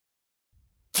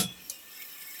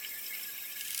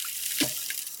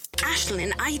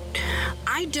Ashlyn,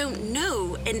 I don't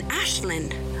know an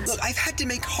Ashlyn. Look, I've had to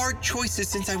make hard choices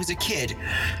since I was a kid.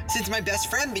 Since my best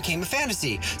friend became a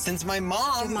fantasy. Since my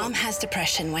mom... Your mom has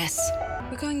depression, Wes.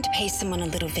 We're going to pay someone a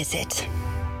little visit.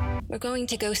 We're going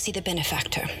to go see the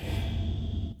benefactor.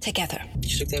 Together.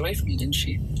 She took that away from you, didn't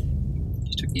she?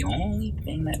 She took the only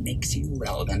thing that makes you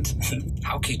relevant.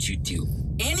 How could you do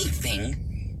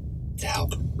anything to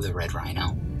help the Red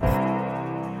Rhino?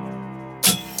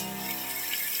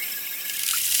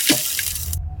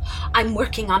 I'm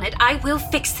working on it. I will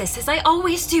fix this, as I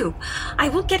always do. I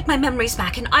will get my memories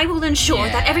back, and I will ensure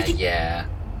that everything... Yeah.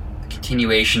 The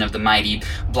continuation of the mighty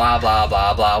blah, blah,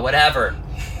 blah, blah, whatever.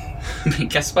 But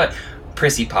guess what,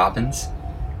 Prissy Poppins?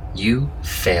 You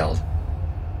failed.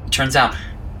 It turns out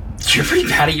you're pretty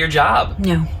bad at your job.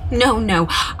 No.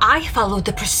 I followed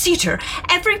the procedure,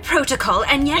 every protocol,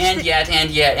 and yet...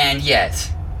 And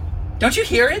yet. Don't you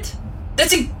hear it?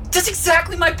 That's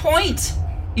exactly my point.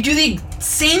 You do the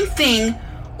same thing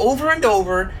over and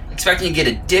over, expecting to get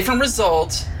a different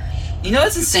result. You know,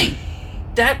 that's insane.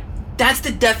 That's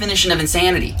the definition of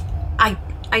insanity. I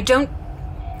don't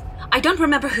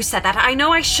remember who said that. I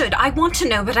know I should. I want to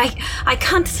know, but I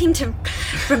can't seem to...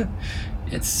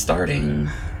 It's starting.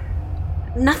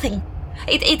 Nothing.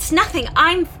 It's nothing.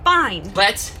 I'm fine.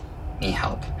 Let me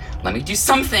help. Let me do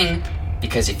something.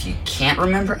 Because if you can't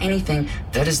remember anything,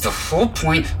 that is the whole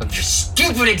point of your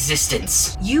stupid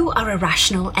existence. You are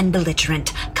irrational and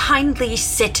belligerent. Kindly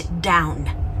sit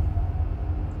down.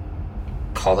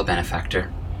 Call the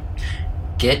benefactor.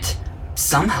 Get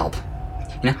some help.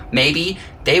 You know, maybe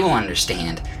they will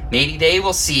understand. Maybe they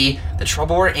will see the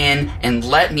trouble we're in and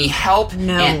let me help.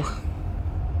 No.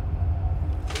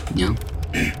 No?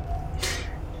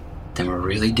 Then we're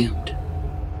really doomed.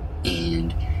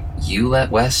 And you let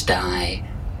Wes die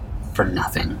for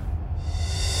nothing.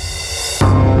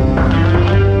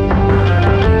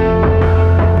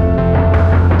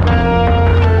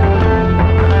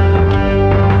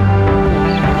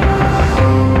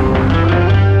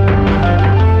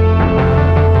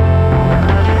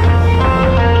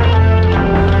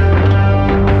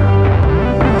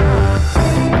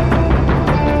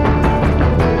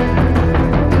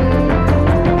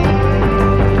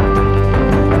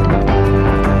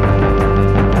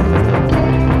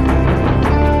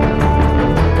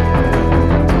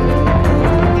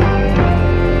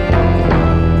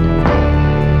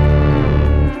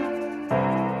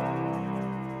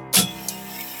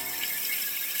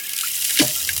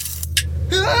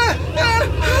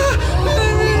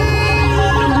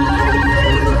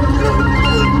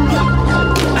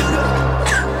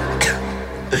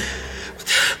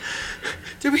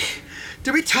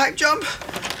 Did we time jump?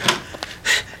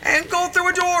 And go through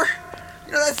a door?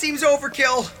 You know, that seems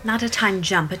overkill. Not a time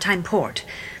jump, a time port.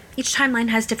 Each timeline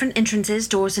has different entrances,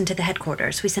 doors into the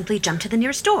headquarters. We simply jump to the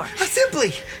nearest door.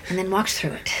 Simply. And then walk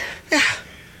through it. Yeah.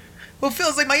 Well, it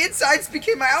feels like my insides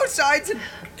became my outsides and...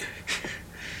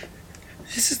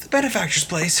 This is the benefactor's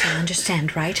place. I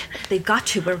understand, right? They've got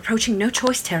to. We're approaching no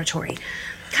choice territory.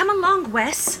 Come along,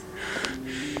 Wes.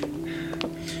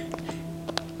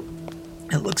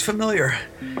 It looks familiar.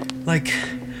 Like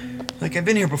I've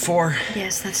been here before.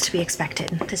 Yes, that's to be expected.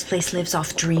 This place lives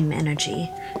off dream energy.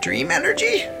 Dream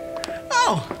energy?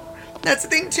 Oh, that's a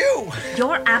thing too.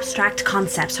 Your abstract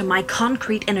concepts are my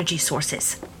concrete energy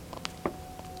sources.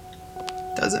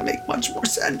 Doesn't make much more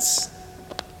sense.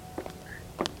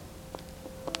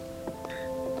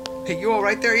 Hey, you all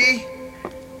right there, E?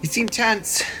 You seem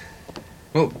tense.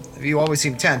 Well, you always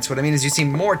seem tense. What I mean is you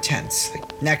seem more tense.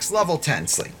 Like next level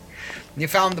tense. Like you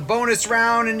found the bonus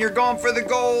round and you're going for the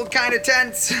gold kind of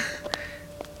tense.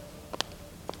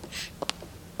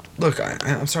 Look,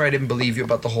 I'm sorry I didn't believe you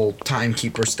about the whole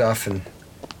timekeeper stuff and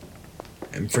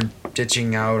for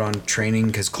ditching out on training,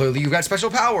 because clearly you've got special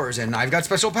powers and I've got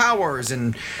special powers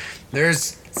and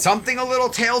there's something a little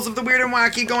Tales of the Weird and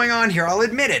Wacky going on here, I'll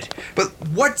admit it. But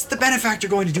what's the benefactor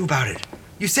going to do about it?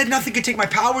 You said nothing could take my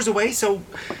powers away, so...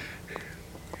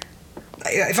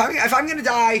 If I'm gonna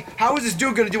die, how is this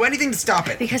dude gonna do anything to stop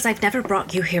it? Because I've never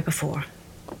brought you here before.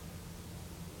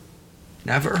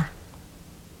 Never?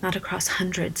 Not across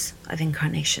hundreds of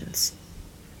incarnations.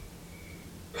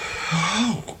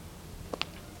 Oh.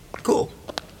 Cool.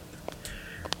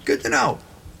 Good to know.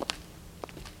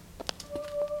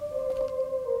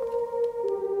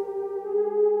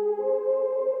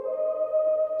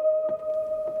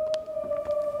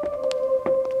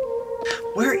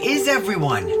 Where is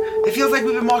everyone? It feels like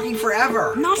we've been walking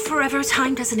forever. Not forever.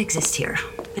 Time doesn't exist here.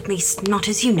 At least, not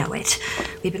as you know it.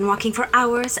 We've been walking for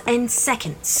hours and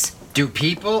seconds. Do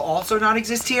people also not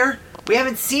exist here? We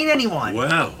haven't seen anyone.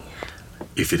 Well,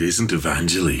 if it isn't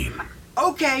Evangeline.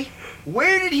 Okay,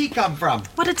 where did he come from?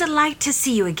 What a delight to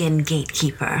see you again,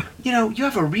 Gatekeeper. You know, you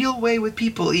have a real way with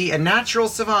people, E. A natural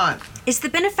savant. Is the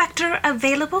benefactor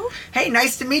available? Hey,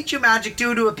 nice to meet you, Magic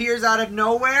Dude who appears out of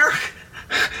nowhere.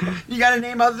 You got a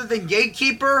name other than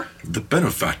Gatekeeper? The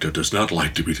benefactor does not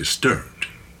like to be disturbed.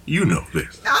 You know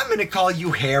this. I'm gonna call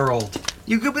you Harold.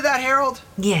 You good with that, Harold?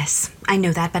 Yes, I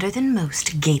know that better than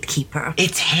most, Gatekeeper.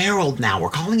 It's Harold now. We're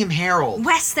calling him Harold.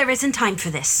 Wes, there isn't time for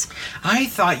this. I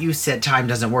thought you said time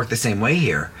doesn't work the same way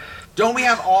here. Don't we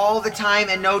have all the time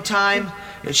and no time?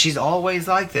 She's always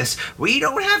like this. We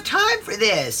don't have time for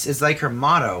this, is like her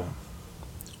motto.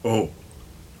 Oh,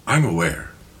 I'm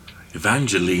aware.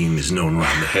 Evangeline is known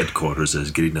around the headquarters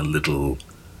as getting a little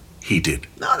heated.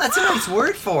 No, that's a nice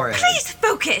word for it. Please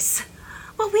focus!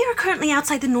 While we are currently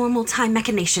outside the normal time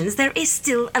machinations, there is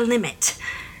still a limit.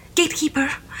 Gatekeeper,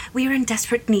 we are in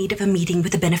desperate need of a meeting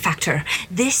with the benefactor.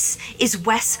 This is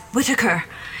Wes Whitaker.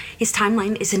 His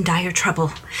timeline is in dire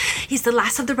trouble. He's the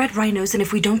last of the Red Rhinos, and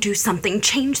if we don't do something,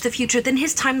 change the future, then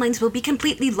his timelines will be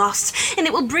completely lost, and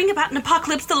it will bring about an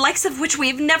apocalypse the likes of which we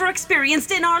have never experienced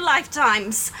in our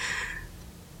lifetimes.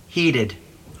 Heated.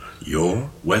 You're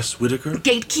Wes Whitaker?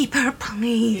 Gatekeeper,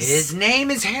 please. His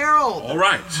name is Harold. All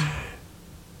right.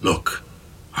 Look,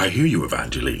 I hear you,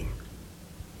 Evangeline,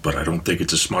 but I don't think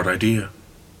it's a smart idea.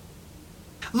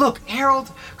 Look,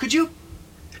 Harold, could you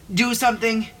do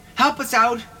something? Help us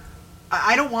out?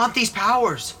 I don't want these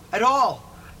powers at all.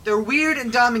 They're weird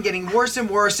and dumb and getting worse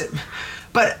and worse.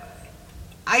 But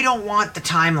I don't want the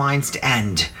timelines to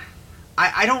end.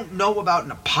 I don't know about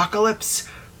an apocalypse,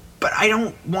 but I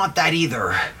don't want that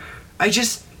either. I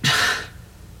just...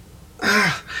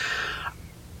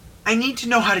 I need to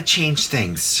know how to change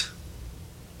things.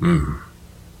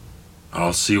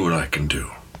 I'll see what I can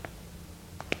do.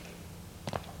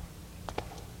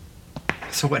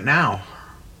 So what now?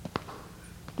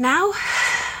 Now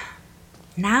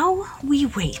we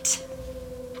wait.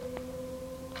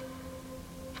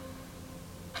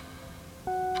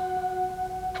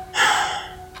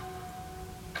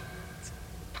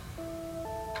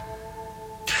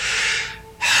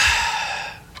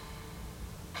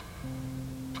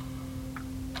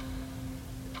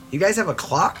 You guys have a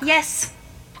clock? Yes,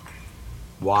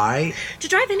 Why? to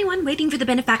drive anyone waiting for the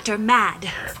benefactor mad.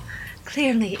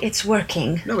 Clearly, it's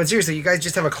working. No, but seriously, you guys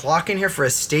just have a clock in here for a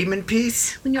statement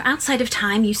piece? When you're outside of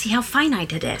time, you see how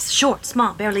finite it is. Short,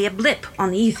 small, barely a blip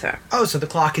on the ether. Oh, so the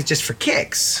clock is just for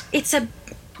kicks. It's a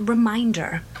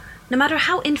reminder. No matter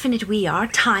how infinite we are,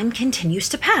 time continues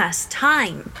to pass.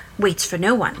 Time waits for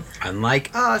no one.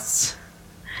 Unlike us.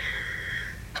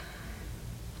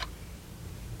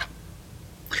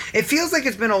 It feels like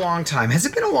it's been a long time. Has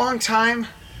it been a long time?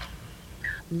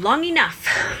 Long enough.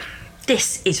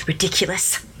 This is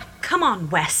ridiculous. Come on,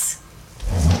 Wes.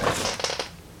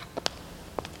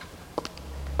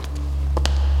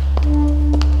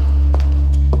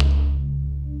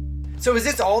 So is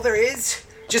this all there is?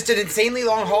 Just an insanely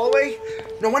long hallway?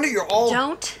 No wonder you're all...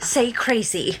 Don't say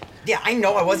crazy. Yeah, I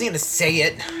know. I wasn't going to say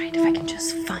it. All right, if I can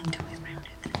just find a way around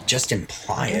it. Just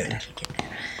imply Then it. I can get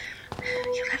there.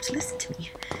 You'll have to listen to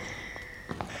me.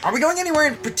 Are we going anywhere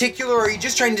in particular, or are you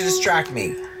just trying to distract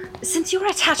me? Since you're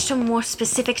attached to a more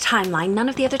specific timeline, none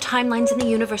of the other timelines in the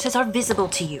universes are visible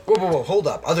to you. Whoa, hold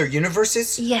up. Other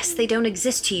universes? Yes, they don't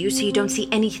exist to you, so you don't see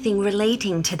anything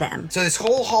relating to them. So this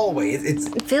whole hallway, it's...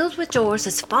 Filled with doors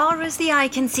as far as the eye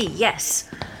can see, yes.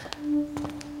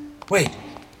 Wait.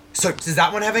 So does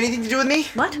that one have anything to do with me?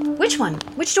 What? Which one?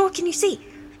 Which door can you see?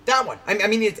 That one. I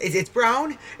mean, it's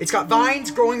brown. It's got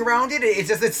vines growing around it.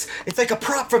 It's like a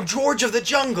prop from George of the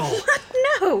Jungle. What?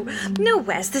 No,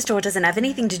 Wes, this door doesn't have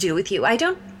anything to do with you. I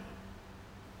don't...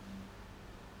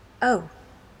 Oh,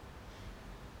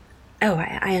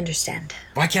 I understand.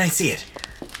 Why can't I see it?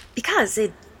 Because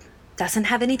it doesn't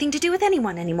have anything to do with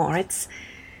anyone anymore. It's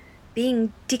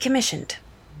being decommissioned.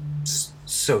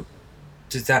 So,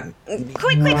 does that...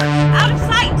 Quick, out of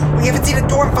sight! We haven't seen a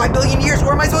door in 5 billion years.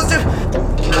 Where am I supposed to...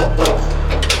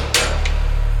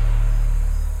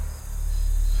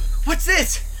 What's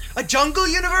this? A jungle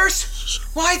universe?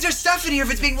 Why is there stuff in here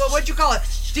if it's being, what'd you call it?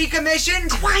 Decommissioned?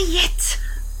 Quiet!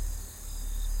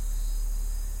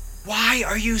 Why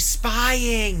are you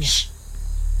spying? Shh.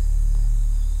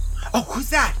 Oh, who's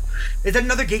that? Is that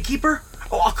another gatekeeper?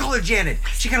 Oh, I'll call her Janet.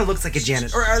 She kind of looks like a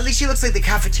Janet. Or at least she looks like the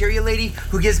cafeteria lady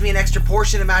who gives me an extra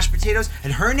portion of mashed potatoes,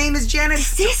 and her name is Janet?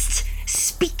 Desist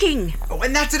speaking. Oh,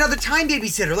 and that's another time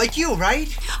babysitter, like you,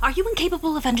 right? Are you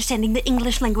incapable of understanding the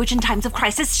English language in times of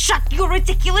crisis? Shut your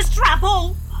ridiculous trap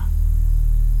hole!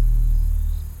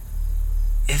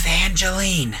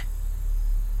 Evangeline,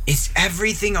 is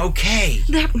everything okay?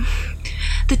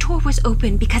 The door was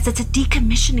open because it's a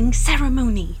decommissioning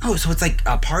ceremony. Oh, so it's like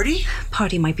a party?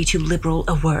 Party might be too liberal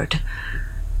a word.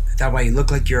 Is that why you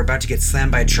look like you're about to get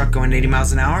slammed by a truck going 80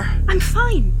 miles an hour? I'm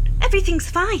fine. Everything's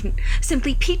fine.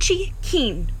 Simply peachy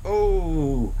keen.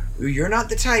 Oh, you're not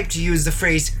the type to use the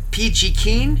phrase peachy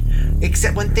keen,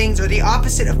 except when things are the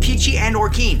opposite of peachy and or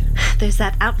keen. There's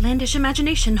that outlandish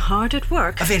imagination hard at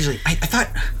work. Evangeline, I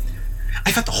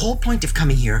thought the whole point of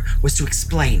coming here was to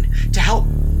explain, to help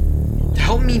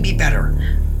me be better.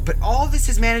 But all this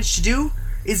has managed to do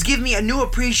is give me a new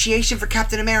appreciation for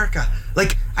Captain America.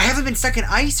 Like, I haven't been stuck in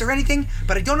ice or anything,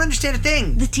 but I don't understand a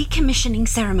thing. The decommissioning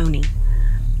ceremony.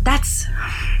 That's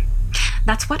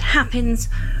what happens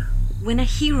when a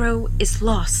hero is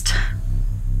lost.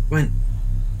 When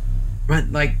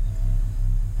like,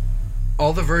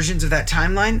 all the versions of that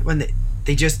timeline, when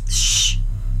they just... Shh.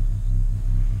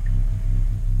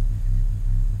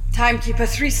 Timekeeper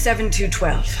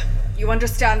 37212. You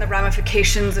understand the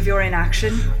ramifications of your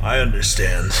inaction? I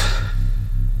understand.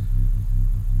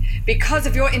 Because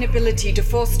of your inability to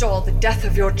forestall the death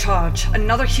of your charge,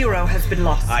 another hero has been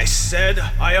lost. I said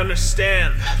I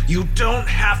understand. You don't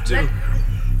have to.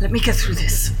 Let me get through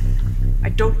this. I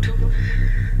don't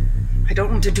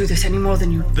want to do this any more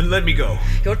than you. Then let me go.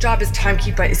 Your job as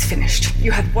Timekeeper is finished.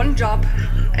 You had one job,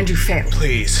 and you failed.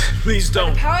 Please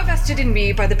don't. The power vested in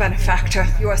me by the Benefactor,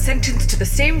 you are sentenced to the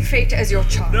same fate as your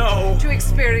charge. No. To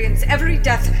experience every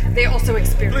death they also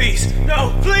experience. Please,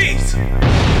 no, please!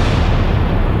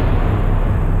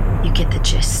 You get the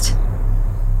gist.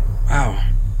 Wow.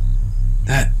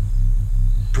 That...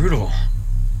 brutal.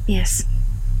 Yes.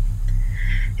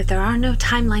 If there are no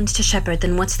timelines to shepherd,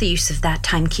 then what's the use of that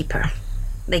Timekeeper?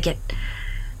 They get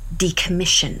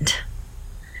decommissioned,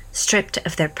 stripped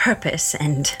of their purpose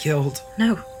and... Killed.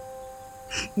 No,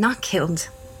 not killed.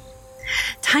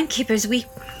 Timekeepers, we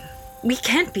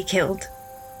can't be killed.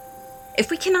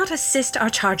 If we cannot assist our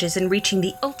charges in reaching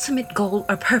the ultimate goal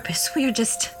or purpose, we are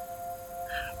just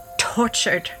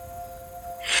tortured.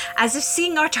 As if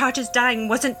seeing our charges dying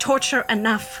wasn't torture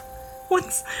enough.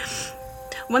 Once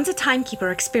a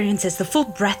Timekeeper experiences the full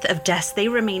breadth of death, they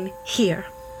remain here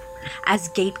as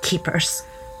gatekeepers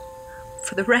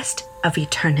for the rest of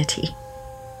eternity.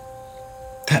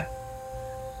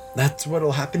 That's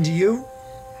what'll happen to you?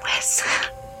 Wes,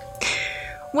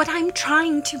 what I've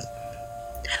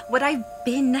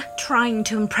been trying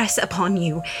to impress upon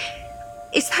you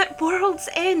is that worlds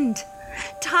end.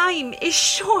 Time is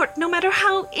short, no matter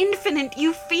how infinite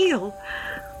you feel.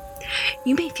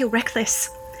 You may feel reckless.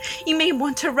 You may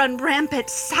want to run rampant,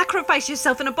 sacrifice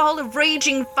yourself in a ball of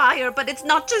raging fire, but it's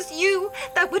not just you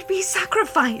that would be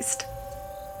sacrificed.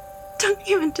 Don't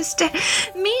you understand?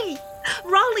 Me,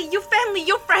 Raleigh, your family,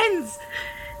 your friends.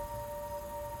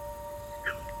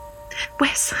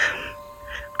 Wes,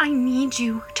 I need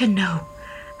you to know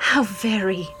how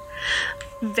very,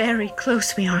 very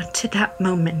close we are to that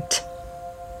moment.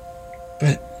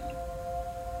 But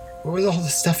what was all the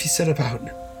stuff you said about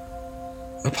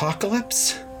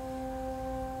apocalypse?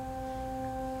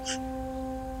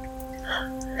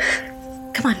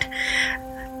 Come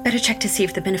on. Better check to see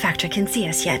if the Benefactor can see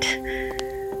us yet.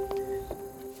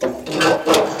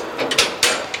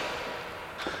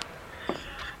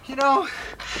 You know,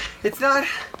 it's not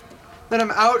that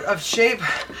I'm out of shape,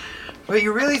 but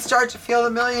you really start to feel the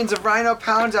millions of rhino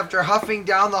pounds after huffing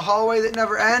down the hallway that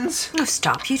never ends. Oh,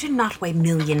 stop. You do not weigh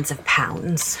millions of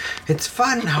pounds. It's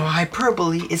fun how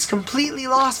hyperbole is completely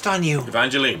lost on you.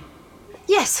 Evangeline,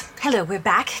 Yes. Hello, we're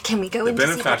back. Can we go the in to see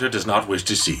Benefactor does not wish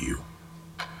to see you.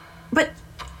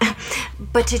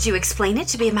 But did you explain it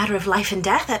to be a matter of life and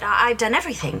death? That I've done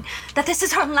everything? That this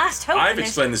is our last hope? I've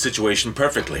explained the situation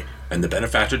perfectly, and the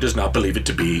Benefactor does not believe it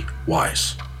to be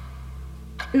wise.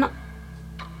 Not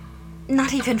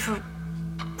even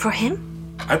for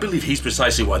him? I believe he's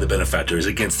precisely why the Benefactor is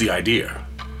against the idea.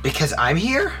 Because I'm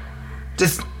here?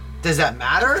 Does that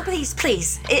matter?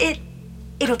 Please.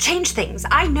 It'll change things.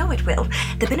 I know it will.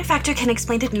 The Benefactor can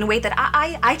explain it in a way that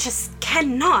I just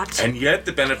cannot. And yet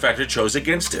the Benefactor chose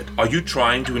against it. Are you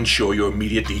trying to ensure your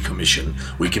immediate decommission?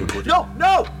 We can put No!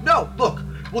 Look,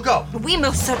 we'll go. We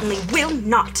most certainly will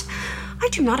not. I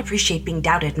do not appreciate being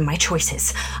doubted in my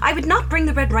choices. I would not bring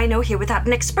the Red Rhino here without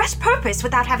an express purpose,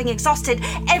 without having exhausted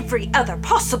every other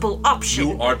possible option.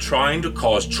 You are trying to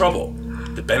cause trouble.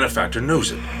 The Benefactor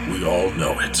knows it. We all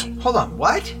know it. Hold on,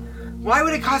 what? Why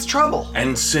would it cause trouble?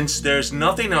 And since there's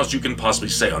nothing else you can possibly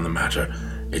say on the matter,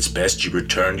 it's best you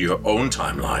return to your own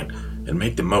timeline and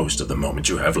make the most of the moment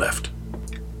you have left.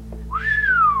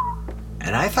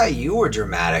 And I thought you were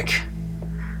dramatic.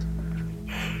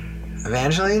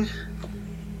 Evangeline?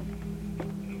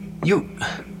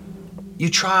 You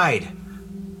tried.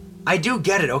 I do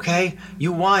get it, okay?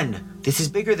 You won. This is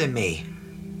bigger than me.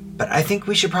 But I think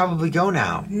we should probably go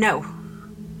now. No.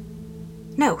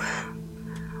 No.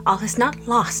 All is not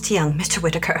lost, young Mr.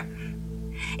 Whitaker.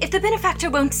 If the benefactor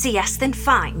won't see us, then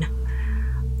fine.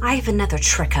 I have another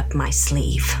trick up my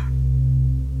sleeve.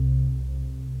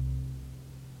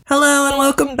 Hello and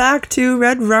welcome back to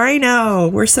Red Rhino.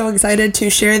 We're so excited to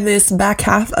share this back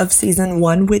half of season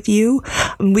 1 with you.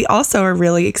 We also are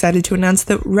really excited to announce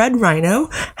that Red Rhino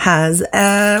has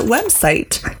a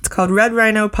website. It's called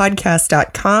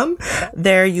redrhinopodcast.com.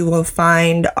 There you will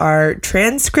find our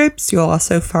transcripts. You'll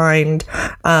also find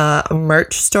a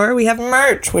merch store. We have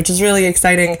merch, which is really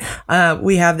exciting.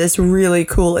 We have this really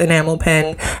cool enamel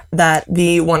pin that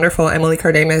the wonderful Emily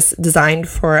Cardamus designed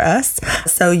for us.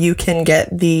 So you can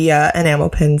get the enamel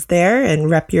pins there and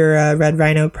rep your Red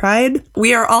Rhino pride.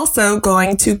 We are also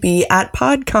going to be at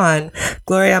PodCon.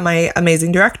 Gloria, my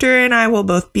amazing director, and I will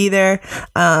both be there.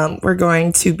 We're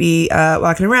going to be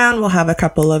walking around. We'll have a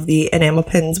couple of the enamel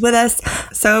pins with us.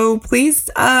 So please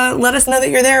let us know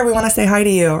that you're there. We want to say hi to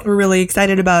you. We're really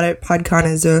excited about it. PodCon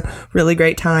is a really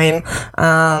great time.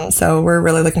 So we're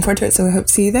really looking forward to it. So we hope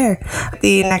to see you there.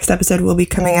 The next episode will be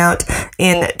coming out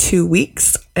in 2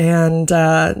 weeks. And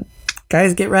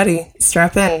guys, get ready.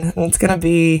 Strap in. It's gonna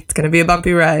be a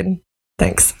bumpy ride.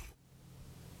 Thanks.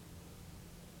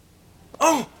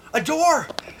 Oh, a door!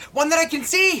 One that I can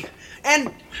see!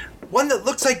 And one that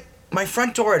looks like my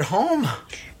front door at home.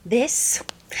 This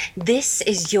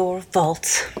is your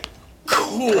vault.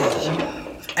 Cool.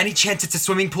 Any chance it's a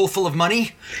swimming pool full of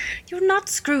money? You're not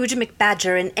Scrooge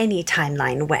McBadger in any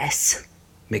timeline, Wes.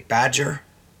 McBadger?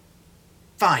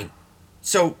 Fine.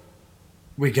 So,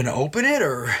 we're gonna open it,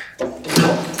 or...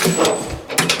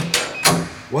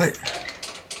 What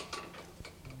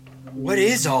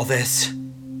is all this?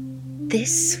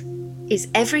 This is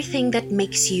everything that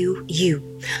makes you,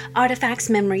 you. Artifacts,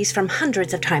 memories from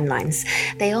hundreds of timelines.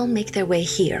 They all make their way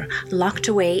here, locked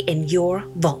away in your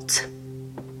vault.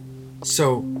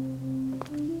 So,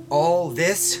 all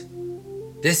this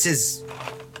is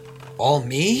all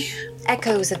me?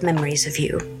 Echoes of memories of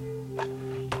you.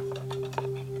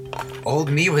 Old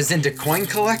me was into coin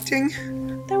collecting?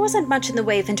 There wasn't much in the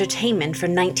way of entertainment for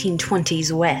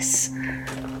 1920s Wes.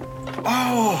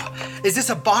 Oh, is this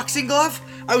a boxing glove?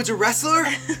 I was a wrestler?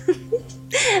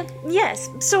 Yes,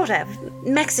 sort of.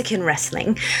 Mexican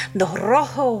wrestling. The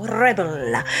Rojo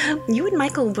Rebel. You and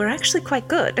Michael were actually quite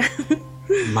good.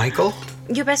 Michael?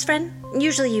 Your best friend?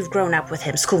 Usually you've grown up with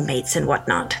him, schoolmates and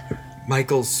whatnot.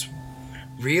 Michael's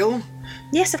real?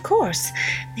 Yes, of course.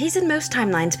 He's in most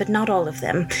timelines, but not all of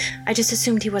them. I just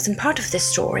assumed he wasn't part of this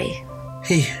story.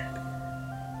 He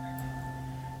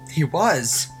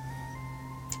was.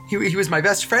 He was my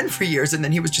best friend for years, and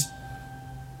then he was just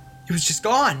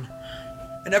gone.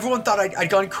 And everyone thought I'd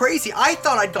gone crazy. I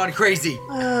thought I'd gone crazy.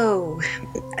 Oh,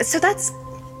 so that's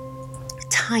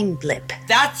time blip.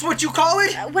 That's what you call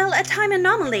it? Well, a time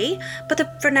anomaly, but the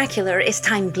vernacular is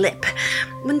time blip.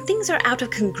 When things are out of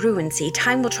congruency,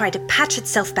 time will try to patch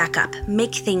itself back up,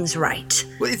 make things right.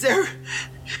 Well, is there...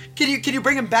 Can you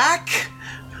bring him back?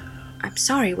 I'm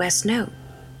sorry, Wes, no.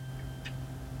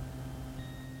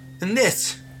 And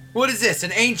this? What is this,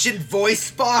 an ancient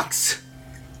voice box?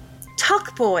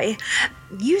 Talk boy,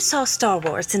 you saw Star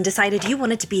Wars and decided you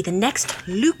wanted to be the next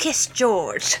Lucas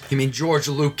George. You mean George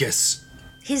Lucas?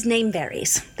 His name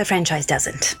varies. The franchise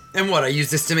doesn't. And what, I use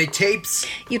this to make tapes?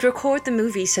 You'd record the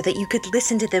movies so that you could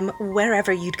listen to them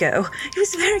wherever you'd go. It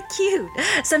was very cute.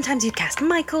 Sometimes you'd cast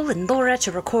Michael and Laura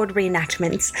to record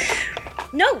reenactments.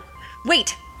 No!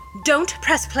 Wait! Don't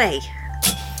press play.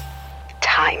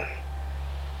 Time.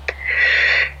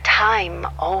 Time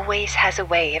always has a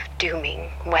way of dooming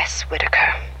Wes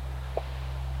Whitaker.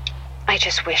 I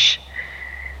just wish...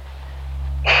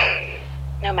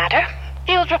 No matter.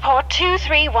 Field Report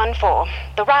 2314.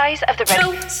 The rise of the Red...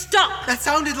 No, stop! That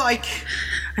sounded like...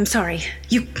 I'm sorry.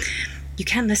 You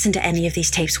can't listen to any of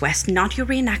these tapes, Wes. Not your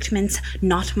reenactments,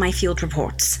 not my field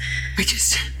reports.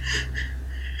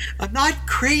 I'm not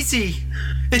crazy.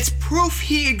 It's proof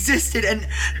he existed, and...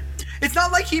 It's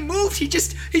not like he moved, he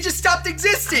just stopped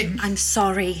existing. I'm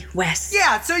sorry, Wes.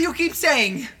 Yeah, so you keep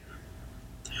saying.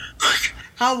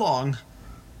 How long?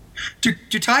 Do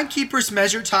timekeepers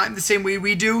measure time the same way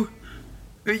we do?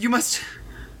 You must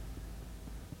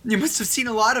have seen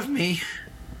a lot of me.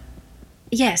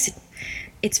 Yes,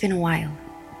 it's been a while.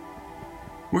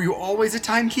 Were you always a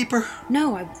timekeeper?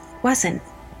 No, I wasn't.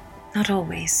 Not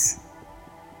always.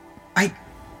 I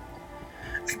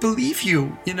believe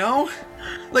you, you know?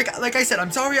 Like I said,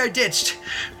 I'm sorry I ditched.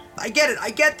 I get it.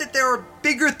 I get that there are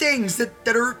bigger things that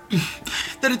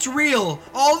it's real.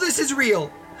 All this is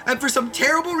real. And for some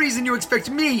terrible reason you expect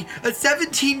me, a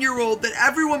 17-year-old that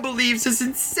everyone believes is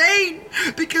insane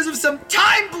because of some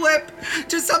time blip,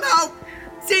 to somehow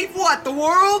save what? The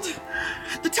world?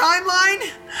 The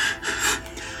timeline?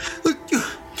 Look,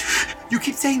 you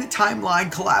keep saying the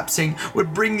timeline collapsing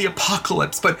would bring the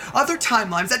apocalypse, but other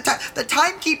timelines, the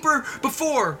timekeeper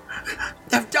before,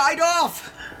 have died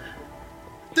off.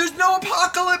 There's no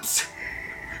apocalypse.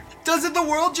 Doesn't the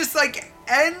world just,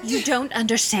 end? You don't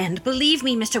understand. Believe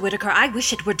me, Mr. Whitaker, I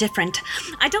wish it were different.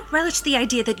 I don't relish the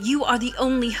idea that you are the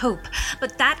only hope,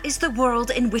 but that is the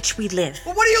world in which we live.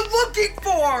 Well, what are you looking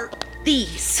for?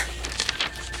 These.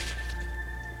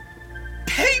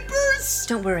 Papers?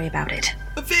 Don't worry about it.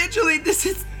 Evangeline, this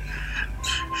is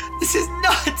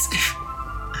nuts.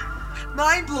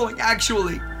 Mind-blowing,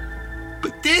 actually.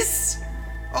 But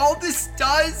all this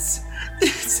does,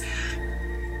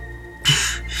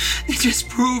 it just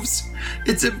proves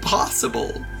it's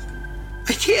impossible.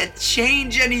 I can't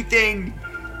change anything.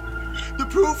 The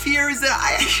proof here is that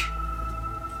I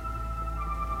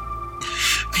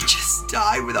just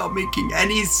die without making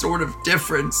any sort of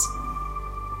difference.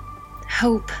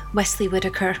 Hope, Wesley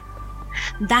Whitaker.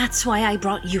 That's why I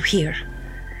brought you here.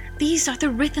 These are the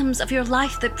rhythms of your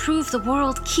life that prove the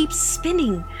world keeps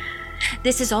spinning.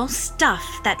 This is all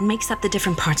stuff that makes up the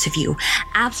different parts of you,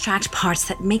 abstract parts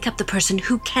that make up the person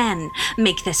who can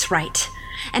make this right.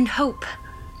 And hope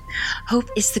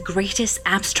is the greatest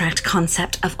abstract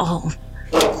concept of all.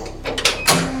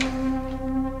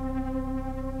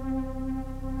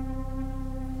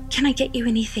 Can I get you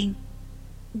anything?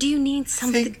 Do you need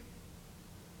something?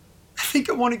 I think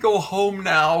I want to go home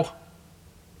now.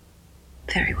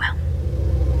 Very well.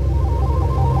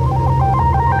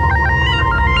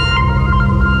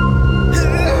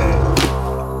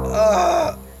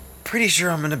 Pretty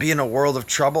sure I'm gonna be in a world of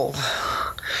trouble.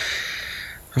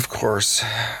 Of course,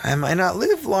 I might not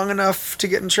live long enough to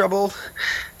get in trouble,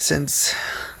 since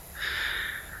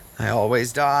I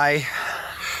always die.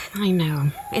 I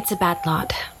know. It's a bad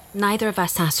lot. Neither of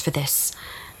us asked for this.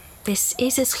 This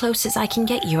is as close as I can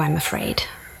get you, I'm afraid.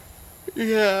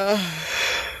 Yeah.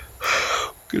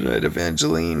 Good night,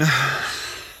 Evangeline.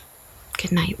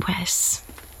 Good night, Wes.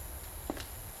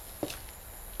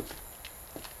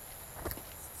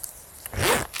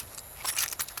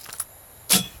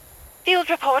 Field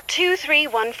Report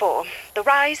 2314. The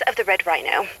Rise of the Red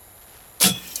Rhino.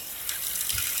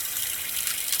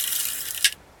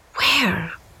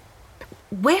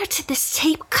 Where did this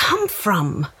tape come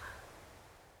from?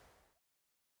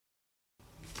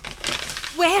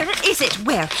 Where is it?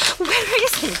 Where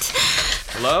is it?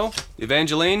 Hello?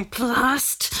 Evangeline?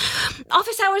 Blast.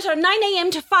 Office hours are 9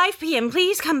 a.m. to 5 p.m.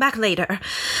 Please come back later.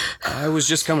 I was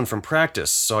just coming from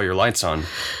practice. Saw your lights on.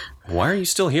 Why are you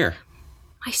still here?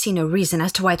 I see no reason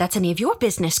as to why that's any of your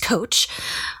business, Coach.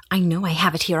 I know I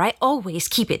have it here. I always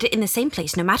keep it in the same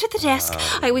place, no matter the desk.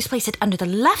 I always place it under the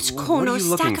left corner. What are you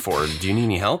looking for? Do you need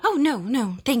any help? Oh,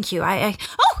 no, thank you. Oh,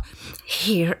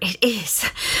 here it is.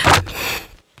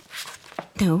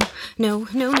 No.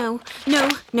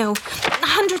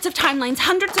 Hundreds of timelines,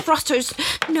 hundreds of rosters.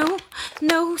 No,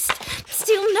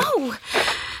 still no.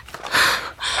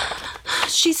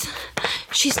 She's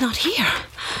not here.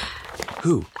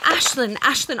 Who? Ashlyn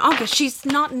August. She's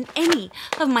not in any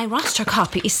of my roster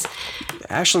copies.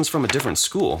 Ashlyn's from a different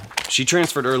school. She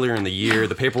transferred earlier in the year.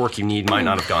 The paperwork you need might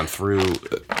not have gone through.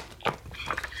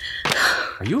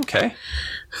 Are you okay?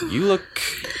 You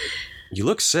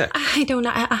look sick. I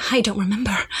don't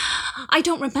remember.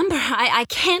 I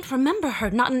can't remember her,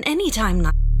 not in any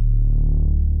timeline.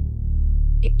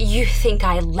 You think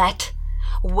I let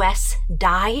Wes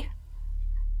die?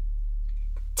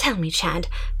 Tell me, Chad.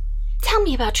 Tell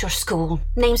me about your school.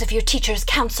 Names of your teachers,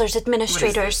 counselors,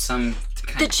 administrators.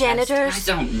 The janitors.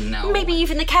 I don't know. Maybe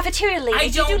even the cafeteria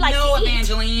ladies. I don't know,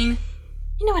 Evangeline.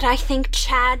 You know what I think,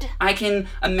 Chad? I can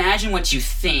imagine what you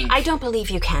think. I don't believe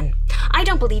you can. I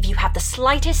don't believe you have the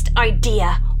slightest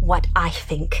idea what I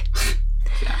think.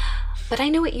 Yeah. But I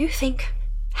know what you think.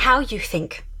 How you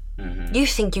think. Mm-hmm. You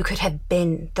think you could have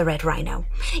been the Red Rhino.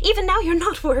 Even now you're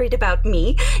not worried about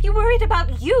me. You're worried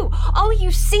about you. All you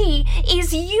see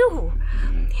is you.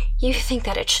 Mm-hmm. You think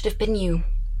that it should have been you.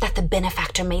 That the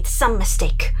benefactor made some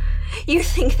mistake. You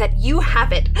think that you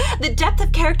have it, the depth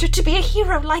of character to be a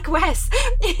hero like Wes.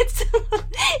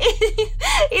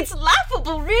 It's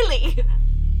laughable, really.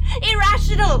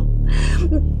 Irrational.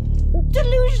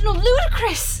 Delusional,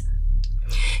 ludicrous.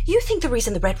 You think the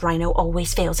reason the Red Rhino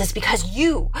always fails is because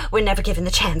you were never given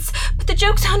the chance. But the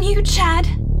joke's on you, Chad.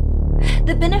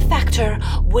 The benefactor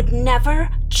would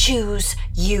never choose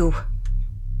you.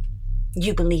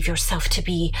 You believe yourself to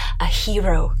be a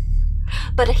hero.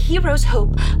 But a hero's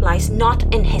hope lies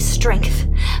not in his strength,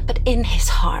 but in his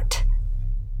heart.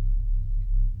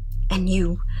 And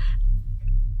you,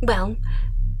 well,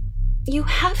 you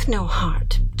have no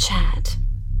heart, Chad.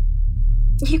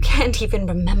 You can't even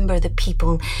remember the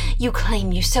people you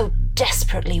claim you so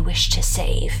desperately wish to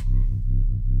save.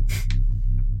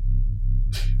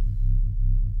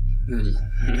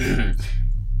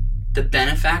 The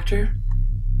benefactor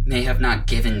may have not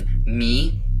given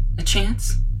me a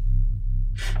chance,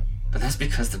 but that's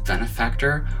because the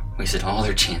benefactor wasted all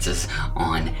their chances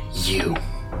on you.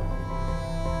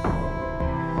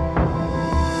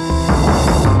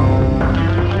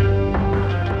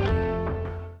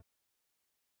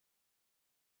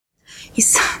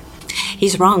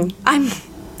 He's wrong. I've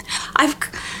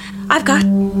got...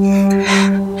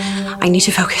 I need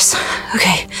to focus.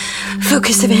 Okay.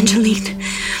 Focus, Evangeline.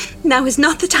 Now is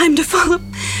not the time to fall up.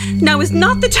 Now is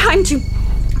not the time to...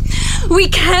 We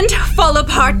can't fall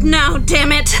apart now,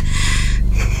 damn it.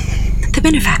 The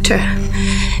benefactor.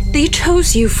 They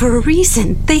chose you for a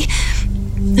reason.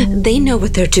 They know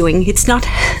what they're doing. It's not...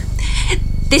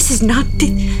 This is not...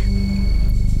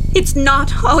 It's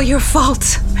not all your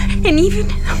fault. And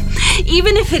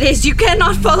even if it is, you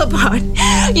cannot fall apart.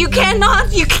 You cannot.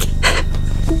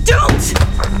 Don't!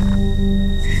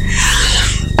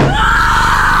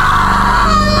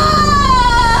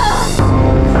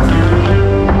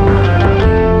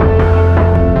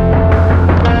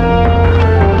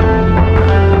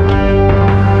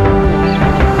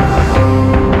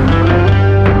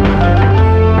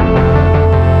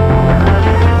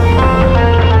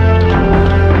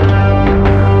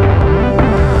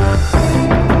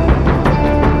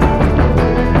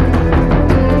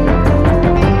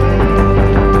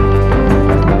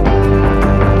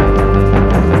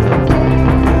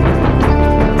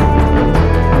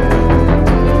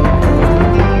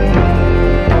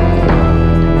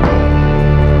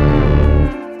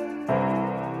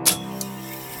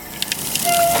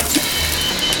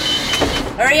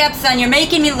 Hurry up, son, you're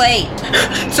making me late.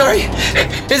 Sorry,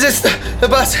 is this the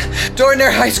bus to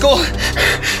Ordinary High School?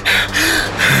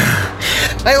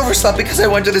 I overslept because I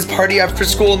went to this party after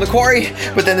school in the quarry,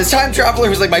 but then this time traveler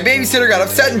who's like my babysitter got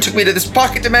upset and took me to this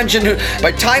pocket dimension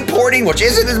by time porting, which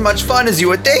isn't as much fun as you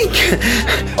would think.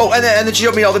 Oh, and then she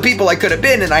showed me all the people I could have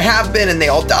been, and I have been, and they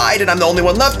all died, and I'm the only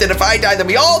one left, and if I die, then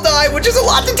we all die, which is a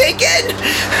lot to take in.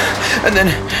 And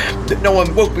then no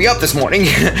one woke me up this morning,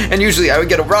 and usually I would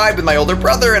get a ride with my older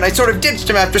brother, and I sort of ditched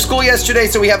him after school yesterday,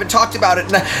 so we haven't talked about it,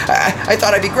 and I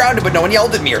thought I'd be grounded, but no one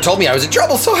yelled at me or told me I was in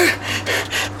trouble, so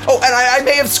Oh, and I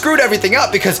may have screwed everything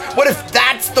up, because what if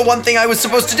that's the one thing I was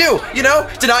supposed to do? You know,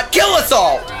 to not kill us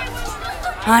all!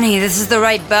 Honey, this is the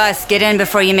right bus. Get in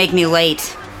before you make me late.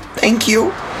 Thank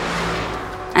you.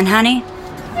 And honey,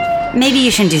 maybe you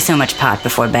shouldn't do so much pot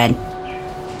before bed.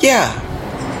 Yeah.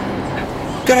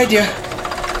 Good idea.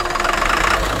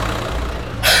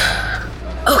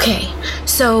 Okay,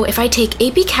 so if I take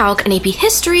AP Calc and AP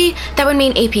History, that would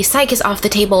mean AP Psych is off the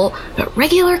table, but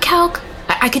regular Calc?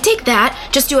 I could take that,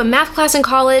 just do a math class in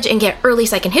college and get early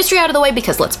Psych and History out of the way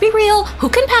because let's be real, who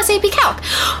can pass AP Calc?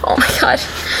 Oh my god,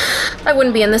 I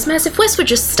wouldn't be in this mess if Wes would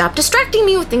just stop distracting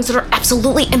me with things that are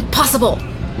absolutely impossible.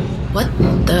 What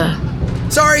the?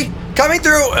 Sorry, coming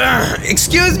through.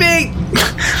 Excuse me.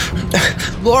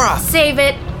 Laura. Save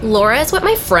it. Laura is what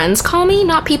my friends call me,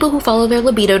 not people who follow their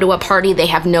libido to a party they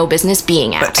have no business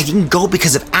being at. But I didn't go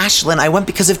because of Ashlyn, I went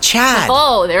because of Chad.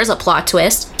 Oh, there's a plot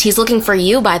twist. He's looking for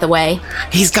you, by the way.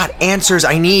 He's got answers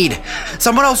I need.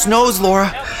 Someone else knows,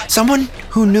 Laura. Someone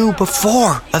who knew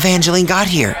before Evangeline got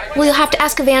here. Well, you'll have to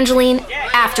ask Evangeline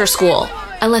after school,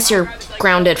 unless you're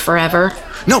grounded forever.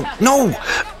 No.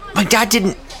 My dad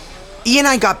didn't... E and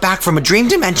I got back from a dream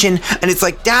dimension, and it's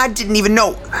like Dad didn't even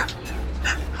know...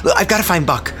 Look, I've got to find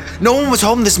Buck. No one was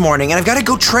home this morning, and I've got to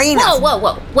go train.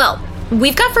 Whoa. Well,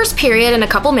 we've got first period in a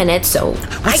couple minutes, so...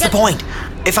 What's the point?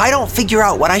 If I don't figure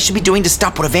out what I should be doing to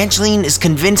stop what Evangeline is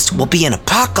convinced will be an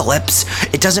apocalypse,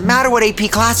 it doesn't matter what AP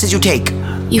classes you take.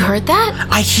 You heard that?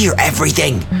 I hear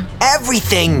everything.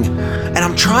 Everything. And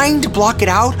I'm trying to block it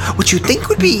out, which you'd think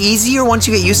would be easier once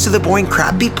you get used to the boring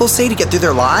crap people say to get through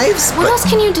their lives. What else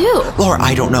can you do? Laura,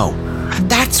 I don't know.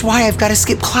 That's why I've got to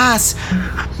skip class.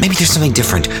 Maybe there's something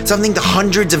different. Something to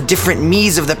hundreds of different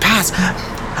me's of the past.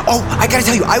 Oh, I gotta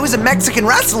tell you, I was a Mexican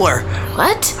wrestler.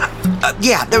 What?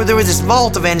 Yeah, there was this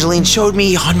vault Evangeline showed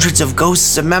me, hundreds of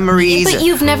ghosts of memories. But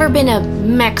you've never been a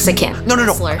Mexican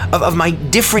wrestler. No. Of my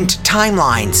different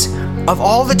timelines. Of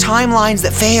all the timelines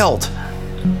that failed.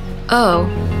 Oh.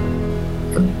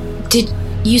 Did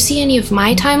you see any of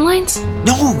my timelines?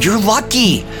 No, you're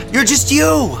lucky. You're just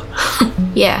you.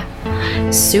 Yeah,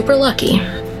 super lucky.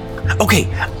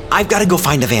 Okay, I've got to go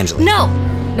find Evangeline.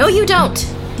 No, you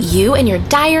don't. You and your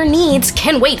dire needs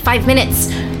can wait 5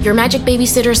 minutes. Your magic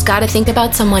babysitter's gotta think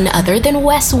about someone other than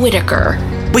Wes Whitaker.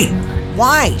 Wait,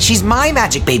 why? She's my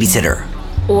magic babysitter.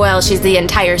 Well, she's the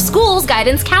entire school's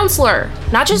guidance counselor,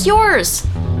 not just yours.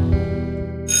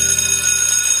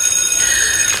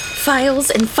 Files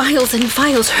and files and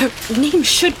files. Her name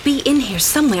should be in here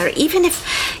somewhere. Even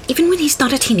when he's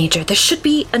not a teenager, there should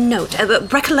be a note, a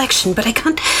recollection, but I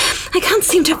can't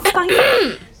seem to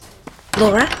find...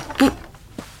 Laura,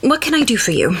 what can I do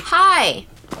for you? Hi.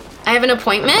 I have an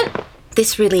appointment?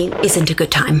 This really isn't a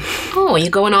good time. Oh, you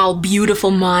going all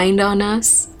beautiful mind on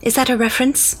us? Is that a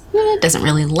reference? It doesn't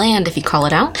really land if you call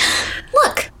it out.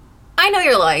 Look, I know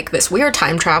you're like this weird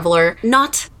time traveler.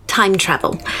 Not time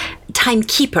travel.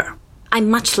 Timekeeper. I'm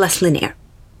much less linear.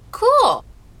 Cool.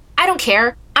 I don't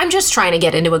care. I'm just trying to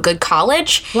get into a good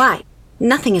college. Why?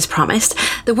 Nothing is promised.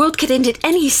 The world could end at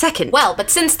any second. Well,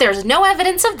 but since there's no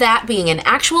evidence of that being an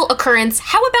actual occurrence,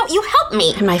 how about you help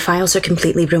me? My files are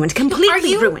completely ruined.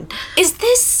 Completely ruined. Is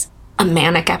this a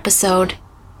manic episode?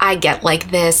 I get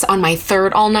like this on my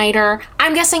third all-nighter.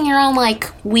 I'm guessing you're on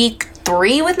like week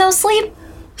 3 with no sleep?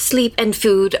 Sleep and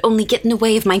food only get in the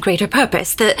way of my greater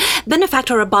purpose. The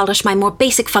benefactor abolished my more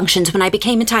basic functions when I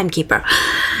became a timekeeper.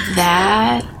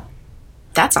 That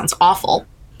sounds awful.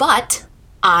 But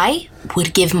I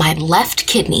would give my left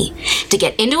kidney to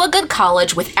get into a good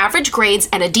college with average grades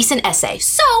and a decent essay.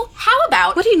 So, how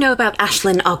about... What do you know about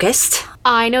Ashlyn August?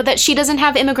 I know that she doesn't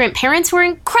have immigrant parents who are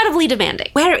incredibly demanding.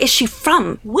 Where is she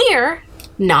from? We're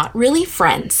not really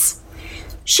friends.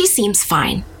 She seems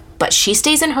fine, but she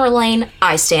stays in her lane,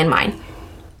 I stay in mine.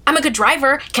 I'm a good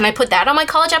driver. Can I put that on my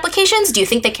college applications? Do you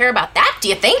think they care about that? Do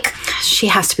you think? She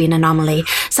has to be an anomaly.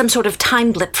 Some sort of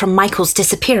time blip from Michael's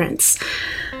disappearance.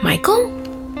 Michael?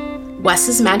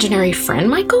 Wes's imaginary friend,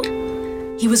 Michael?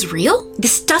 He was real?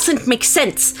 This doesn't make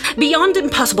sense. Beyond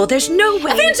impossible. There's no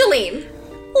way. Evangeline!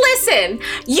 Listen,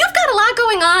 you've got a lot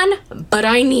going on, but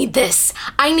I need this.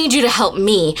 I need you to help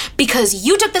me, because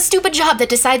you took the stupid job that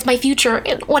decides my future,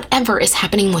 and whatever is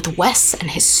happening with Wes and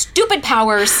his stupid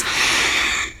powers,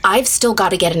 I've still got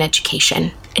to get an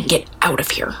education and get out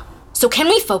of here. So can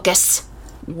we focus?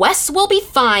 Wes will be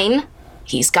fine.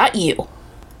 He's got you.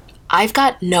 I've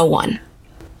got no one.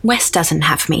 Wes doesn't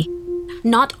have me.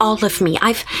 Not all of me.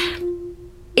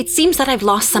 It seems that I've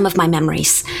lost some of my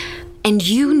memories. And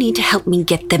you need to help me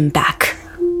get them back.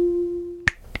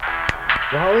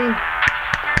 Raleigh?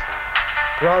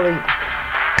 Raleigh?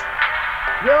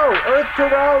 Yo, Earth to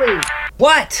Raleigh!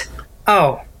 What?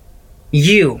 Oh,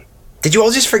 you. Did you all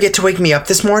just forget to wake me up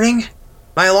this morning?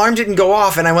 My alarm didn't go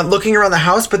off and I went looking around the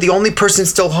house, but the only person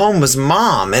still home was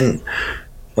Mom. And,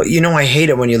 well, you know I hate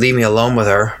it when you leave me alone with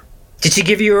her. Did she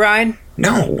give you a ride?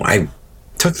 No, I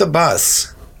took the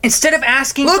bus. Instead of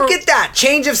asking Look at that!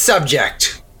 Change of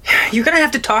subject! You're gonna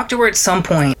have to talk to her at some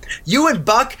point. You and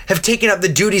Buck have taken up the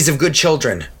duties of good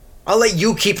children. I'll let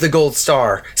you keep the gold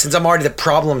star, since I'm already the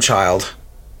problem child.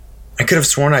 I could have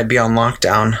sworn I'd be on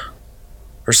lockdown.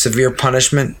 Or severe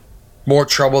punishment. More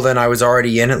trouble than I was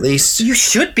already in, at least. You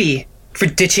should be. For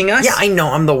ditching us? Yeah, I know,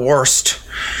 I'm the worst.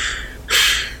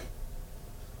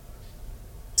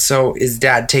 So, is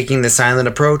Dad taking the silent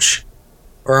approach?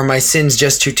 Or are my sins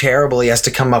just too terrible he has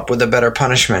to come up with a better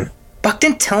punishment? Buck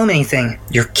didn't tell him anything.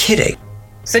 You're kidding.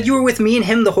 Said you were with me and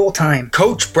him the whole time.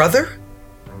 Coach, brother?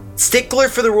 Stickler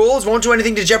for the rules, won't do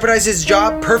anything to jeopardize his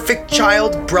job, perfect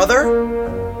child, brother?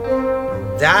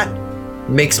 That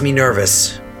makes me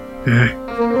nervous.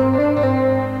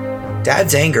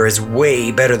 Dad's anger is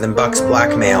way better than Buck's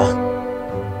blackmail.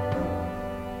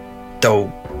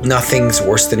 Though nothing's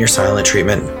worse than your silent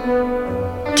treatment.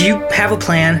 Do you have a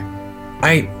plan?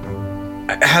 I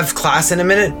have class in a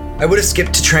minute. I would have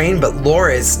skipped to train, but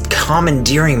Laura is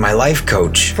commandeering my life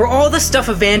coach. For all the stuff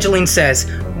Evangeline says,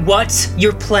 what's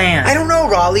your plan? I don't know,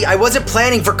 Raleigh. I wasn't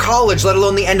planning for college, let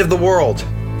alone the end of the world.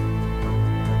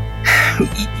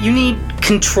 You need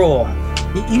control.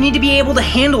 You need to be able to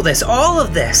handle this, all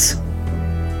of this.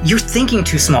 You're thinking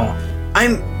too small.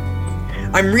 I'm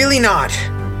really not.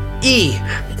 E,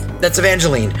 that's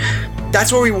Evangeline.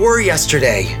 That's where we were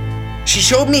yesterday. She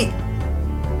showed me,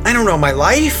 I don't know, my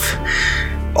life.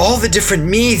 All the different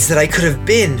me's that I could have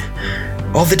been.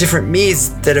 All the different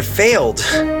me's that have failed.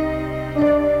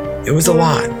 It was a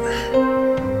lot.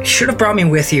 You should have brought me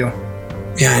with you.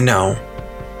 Yeah, I know.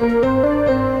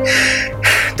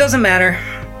 Doesn't matter.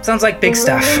 Sounds like big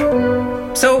stuff.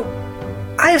 So,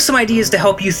 I have some ideas to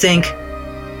help you think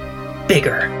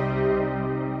bigger.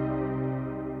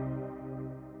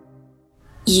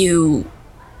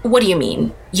 What do you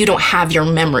mean? You don't have your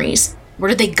memories? Where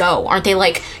did they go? Aren't they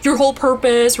like, your whole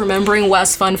purpose, remembering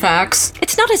Wes fun facts?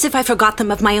 It's not as if I forgot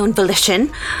them of my own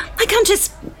volition. I can't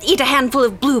just eat a handful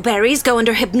of blueberries, go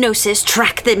under hypnosis,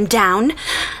 track them down.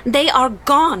 They are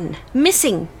gone,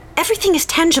 missing. Everything is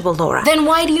tangible, Laura. Then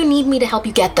why do you need me to help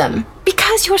you get them?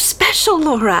 Because you're special,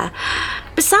 Laura.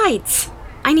 Besides,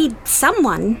 I need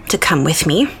someone to come with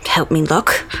me to help me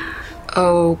look.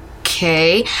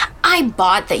 Okay. I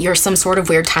bought that you're some sort of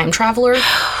weird time traveler.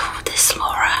 This,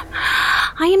 Laura.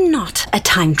 I am not a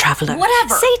time traveler.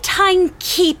 Whatever. Say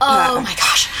timekeeper. Oh my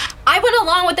gosh. I went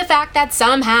along with the fact that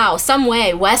somehow, some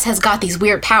way, Wes has got these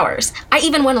weird powers. I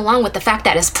even went along with the fact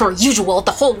that, as per usual,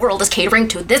 the whole world is catering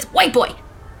to this white boy.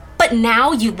 But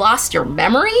now you lost your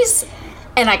memories,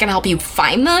 and I can help you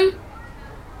find them?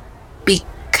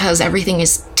 Because everything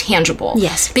is tangible.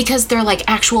 Yes. Because they're like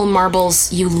actual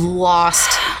marbles you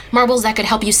lost. Marbles that could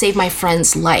help you save my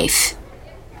friend's life.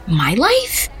 My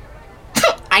life?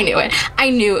 I knew it. I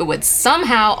knew it would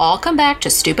somehow all come back to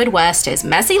stupid West, his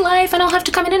messy life, and I'll have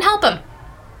to come in and help him.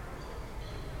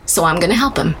 So I'm gonna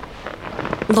help him.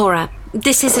 Laura,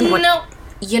 this isn't what... No.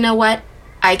 You know what?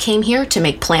 I came here to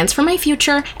make plans for my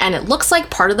future, and it looks like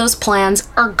part of those plans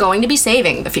are going to be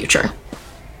saving the future.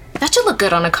 That should look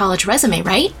good on a college resume,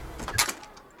 right?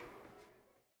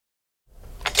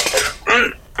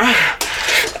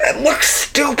 It looks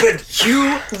stupid.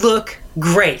 You look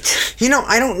great. You know,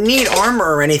 I don't need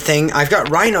armor or anything. I've got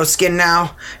rhino skin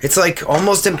now. It's like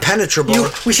almost impenetrable.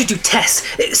 We should do tests.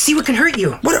 See what can hurt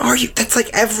you. What are you? That's like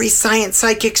every science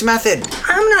sidekick's method.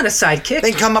 I'm not a sidekick.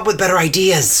 Then come up with better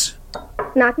ideas.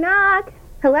 Knock, knock.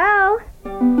 Hello?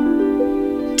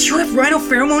 Do you have rhino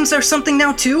pheromones or something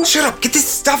now, too? Shut up. Get this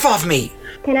stuff off me.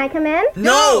 Can I come in?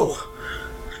 No!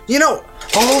 You know,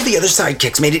 all the other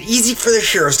sidekicks made it easy for their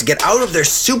heroes to get out of their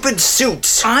stupid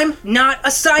suits. I'm not a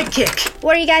sidekick.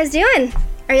 What are you guys doing?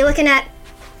 Are you looking at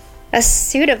a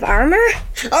suit of armor?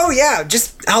 Oh, yeah.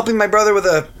 Just helping my brother with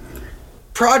a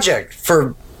project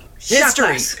for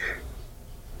history.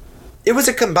 It was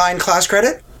a combined class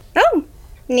credit. Oh,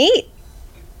 neat.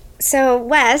 So,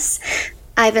 Wes,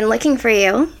 I've been looking for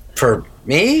you. For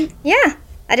me? Yeah.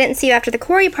 I didn't see you after the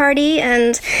Quarry party,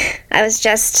 and I was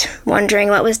just wondering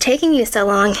what was taking you so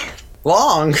long.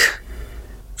 Long?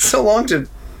 So long to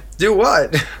do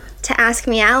what? To ask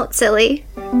me out, silly.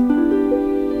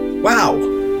 Wow.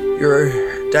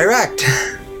 You're direct.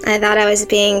 I thought I was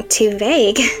being too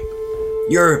vague.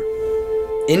 You're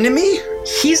into me?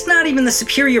 He's not even the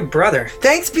superior brother.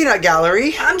 Thanks, Peanut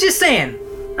Gallery. I'm just saying.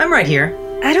 I'm right here.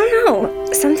 I don't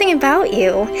know. Something about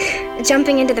you.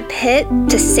 Jumping into the pit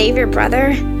to save your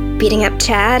brother. Beating up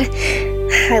Chad.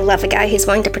 I love a guy who's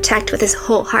willing to protect with his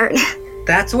whole heart.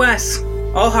 That's Wes.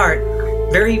 All heart.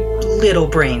 Very little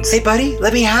brains. Hey, buddy,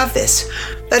 let me have this.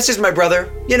 That's just my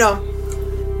brother. You know,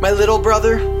 my little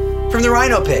brother from the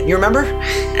Rhino Pit. You remember?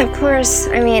 Of course.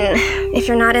 I mean, if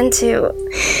you're not into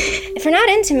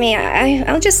me,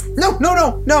 I'll just... No,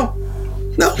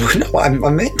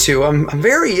 I'm into. I'm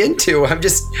very into. I'm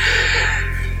just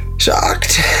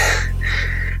shocked.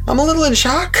 I'm a little in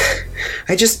shock.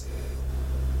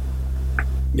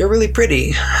 You're really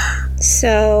pretty.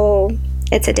 So,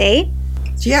 it's a date?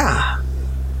 Yeah.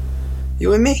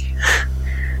 You and me.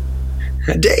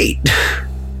 A date.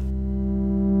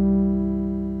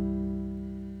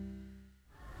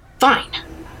 Fine.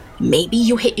 Maybe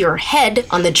you hit your head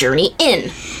on the journey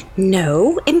in.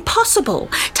 No, impossible.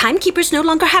 Timekeepers no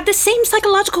longer have the same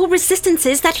psychological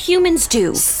resistances that humans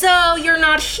do. So you're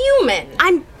not human?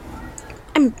 I'm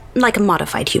like a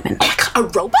modified human. Like a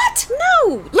robot?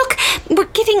 No, look, we're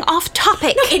getting off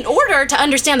topic. No, in order to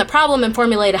understand the problem and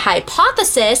formulate a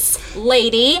hypothesis,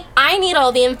 lady, I need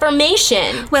all the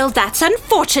information. Well, that's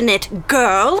unfortunate,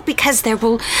 girl, because there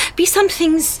will be some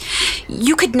things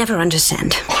you could never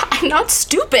understand. I'm not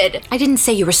stupid. I didn't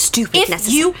say you were stupid. If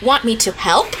you want me to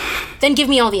help, then give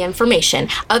me all the information.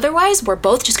 Otherwise, we're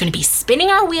both just going to be spinning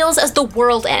our wheels as the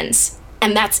world ends.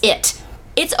 And that's it.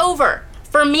 It's over.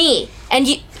 For me. And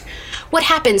you... What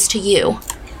happens to you?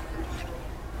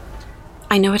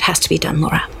 I know it has to be done,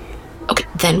 Laura. Okay,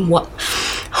 then what?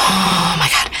 Oh my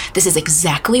god. This is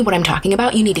exactly what I'm talking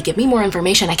about. You need to give me more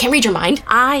information. I can't read your mind.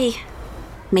 I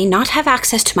may not have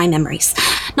access to my memories.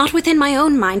 Not within my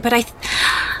own mind, but I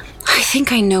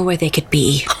think I know where they could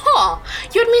be. Huh.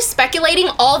 You had me speculating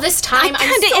all this time.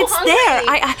 It's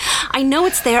there. I know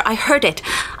it's there. I heard it.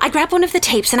 I grabbed one of the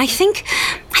tapes, and I think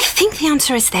the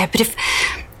answer is there. But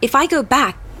if I go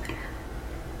back,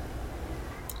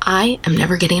 I am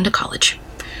never getting into college.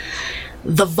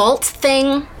 The vault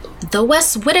thing, the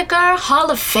Wes Whitaker Hall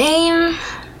of Fame.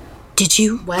 Did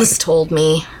you? Wes told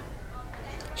me.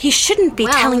 He shouldn't be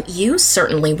telling... You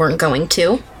certainly weren't going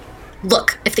to.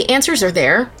 Look, if the answers are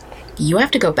there, you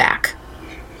have to go back.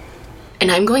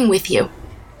 And I'm going with you.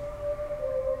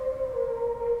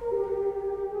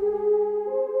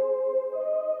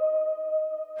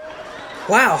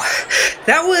 Wow,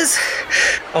 that was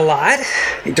a lot.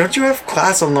 Hey, don't you have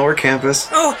class on lower campus?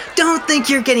 Oh, don't think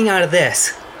you're getting out of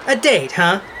this. A date,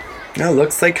 huh? It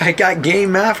looks like I got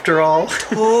game after all.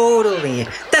 Totally.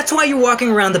 That's why you're walking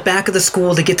around the back of the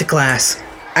school to get to class.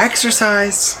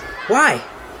 Exercise. Why?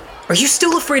 Are you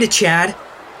still afraid of Chad?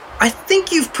 I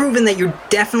think you've proven that you're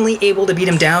definitely able to beat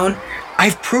him down.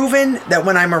 I've proven that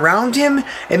when I'm around him,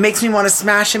 it makes me want to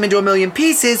smash him into a million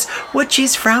pieces, which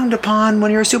is frowned upon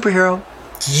when you're a superhero.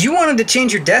 You wanted to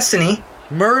change your destiny.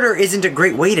 Murder isn't a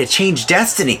great way to change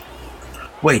destiny.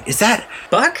 Wait, is that...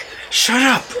 Buck? Shut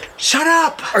up! Shut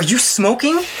up! Are you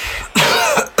smoking?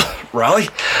 Raleigh?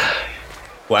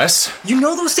 Wes? You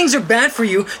know those things are bad for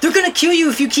you. They're gonna kill you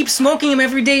if you keep smoking them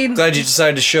every day. Glad you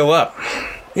decided to show up.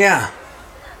 Yeah.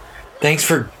 Thanks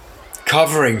for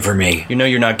covering for me. You know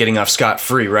you're not getting off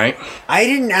scot-free, right? I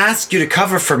didn't ask you to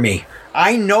cover for me.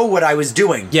 I know what I was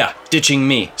doing. Yeah, ditching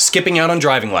me. Skipping out on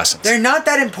driving lessons. They're not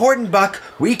that important, Buck.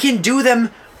 We can do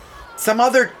them some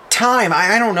other time.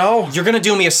 I don't know. You're gonna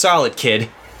do me a solid, kid.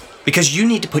 Because you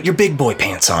need to put your big boy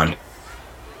pants on.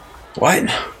 What?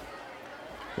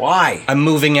 Why? I'm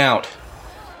moving out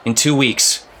in 2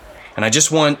 weeks. And I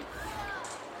just want...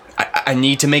 I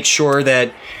need to make sure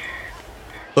that...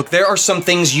 Look, there are some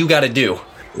things you gotta do.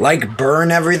 Like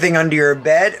burn everything under your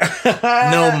bed?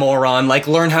 No, moron. Like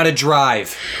learn how to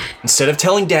drive. Instead of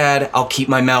telling Dad, I'll keep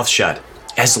my mouth shut.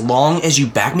 As long as you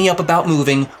back me up about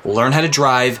moving, learn how to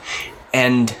drive,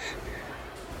 and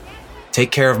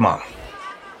take care of Mom.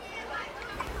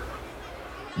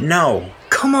 No.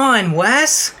 Come on,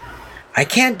 Wes. I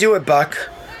can't do it, Buck.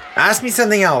 Ask me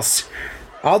something else.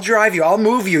 I'll drive you. I'll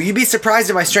move you. You'd be surprised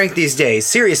at my strength these days.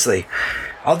 Seriously.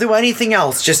 I'll do anything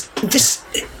else. Just...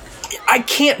 I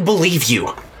can't believe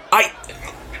you.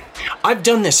 I've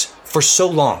done this for so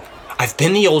long. I've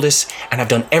been the oldest, and I've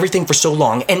done everything for so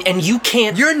long, and you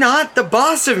can't... You're not the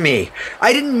boss of me.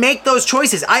 I didn't make those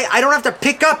choices. I don't have to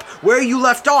pick up where you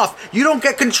left off. You don't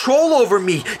get control over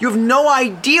me. You have no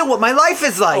idea what my life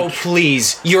is like. Oh,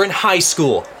 please. You're in high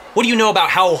school. What do you know about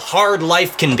how hard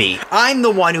life can be? I'm the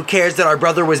one who cares that our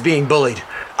brother was being bullied.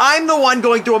 I'm the one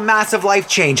going through a massive life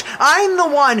change. I'm the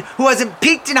one who hasn't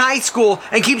peaked in high school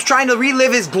and keeps trying to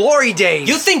relive his glory days.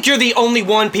 You think you're the only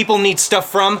one people need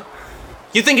stuff from?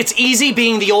 You think it's easy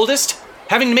being the oldest?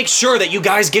 Having to make sure that you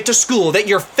guys get to school, that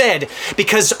you're fed,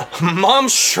 because Mom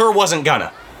sure wasn't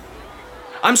gonna.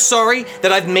 I'm sorry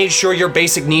that I've made sure your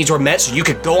basic needs were met so you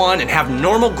could go on and have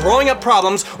normal growing up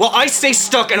problems while I stay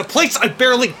stuck in a place I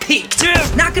barely peaked.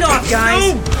 Knock it off,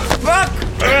 guys. No! Buck!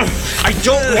 I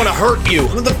don't want to hurt you.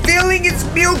 The feeling is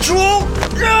mutual.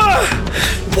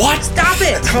 What? Stop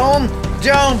it. Calm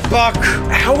down, Buck.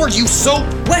 How are you so...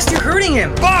 Wes, you're hurting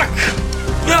him. Buck!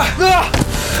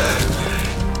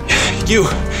 You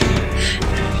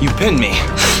pinned me.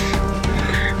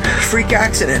 Freak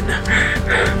accident.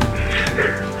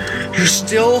 You're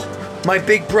still my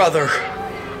big brother.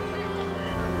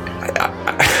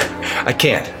 I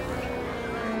can't.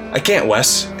 I can't,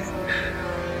 Wes.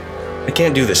 I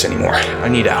can't do this anymore. I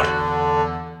need out.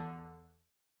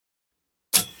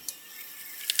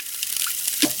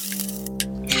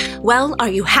 Well, are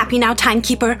you happy now,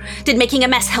 Timekeeper? Did making a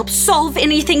mess help solve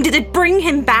anything? Did it bring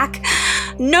him back?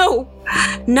 No,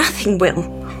 nothing will.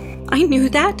 I knew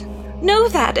that. Know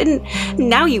that, and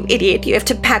now, you idiot, you have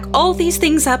to pack all these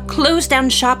things up, close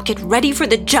down shop, get ready for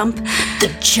the jump.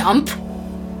 The jump?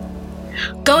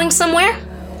 Going somewhere?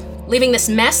 Leaving this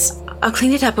mess? I'll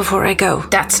clean it up before I go.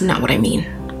 That's not what I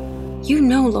mean. You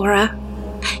know, Laura.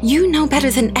 You know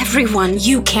better than everyone.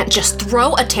 You can't just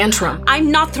throw a tantrum.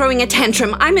 I'm not throwing a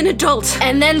tantrum. I'm an adult.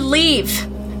 And then leave.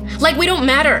 Like we don't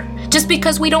matter. Just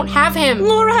because we don't have him.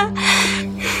 Laura,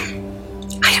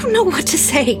 I don't know what to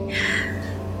say.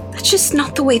 That's just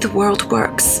not the way the world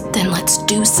works. Then let's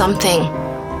do something.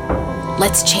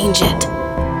 Let's change it.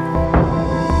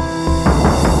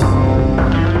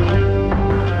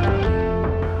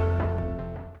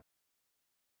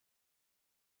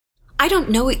 I don't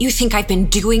know what you think I've been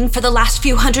doing for the last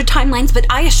few hundred timelines, but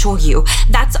I assure you,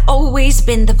 that's always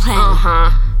been the plan.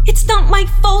 Uh-huh. It's not my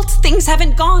fault things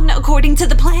haven't gone according to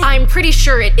the plan. I'm pretty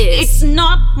sure it is. It's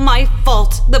not my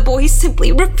fault. The boy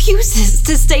simply refuses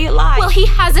to stay alive. Well, he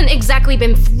hasn't exactly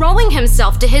been throwing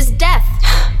himself to his death.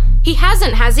 He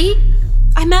hasn't, has he?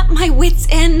 I'm at my wit's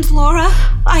end, Laura.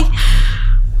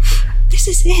 This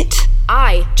is it.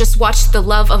 I just watched the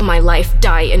love of my life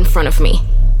die in front of me.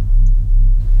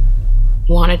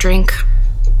 Want a drink?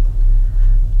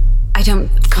 I I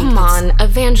don't... Come on,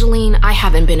 Evangeline, I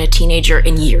haven't been a teenager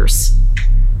in years.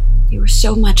 You were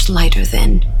so much lighter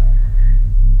then.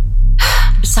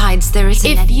 Besides, there isn't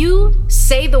If you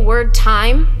say the word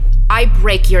time, I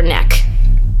break your neck.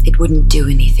 It wouldn't do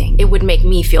anything. It would make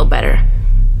me feel better.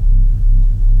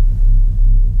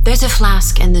 There's a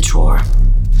flask in the drawer.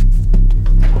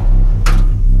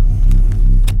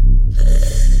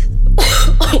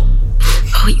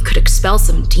 Oh, you could expel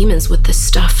some demons with this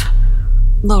stuff.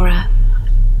 Laura,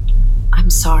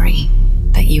 I'm sorry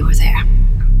that you were there.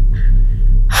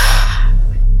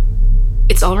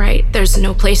 It's all right. There's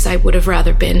no place I would have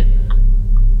rather been.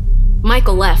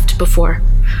 Michael left before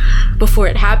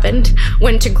it happened,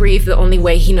 went to grieve the only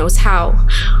way he knows how,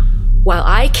 while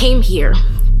I came here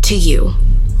to you.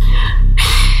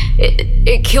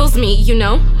 It kills me, you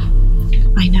know?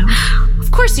 I know.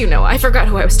 Of course you know. I forgot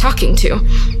who I was talking to.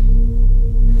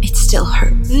 It still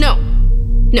hurts. No,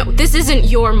 this isn't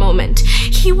your moment.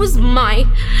 He was my...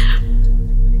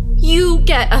 You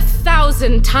get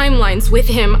 1,000 timelines with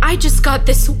him. I just got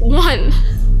this one.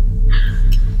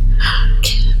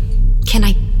 Can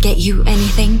I get you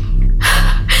anything?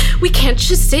 We can't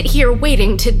just sit here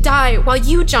waiting to die while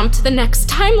you jump to the next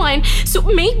timeline. So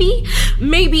maybe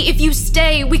if you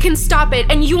stay, we can stop it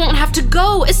and you won't have to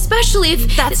go, especially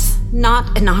if... That's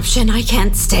not an option. I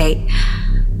can't stay.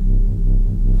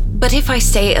 But if I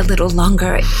stay a little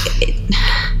longer,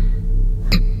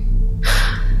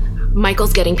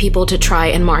 Michael's getting people to try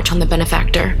and march on the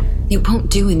benefactor. It won't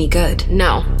do any good.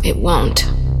 No, it won't.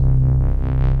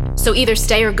 So either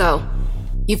stay or go.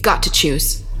 You've got to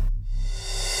choose.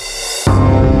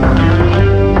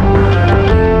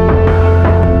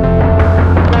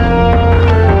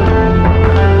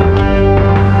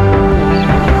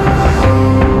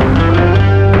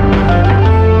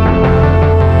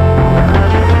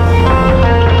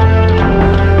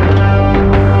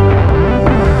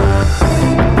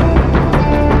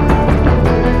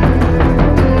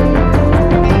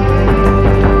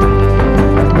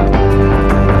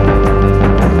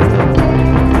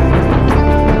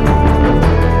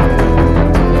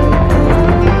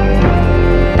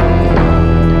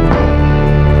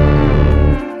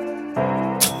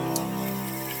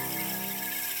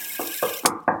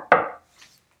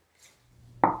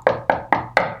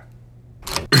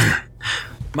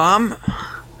 Mom?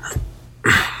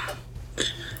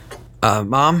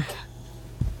 Mom?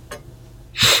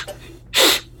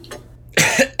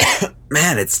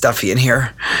 Man, it's stuffy in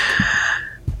here.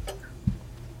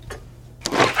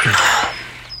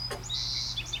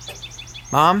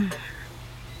 Mom?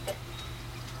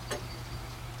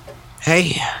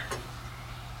 Hey.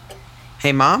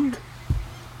 Hey, Mom?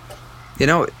 You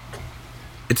know,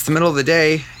 it's the middle of the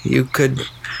day.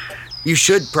 You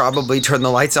should probably turn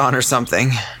the lights on or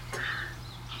something.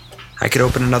 I could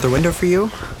open another window for you.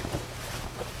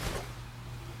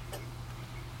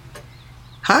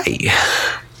 Hi.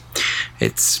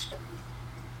 It's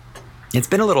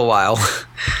been a little while.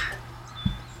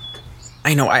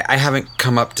 I know, I haven't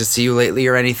come up to see you lately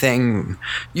or anything.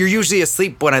 You're usually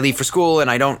asleep when I leave for school, and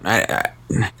I know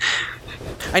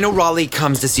Raleigh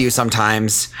comes to see you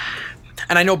sometimes.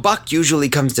 And I know Buck usually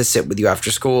comes to sit with you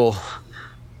after school.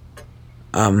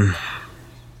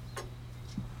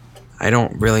 I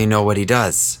don't really know what he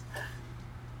does.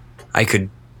 I could,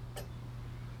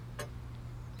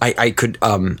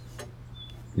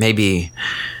 maybe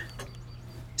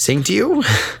sing to you?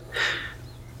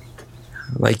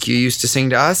 Like you used to sing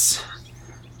to us?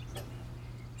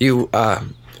 I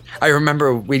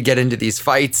remember we'd get into these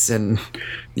fights and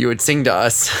you would sing to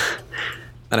us.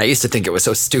 And I used to think it was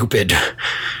so stupid.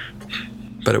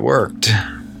 But it worked.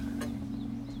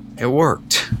 It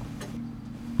worked.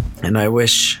 And I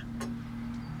wish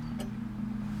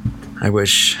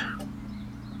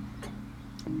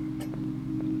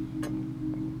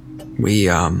we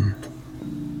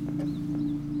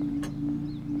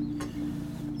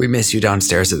miss you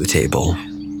downstairs at the table.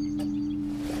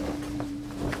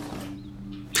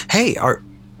 Hey, are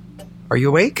you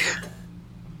awake?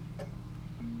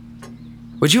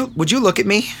 Would you look at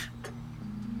me?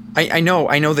 I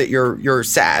know that you're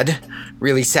sad,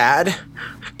 really sad,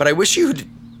 but I wish you'd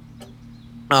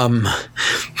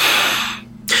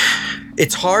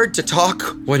it's hard to talk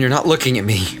when you're not looking at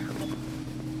me.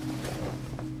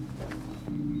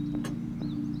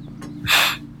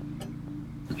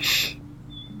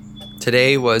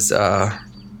 Today was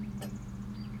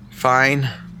fine.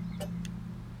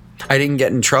 I didn't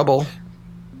get in trouble.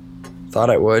 Thought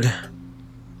I would.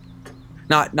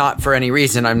 Not for any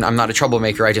reason. I'm not a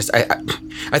troublemaker. I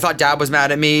thought Dad was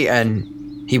mad at me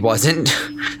and he wasn't.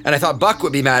 And I thought Buck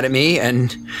would be mad at me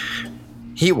and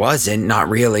He wasn't, not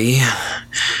really.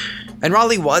 And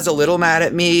Raleigh was a little mad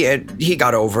at me, and he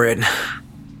got over it.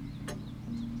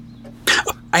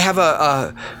 I have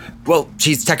well,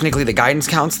 she's technically the guidance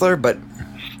counselor, but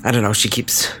I don't know, she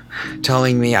keeps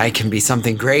telling me I can be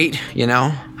something great, you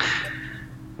know?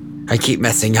 I keep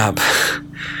messing up.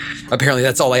 Apparently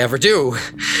that's all I ever do,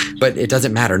 but it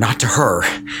doesn't matter, not to her.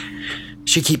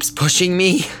 She keeps pushing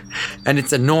me, and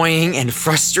it's annoying and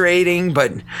frustrating,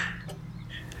 but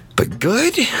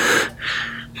good?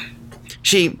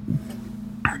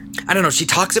 I don't know, she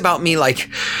talks about me like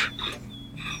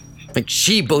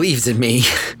she believes in me.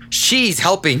 She's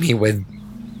helping me with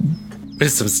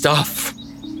some stuff.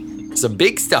 Some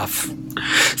big stuff.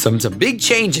 Some big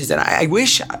changes, and I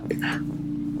wish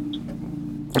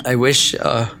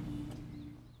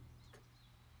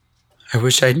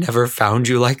I'd never found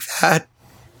you like that,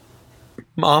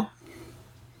 Mom.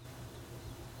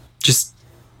 Just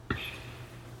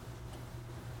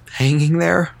hanging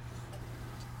there.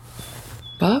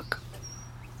 Buck?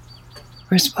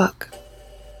 Where's Buck?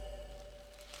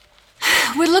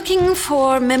 We're looking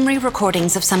for memory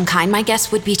recordings of some kind. My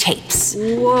guess would be tapes.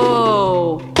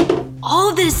 Whoa.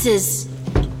 All this is...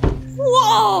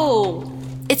 Whoa!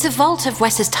 It's a vault of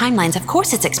Wes's timelines. Of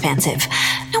course it's expansive.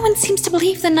 No one seems to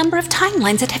believe the number of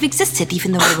timelines that have existed,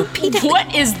 even though I repeatedly...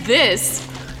 What is this?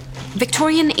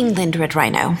 Victorian England, Red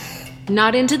Rhino.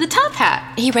 Not into the top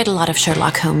hat. He read a lot of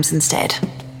Sherlock Holmes instead.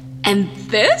 And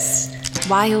this?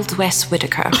 Wild Wes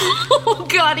Whitaker. Oh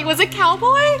god, he was a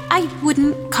cowboy? I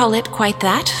wouldn't call it quite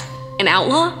that. An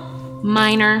outlaw?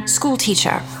 Miner? School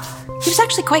teacher. He was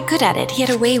actually quite good at it. He had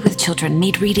a way with children,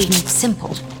 made reading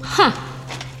simple. Huh.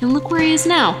 And look where he is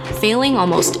now, failing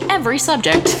almost every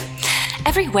subject.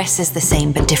 Every Wes is the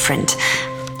same, but different.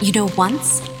 You know,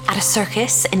 once, at a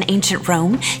circus in ancient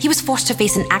Rome, he was forced to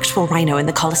face an actual rhino in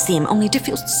the Colosseum, only to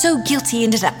feel so guilty he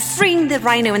ended up freeing the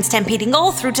rhino and stampeding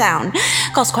all through town.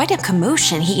 Caused quite a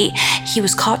commotion. He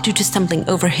was caught due to stumbling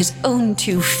over his own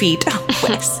 2 feet.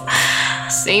 Wes.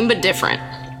 Same but different.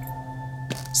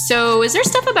 So, is there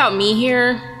stuff about me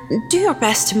here? Do your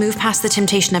best to move past the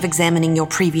temptation of examining your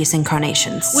previous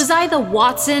incarnations. Was I the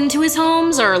Watson to his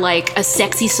Holmes, or like a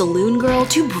sexy saloon girl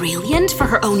too brilliant for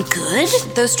her own good?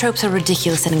 Those tropes are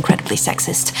ridiculous and incredibly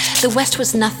sexist. The West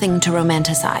was nothing to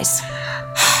romanticize.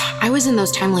 I was in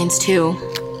those timelines too.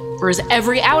 Or is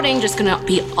every outing just gonna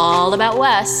be all about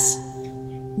Wes?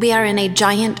 We are in a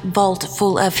giant vault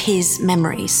full of his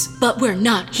memories. But we're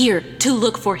not here to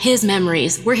look for his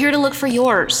memories. We're here to look for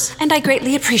yours. And I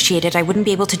greatly appreciate it. I wouldn't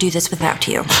be able to do this without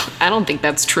you. I don't think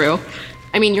that's true.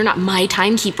 I mean, you're not my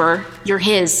timekeeper. You're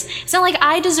his. It's not like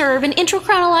I deserve an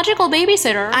intrachronological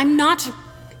babysitter. I'm not...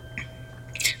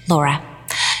 Laura,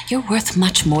 you're worth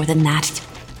much more than that.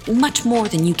 Much more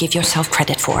than you give yourself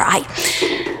credit for.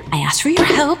 I asked for your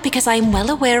help because I am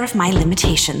well aware of my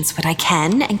limitations, what I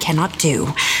can and cannot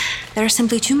do. There are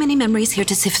simply too many memories here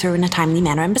to sift through in a timely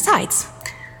manner, and besides,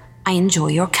 I enjoy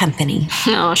your company.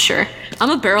 Oh, sure. I'm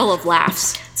a barrel of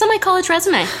laughs. It's on my college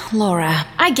resume. Laura.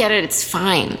 I get it, it's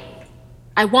fine.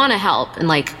 I want to help,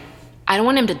 and I don't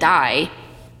want him to die.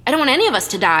 I don't want any of us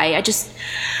to die.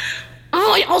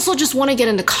 I also just want to get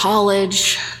into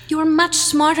college. You're much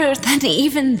smarter than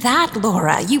even that,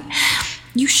 Laura.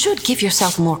 You should give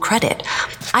yourself more credit.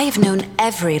 I have known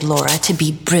every Laura to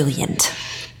be brilliant.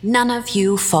 None of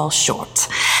you fall short.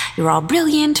 You're all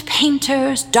brilliant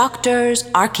painters, doctors,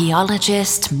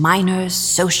 archaeologists, miners,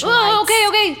 socialites. Oh,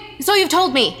 okay. So you've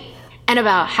told me. And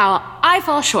about how I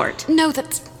fall short. No,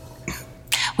 that's...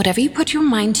 Whatever you put your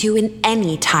mind to in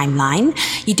any timeline,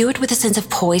 you do it with a sense of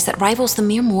poise that rivals the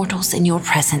mere mortals in your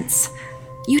presence.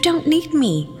 You don't need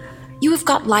me. You have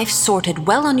got life sorted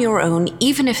well on your own,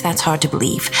 even if that's hard to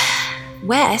believe.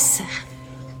 Wes,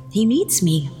 he needs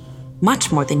me.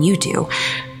 Much more than you do.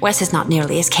 Wes is not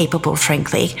nearly as capable,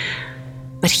 frankly.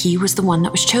 But he was the one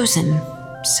that was chosen.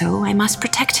 So I must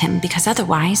protect him, because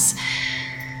otherwise...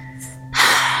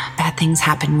 bad things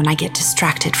happen when I get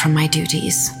distracted from my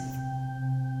duties.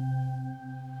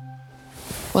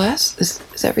 Wes, is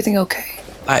everything okay?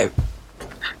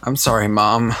 I'm sorry,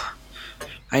 Mom.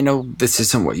 I know this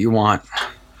isn't what you want.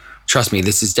 Trust me,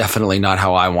 this is definitely not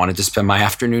how I wanted to spend my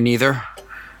afternoon either.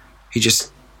 He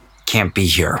just can't be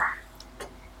here.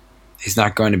 He's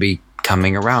not going to be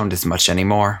coming around as much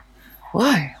anymore.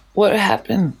 Why? What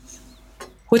happened?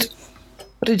 What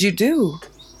did you do?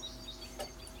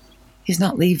 He's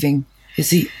not leaving,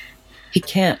 is he? He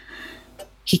can't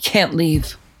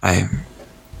leave. I'm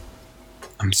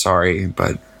sorry,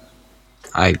 but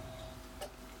I'm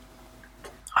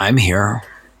here.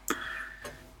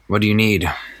 What do you need?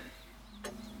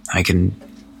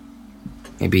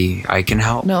 Maybe I can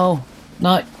help? No,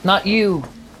 Not you.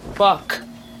 Buck.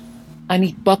 I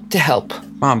need Buck to help.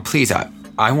 Mom, please, I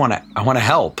want to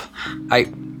help. I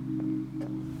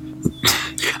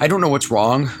don't know what's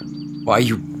wrong, why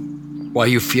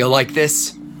you feel like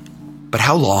this, but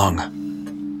how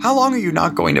long? How long are you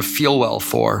not going to feel well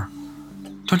for?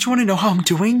 Don't you want to know how I'm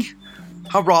doing?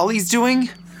 How Raleigh's doing?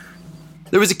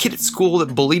 There was a kid at school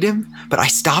that bullied him, but I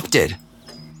stopped it.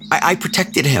 I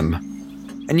protected him.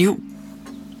 And you...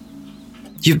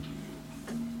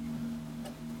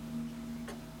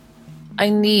 I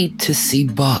need to see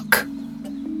Buck.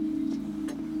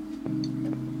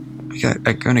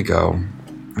 I'm gonna go.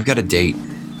 I've got a date.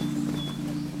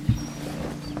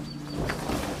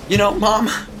 You know, Mom,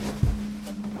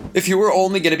 if you were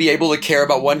only gonna be able to care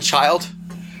about one child,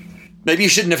 maybe you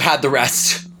shouldn't have had the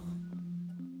rest.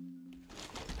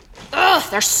 Ugh,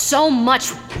 there's so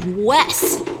much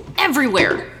Wes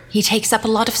everywhere. He takes up a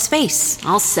lot of space.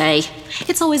 I'll say.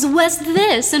 It's always Wes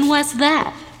this and Wes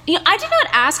that. You know, I did not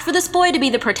ask for this boy to be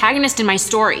the protagonist in my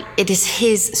story. It is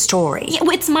his story. Yeah,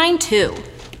 well, it's mine too.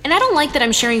 And I don't like that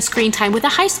I'm sharing screen time with a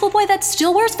high school boy that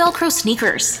still wears Velcro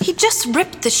sneakers. He just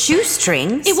ripped the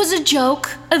shoestrings. It was a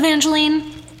joke,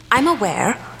 Evangeline. I'm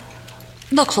aware.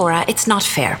 Look, Laura, it's not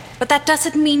fair. But that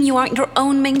doesn't mean you aren't your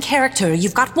own main character.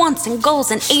 You've got wants and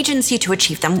goals and agency to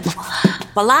achieve them.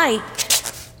 Well,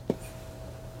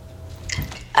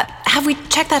 have we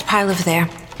checked that pile over there?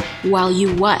 While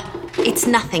you what? It's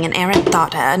nothing, an errant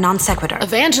thought, a non sequitur.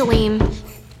 Evangeline.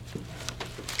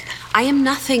 I am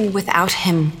nothing without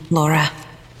him, Laura.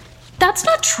 That's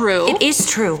not true. It is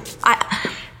true.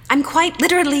 I'm quite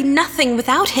literally nothing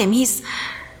without him. He's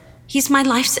my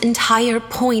life's entire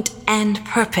point and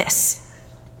purpose.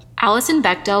 Alison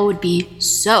Bechdel would be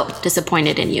so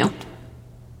disappointed in you.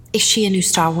 Is she a new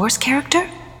Star Wars character?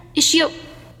 Is she a...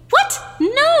 What?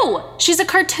 No! She's a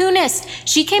cartoonist.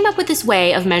 She came up with this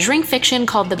way of measuring fiction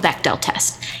called the Bechdel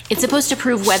test. It's supposed to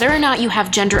prove whether or not you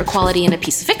have gender equality in a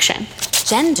piece of fiction.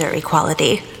 Gender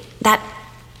equality?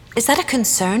 Is that a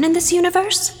concern in this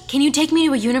universe? Can you take me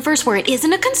to a universe where it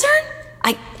isn't a concern?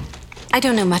 I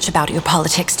don't know much about your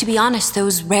politics. To be honest,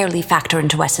 those rarely factor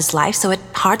into Wes's life, so it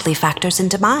hardly factors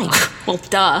into mine. Well,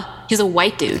 duh. He's a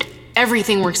white dude.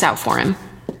 Everything works out for him.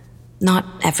 Not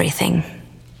everything.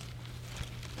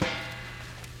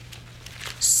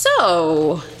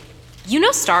 So, you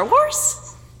know Star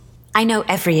Wars? I know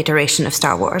every iteration of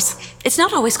Star Wars. It's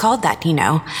not always called that, you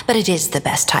know, but it is the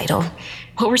best title.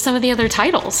 What were some of the other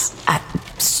titles?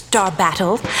 Star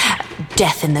Battle,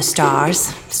 Death in the Stars,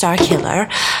 Star Killer,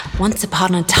 Once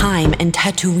Upon a Time in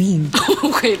Tatooine.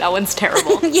 Okay, that one's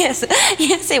terrible. Yes,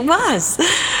 it was.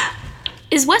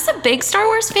 Is Wes a big Star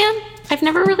Wars fan? I've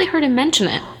never really heard him mention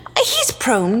it. He's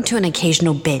prone to an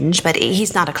occasional binge, but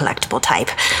he's not a collectible type.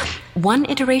 One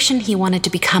iteration, he wanted to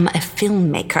become a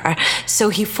filmmaker, so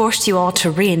he forced you all to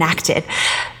reenact it.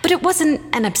 But it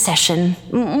wasn't an obsession,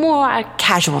 more a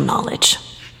casual knowledge.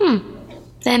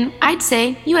 Then I'd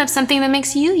say you have something that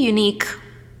makes you unique.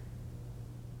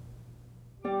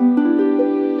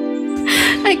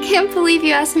 I can't believe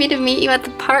you asked me to meet you at the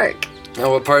park.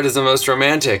 Now, what part is the most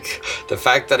romantic? The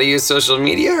fact that I use social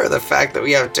media or the fact that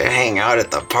we have to hang out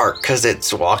at the park because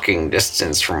it's walking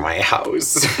distance from my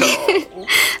house?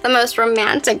 The most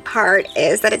romantic part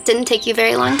is that it didn't take you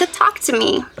very long to talk to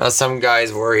me. Some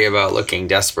guys worry about looking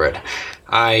desperate.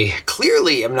 I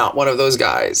clearly am not one of those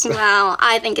guys. Well,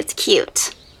 I think it's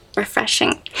cute.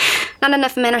 Refreshing. Not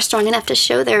enough men are strong enough to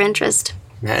show their interest.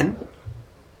 Men?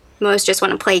 Most just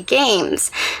want to play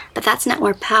games, but that's not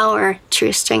where power,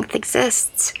 true strength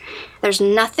exists. There's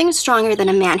nothing stronger than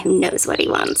a man who knows what he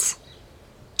wants.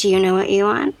 Do you know what you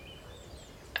want?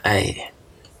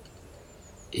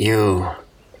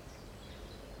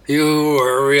 You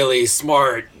are really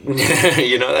smart.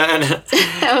 You know that?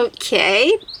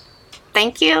 Okay.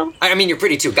 Thank you. I mean, you're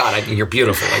pretty too. God, I mean, you're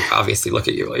beautiful. Like, obviously, look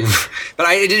at you. Like, but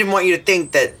I didn't want you to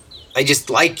think that I just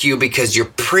like you because you're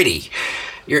pretty.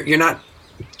 You're not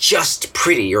just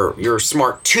pretty. You're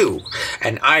smart too.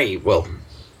 And I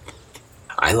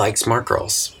like smart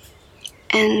girls.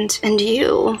 And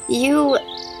you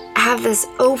have this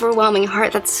overwhelming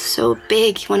heart that's so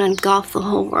big you want to engulf the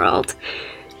whole world.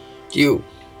 You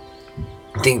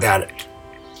think that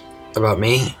about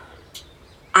me?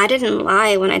 I didn't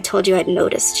lie when I told you I'd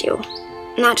noticed you.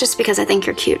 Not just because I think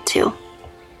you're cute too.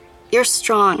 You're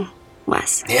strong,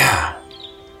 Wes. Yeah.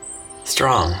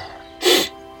 Strong.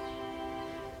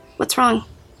 What's wrong?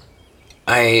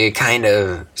 I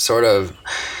sort of,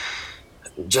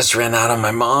 just ran out on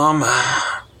my mom.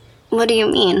 What do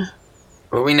you mean?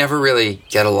 Well, we never really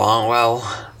get along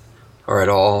well, or at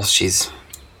all. She's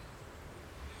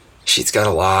got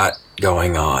a lot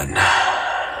going on.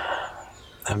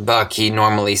 Buck, he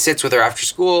normally sits with her after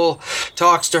school,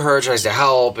 talks to her, tries to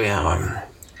help.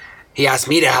 He asked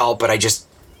me to help, but I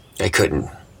couldn't.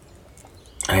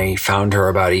 I found her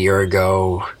about a year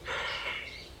ago.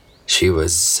 She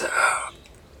was,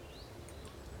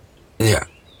 I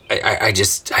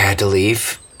had to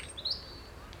leave.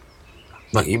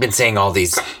 Look, you've been saying all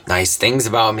these nice things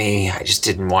about me. I just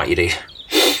didn't want you to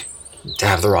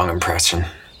have the wrong impression.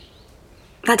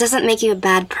 That doesn't make you a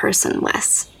bad person,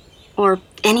 Wes. Or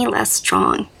any less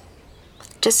strong.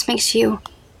 It just makes you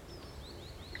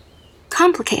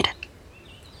complicated.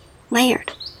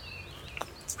 Layered.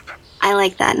 I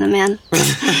like that in a man.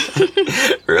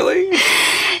 Really?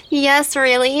 Yes,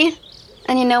 really.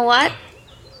 And you know what?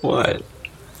 What?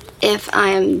 If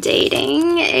I'm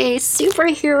dating a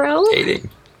superhero... Dating?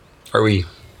 Are we...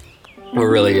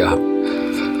 We're really,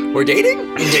 we're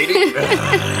dating? Dating?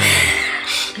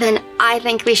 Then I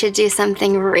think we should do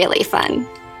something really fun.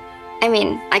 I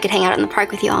mean, I could hang out in the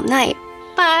park with you all night,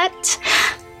 but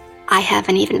I have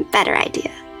an even better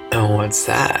idea. Oh, what's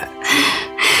that?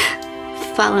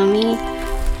 Follow me.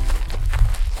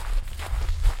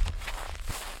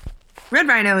 Red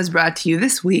Rhino is brought to you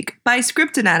this week by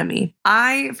Script Anatomy.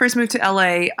 I first moved to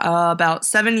LA about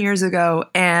 7 years ago,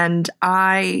 and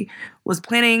I was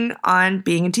planning on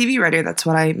being a TV writer. That's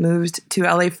what I moved to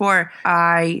LA for.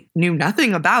 I knew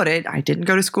nothing about it. I didn't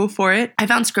go to school for it. I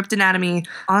found Script Anatomy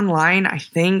online. I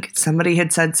think somebody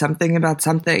had said something about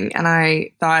something, and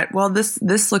I thought, well,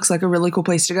 this looks like a really cool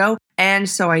place to go. And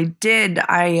so I did.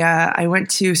 I went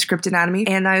to Script Anatomy,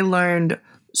 and I learned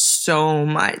so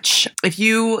much. If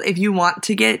you want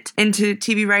to get into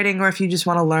TV writing, or if you just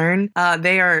want to learn,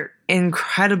 they are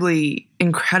incredibly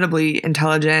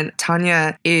intelligent.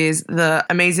 Tanya is the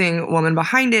amazing woman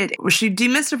behind it. She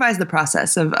demystifies the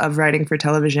process of writing for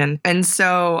television. And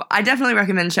so I definitely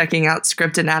recommend checking out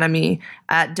Script Anatomy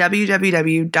at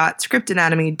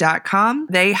www.scriptanatomy.com.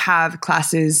 They have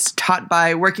classes taught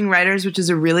by working writers, which is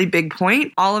a really big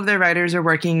point. All of their writers are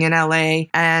working in LA,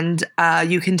 and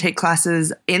you can take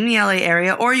classes in the LA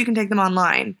area, or you can take them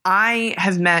online. I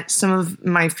have met some of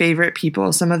my favorite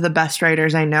people, some of the best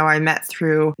writers I know. I met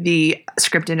through the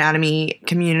Script Anatomy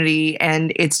community,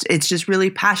 and it's just really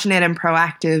passionate and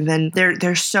proactive, and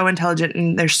they're so intelligent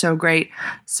and they're so great.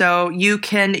 So you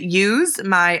can use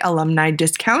my alumni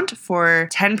discount for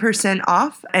 10%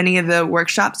 off any of the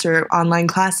workshops or online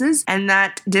classes, and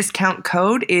that discount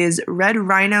code is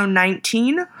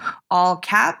RedRhino19, all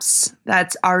caps.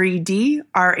 That's REDRHINO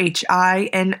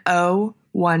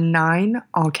 19,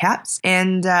 all caps.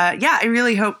 And I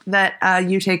really hope that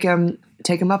you take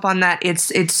them up on that.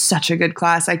 It's such a good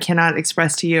class. I cannot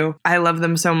express to you. I love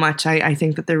them so much. I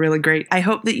think that they're really great. I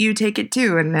hope that you take it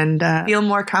too and feel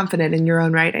more confident in your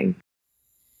own writing.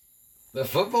 The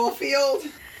football field?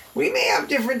 We may have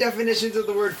different definitions of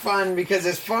the word fun, because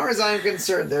as far as I'm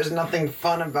concerned, there's nothing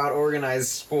fun about organized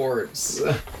sports.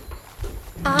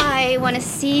 I want to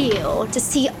see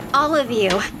all of you.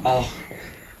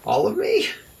 All of me?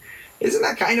 Isn't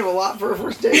that kind of a lot for a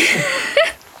first date?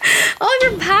 All of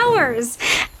your powers.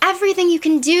 Everything you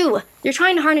can do. You're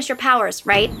trying to harness your powers,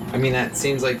 right? I mean, that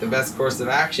seems like the best course of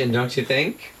action, don't you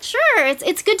think? Sure,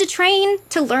 it's good to train,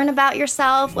 to learn about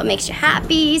yourself, what makes you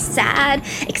happy, sad,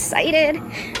 excited.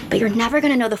 But you're never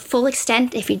going to know the full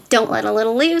extent if you don't let a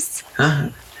little loose. Huh?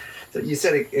 So you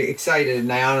said excited,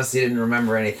 and I honestly didn't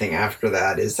remember anything after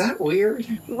that. Is that weird?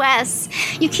 Wes,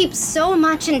 you keep so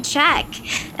much in check.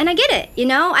 And I get it,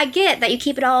 I get that you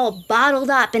keep it all bottled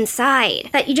up inside.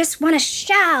 That you just want to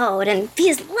shout and be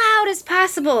as loud as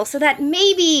possible so that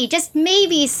maybe, just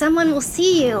maybe, someone will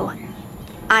see you.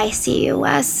 I see you,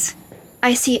 Wes.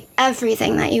 I see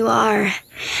everything that you are.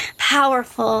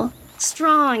 Powerful,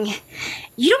 strong.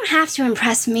 You don't have to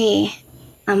impress me.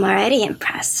 I'm already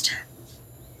impressed.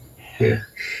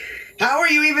 How are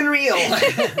you even real?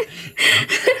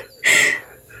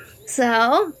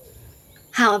 So,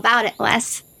 how about it,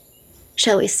 Wes?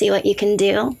 Shall we see what you can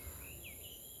do?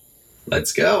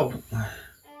 Let's go.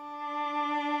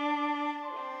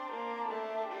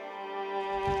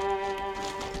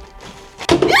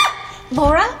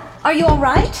 Laura, are you all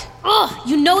right? Oh,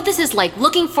 you know this is like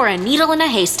looking for a needle in a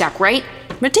haystack, right?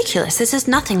 Ridiculous. This is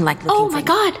nothing like looking Oh my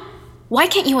god. Why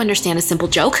can't you understand a simple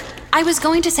joke? I was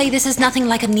going to say this is nothing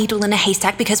like a needle in a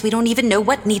haystack because we don't even know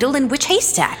what needle in which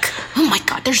haystack. Oh my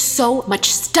god, there's so much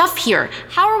stuff here.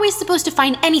 How are we supposed to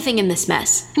find anything in this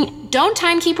mess? I mean, don't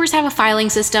timekeepers have a filing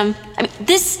system? I mean,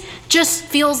 this just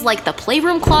feels like the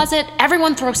playroom closet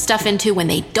everyone throws stuff into when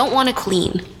they don't want to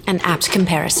clean. An apt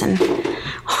comparison.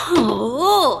 Oh.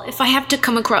 Oh, if I have to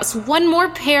come across one more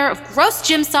pair of gross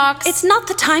gym socks. It's not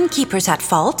the timekeepers at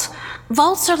fault.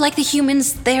 Vaults are like the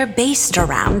humans they're based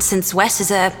around. Since Wes is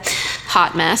a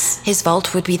hot mess, his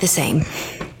vault would be the same.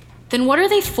 Then what are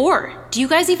they for? Do you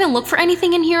guys even look for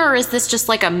anything in here, or is this just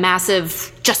like a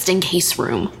massive just-in-case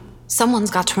room?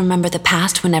 Someone's got to remember the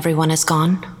past when everyone is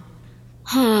gone.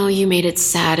 Oh, you made it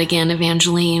sad again,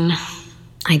 Evangeline.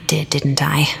 I did, didn't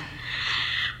I?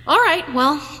 All right,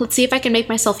 well, let's see if I can make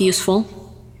myself useful.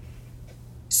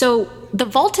 So, the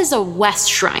vault is a Wes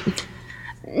shrine.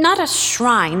 Not a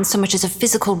shrine so much as a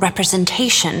physical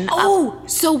representation.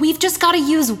 So we've just got to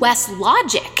use Wes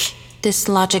logic. This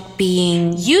logic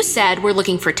being... You said we're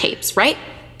looking for tapes, right?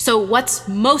 So what's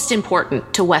most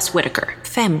important to Wes Whitaker?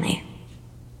 Family.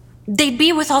 They'd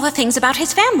be with all the things about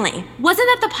his family. Wasn't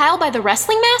that the pile by the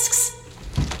wrestling masks?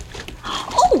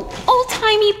 Oh,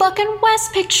 old-timey Buck and Wes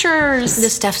pictures. The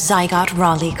stuff Zygot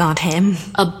Raleigh got him.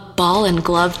 A ball and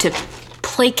glove to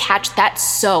play catch, that's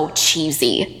so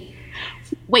cheesy.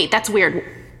 Wait, that's weird.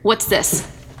 What's this?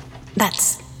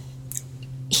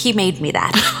 He made me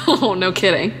that. Oh, no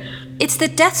kidding. It's the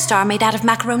Death Star made out of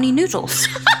macaroni noodles.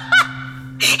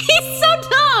 He's so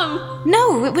dumb!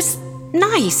 No, it was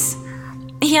nice.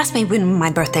 He asked me when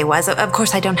my birthday was. Of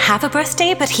course, I don't have a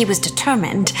birthday, but he was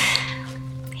determined.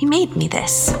 He made me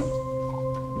this.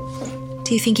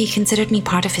 Do you think he considered me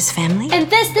part of his family? And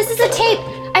this is a tape.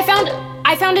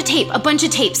 I found a tape, a bunch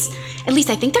of tapes. At least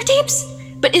I think they're tapes.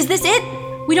 But is this it?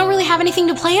 We don't really have anything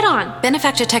to play it on.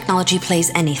 Benefactor technology plays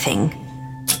anything.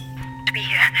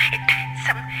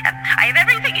 I have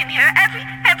everything in here,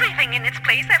 everything in its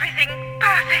place, everything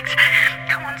perfect.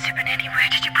 Come on, Super Nanny, where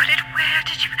did you put it? Where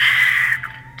did you...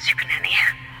 Super Nanny.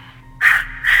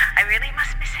 I really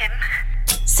must miss him.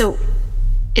 So,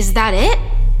 is that it?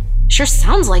 Sure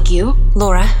sounds like you.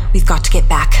 Laura, we've got to get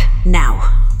back,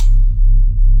 now.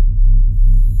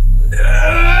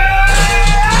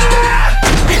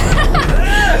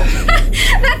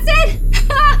 That's it!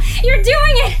 You're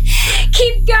doing it!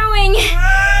 Keep going!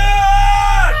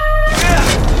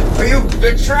 Are you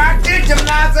attracted to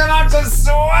massive amounts of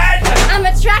sweat? I'm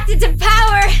attracted to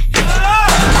power!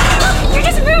 You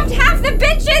just moved half the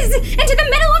benches into the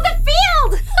middle of the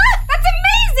field! That's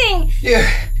amazing!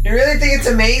 You really think it's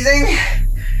amazing?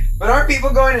 But aren't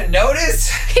people going to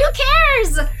notice? Who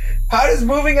cares? How does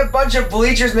moving a bunch of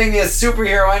bleachers make me a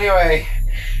superhero anyway?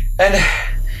 And...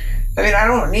 I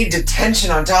don't need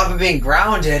detention on top of being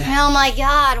grounded. Oh my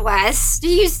god, Wes. Do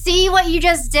you see what you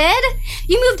just did?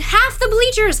 You moved half the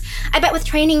bleachers. I bet with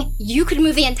training, you could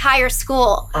move the entire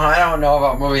school. Oh, I don't know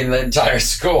about moving the entire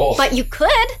school. But you could.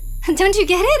 Don't you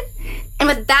get it? And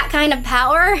with that kind of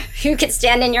power, who could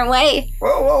stand in your way?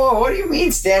 Whoa. What do you mean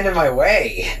stand in my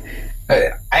way?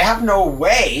 I have no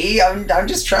way. I'm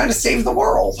just trying to save the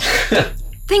world.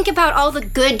 Think about all the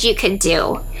good you could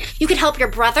do. You could help your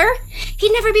brother.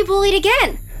 He'd never be bullied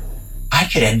again. I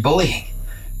could end bullying.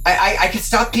 I could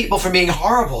stop people from being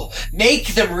horrible.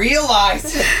 Make them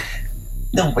realize...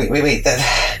 No, wait.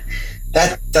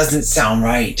 That doesn't sound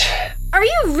right. Are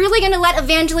you really gonna let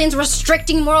Evangeline's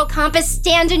restricting moral compass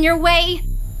stand in your way?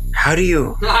 How do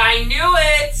you... I knew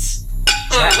it!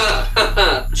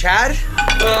 Chad?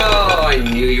 Oh, I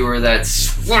knew you were that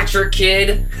sweatshirt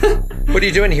kid. What are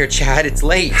you doing here, Chad? It's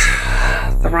late.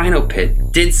 The Rhino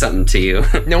Pit did something to you.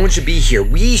 No one should be here.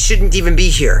 We shouldn't even be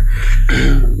here.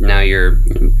 Now you're...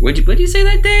 What'd you say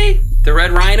that day? The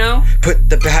Red Rhino? Put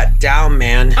the bat down,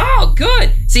 man. Oh,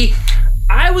 good. See,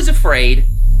 I was afraid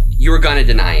you were gonna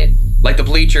deny it. Like the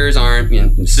bleachers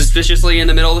aren't suspiciously in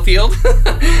the middle of the field.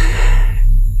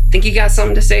 Think you got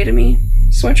something to say to me,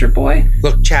 sweatshirt boy?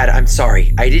 Look, Chad, I'm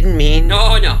sorry. I didn't mean...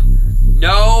 No.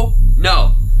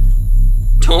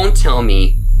 Don't tell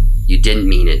me you didn't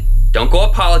mean it. Don't go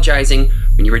apologizing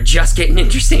when you were just getting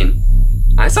interesting.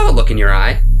 I saw the look in your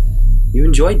eye. You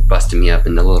enjoyed busting me up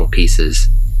into little pieces,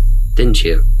 didn't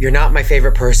you? You're not my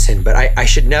favorite person, but I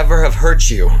should never have hurt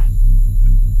you.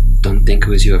 Don't think it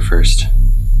was you at first.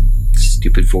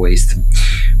 Stupid voice, the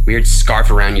weird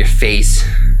scarf around your face.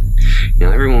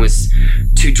 Everyone was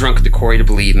too drunk at the quarry to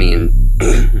believe me, and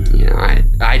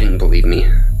I didn't believe me.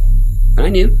 But I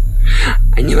knew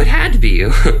it had to be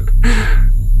you.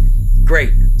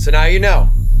 Great, so now you know.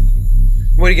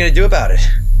 What are you gonna do about it?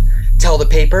 Tell the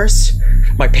papers?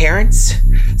 My parents?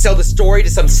 Sell the story to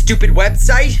some stupid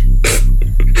website?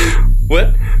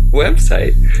 What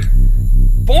website?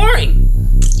 Boring!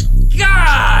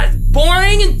 God,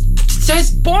 boring and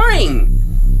just boring.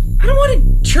 I don't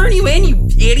want to turn you in, you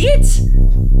idiot.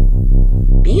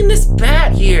 Me and this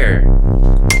bat here.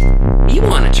 You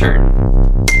want to turn.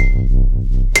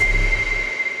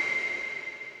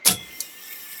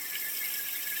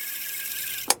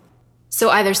 So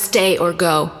either stay or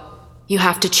go. You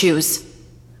have to choose.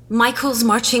 Michael's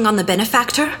marching on the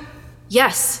benefactor?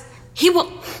 Yes. He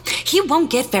won't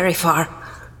get very far.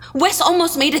 Wes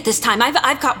almost made it this time.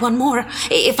 I've got one more.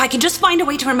 If I can just find a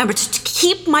way to remember to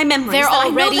keep my memories. They're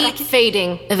already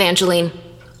fading, Evangeline.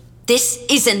 This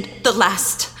isn't the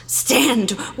last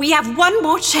stand. We have one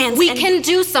more chance. We can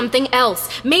do something else.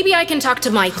 Maybe I can talk to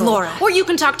Michael. Laura. Or you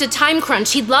can talk to Time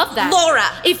Crunch. He'd love that. Laura!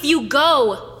 If you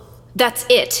go, that's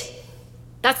it.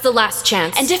 That's the last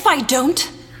chance. And if I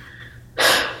don't?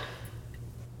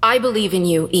 I believe in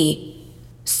you, E.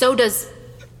 So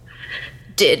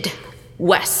did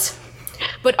Wes.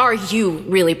 But are you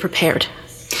really prepared?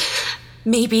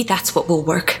 Maybe that's what will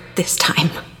work this time.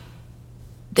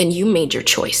 Then you made your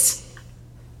choice.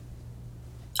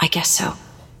 I guess so.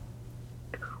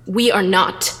 We are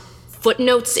not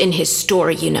footnotes in his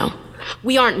story, you know.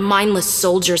 We aren't mindless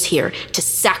soldiers here to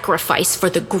sacrifice for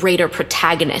the greater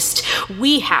protagonist.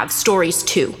 We have stories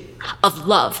too, of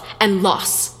love and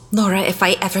loss. Laura, if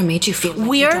I ever made you feel like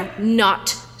we're not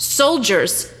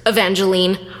soldiers,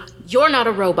 Evangeline. You're not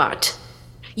a robot.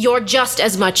 You're just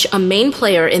as much a main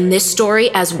player in this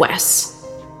story as Wes.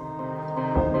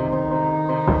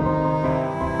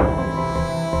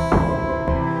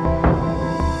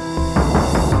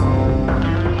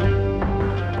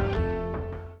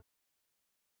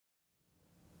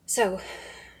 So,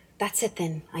 that's it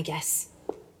then, I guess.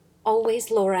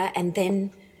 Always Laura, and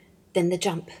then the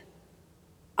jump.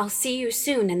 I'll see you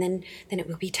soon, and then it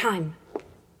will be time.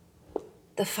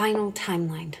 The final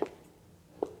timeline.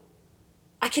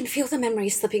 I can feel the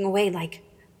memories slipping away like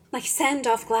sand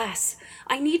off glass.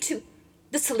 The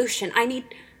solution.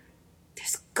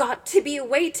 There's got to be a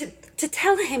way to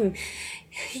tell him.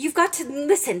 You've got to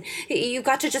listen. You've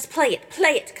got to just play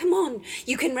it. Come on.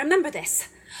 You can remember this.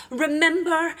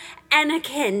 Remember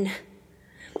Anakin.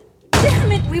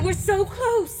 Damn it, we were so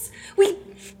close. We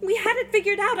had it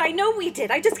figured out. I know we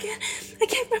did. I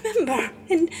can't remember.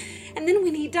 And then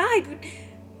when he died,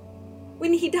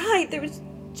 there was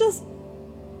just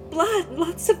blood,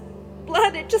 lots of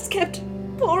blood. It just kept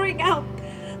pouring out.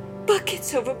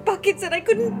 Buckets over buckets, and I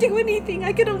couldn't do anything.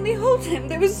 I could only hold him.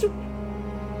 There was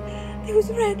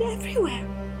red everywhere.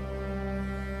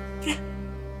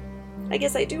 I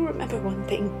guess I do remember one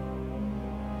thing.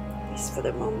 At least for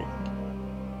the moment.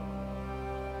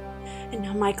 And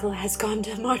now Michael has gone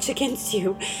to march against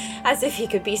you, as if he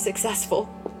could be successful.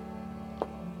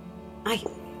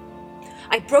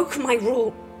 I broke my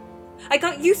rule. I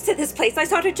got used to this place. I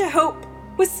started to hope.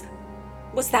 Was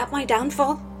that my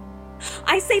downfall?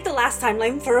 I saved the last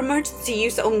timeline for emergency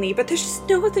use only, but there's just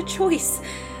no other choice.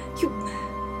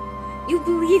 You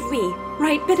believe me,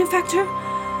 right, Benefactor?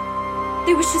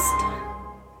 There was just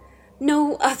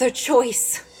no other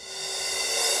choice.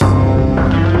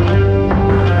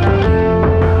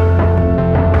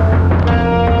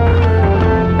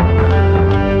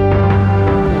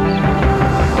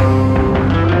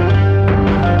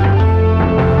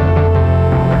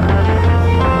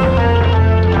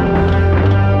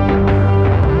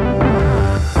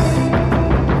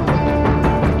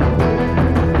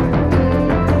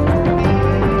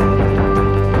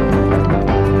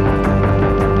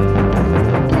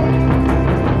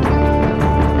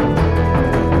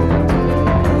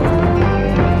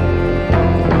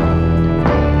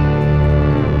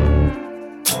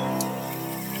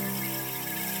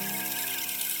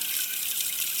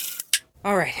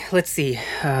 Let's see.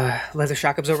 Leather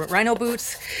shock absorbent rhino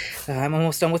boots. I'm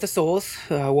almost done with the soles.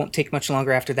 Won't take much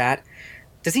longer after that.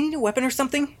 Does he need a weapon or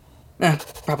something?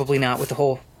 Probably not with the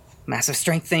whole massive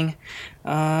strength thing.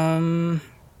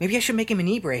 Maybe I should make him a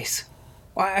knee brace.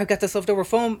 I've got this leftover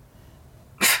foam.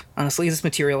 Honestly, this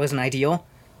material isn't ideal.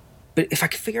 But if I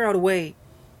could figure out a way,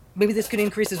 maybe this could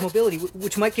increase his mobility,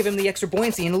 which might give him the extra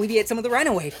buoyancy and alleviate some of the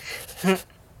rhino weight.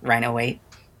 Rhino weight.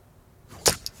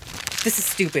 This is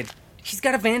stupid. He's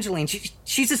got Evangeline.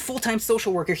 She's his full-time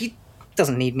social worker. He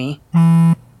doesn't need me.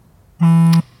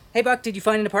 Hey, Buck, did you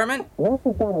find an apartment?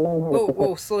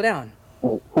 Whoa, slow down.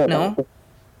 No,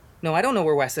 I don't know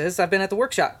where Wes is. I've been at the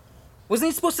workshop. Wasn't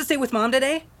he supposed to stay with Mom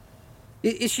today?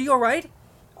 Is she all right?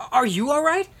 Are you all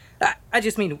right? I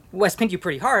just mean, Wes pinned you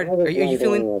pretty hard. Are you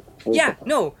feeling... Yeah,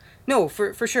 no,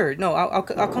 for sure. No, I'll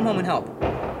come home and help.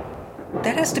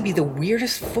 That has to be the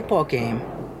weirdest football game.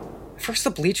 First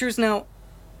the bleachers, now...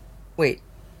 Wait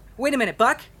a minute,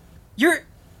 Buck.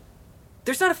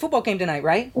 There's not a football game tonight,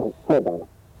 right?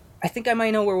 I think I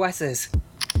might know where Wes is.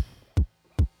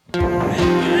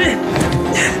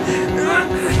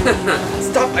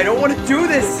 Stop, I don't want to do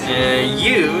this.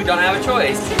 You don't have a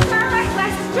choice. All right,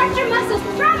 Wes, stretch your muscles,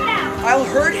 throw it out. I'll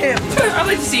hurt him. I'd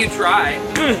like to see you try.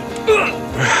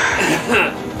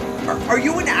 Are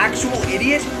you an actual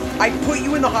idiot? I put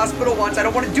you in the hospital once. I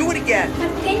don't want to do it again.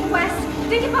 But think, Wes.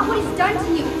 Think about what he's done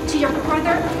to you, to your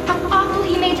brother, how awful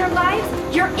he made your lives.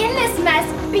 You're in this mess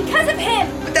because of him.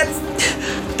 But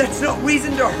that's no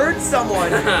reason to hurt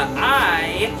someone.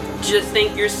 I just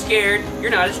think you're scared.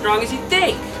 You're not as strong as you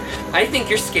think. I think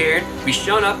you're scared to be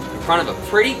shown up in front of a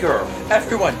pretty girl.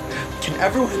 Can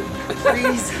everyone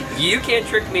please? You can't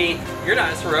trick me. You're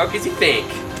not as heroic as you think.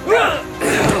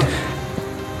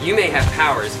 You may have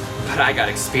powers, but I got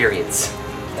experience.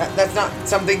 That's not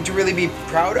something to really be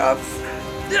proud of.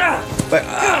 But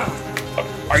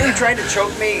are you trying to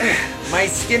choke me? My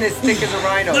skin is thick as a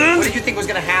rhino. What did you think was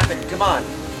gonna happen? Come on.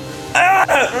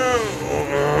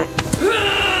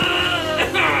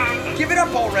 Give it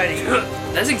up already.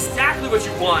 That's exactly what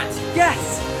you want.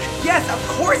 Yes, of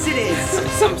course it is.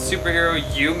 Some superhero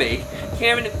you make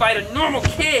can't even fight a normal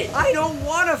kid. I don't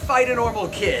want to fight a normal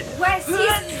kid. Wes, he's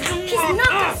not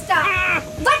gonna stop.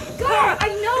 Let go. I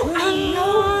know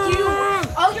you.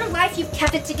 All your life you've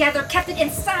kept it together, kept it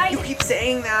inside. You keep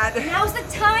saying that. Now's the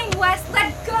time, Wes.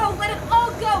 Let go. Let it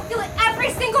all go. Feel it, every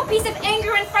single piece of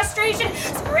anger and frustration.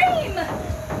 Scream.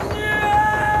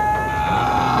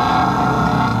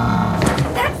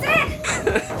 That's it.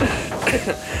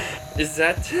 Is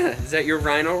that your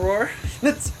rhino roar?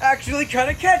 That's actually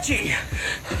kind of catchy.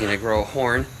 You gonna grow a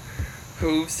horn,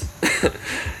 hooves?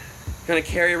 Gonna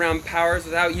carry around powers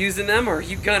without using them, or are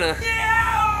you gonna?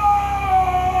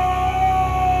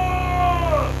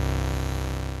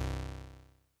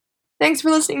 Thanks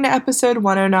for listening to episode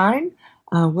 109.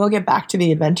 We'll get back to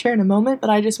the adventure in a moment,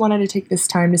 but I just wanted to take this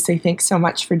time to say thanks so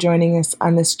much for joining us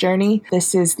on this journey.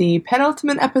 This is the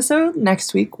penultimate episode.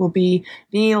 Next week will be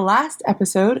the last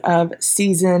episode of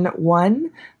season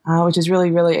 1, which is really,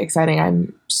 really exciting.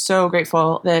 I'm so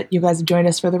grateful that you guys have joined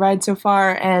us for the ride so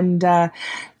far and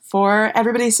for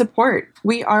everybody's support.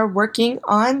 We are working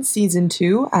on season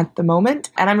 2 at the moment,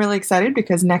 and I'm really excited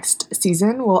because next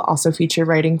season will also feature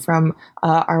writing from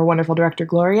our wonderful director,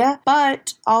 Gloria.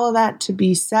 But all of that to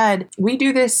be said, we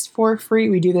do this for free.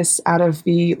 We do this out of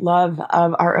the love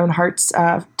of our own hearts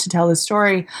to tell the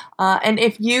story. And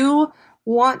if you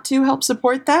want to help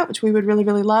support that, which we would really,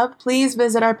 really love, please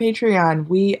visit our Patreon.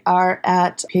 We are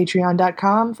at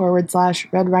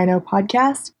patreon.com/Red Rhino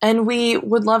Podcast, and we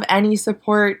would love any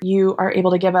support you are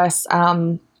able to give us.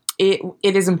 It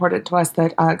is important to us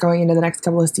that going into the next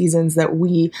couple of seasons that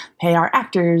we pay our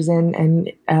actors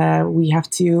and we have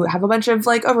to have a bunch of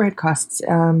like overhead costs,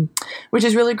 which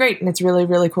is really great, and it's really,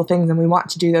 really cool things, and we want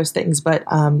to do those things, but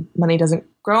money doesn't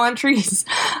grow on trees.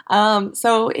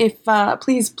 So if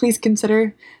please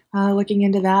consider looking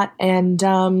into that and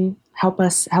help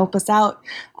us out.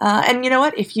 And you know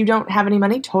what? If you don't have any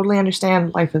money, totally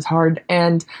understand. Life is hard,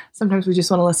 and sometimes we just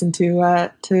want to listen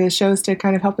to shows to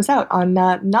kind of help us out on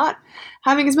not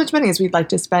having as much money as we'd like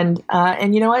to spend.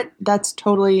 And you know what? That's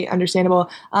totally understandable.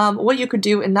 What you could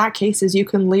do in that case is you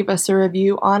can leave us a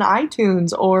review on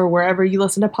iTunes or wherever you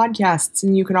listen to podcasts,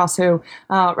 and you can also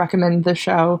recommend the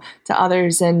show to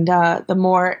others. And the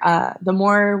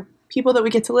more people that we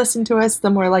get to listen to us, the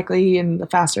more likely and the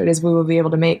faster it is we will be able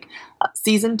to make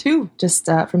season 2, just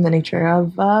from the nature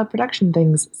of production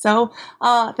things. So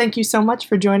thank you so much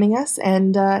for joining us,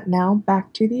 and now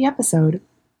back to the episode.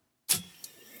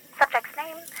 Subject's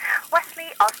name,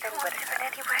 Wesley Austin Whitaker.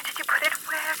 Where did you put it?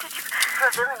 Where did you... For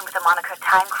a villain with the moniker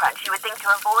Time Crunch, you would think to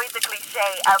avoid the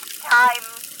cliche of time,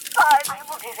 but... I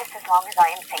will do this as long as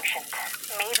I am sanctioned.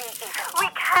 Maybe even... We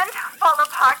can't fall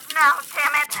apart now,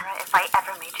 damn it! Sarah, if I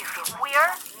ever made you feel... We're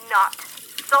not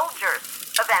soldiers,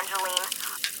 Evangeline.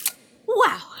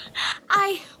 Wow.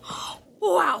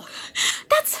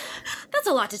 That's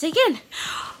a lot to take in.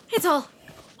 It's all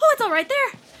right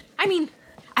there. I mean,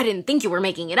 I didn't think you were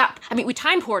making it up. I mean, we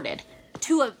time ported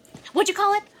to what'd you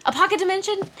call it? A pocket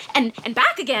dimension? And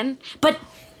back again. But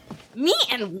me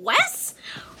and Wes?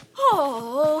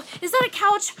 Oh, is that a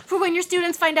couch for when your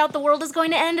students find out the world is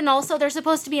going to end and also they're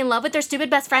supposed to be in love with their stupid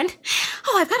best friend?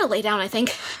 Oh, I've got to lay down, I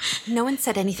think. No one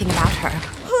said anything about her.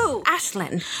 Who?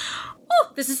 Ashlyn.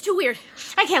 Oh, this is too weird.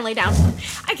 I can't lay down.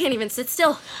 I can't even sit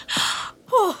still.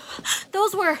 Oh,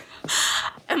 those were...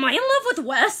 Am I in love with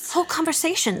Wes? Whole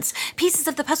conversations. Pieces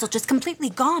of the puzzle just completely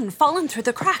gone, fallen through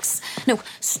the cracks. No,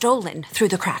 stolen through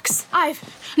the cracks. I've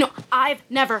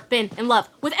never been in love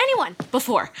with anyone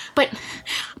before. But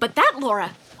that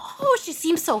Laura, she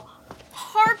seems so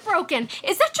heartbroken.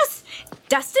 Is that just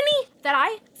destiny that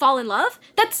I fall in love?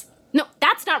 That's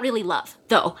not really love,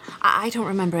 though. I don't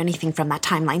remember anything from that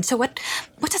timeline, so what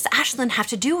does Ashlyn have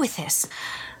to do with this?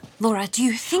 Laura, do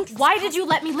you think... Why did you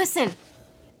let me listen?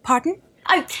 Pardon?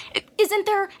 Isn't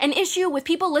there an issue with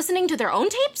people listening to their own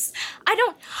tapes?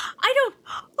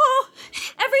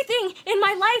 Everything in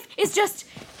my life is just,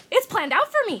 it's planned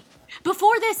out for me.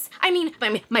 Before this,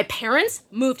 my parents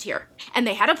moved here, and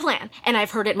they had a plan, and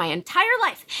I've heard it my entire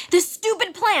life. This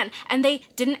stupid plan, and they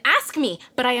didn't ask me,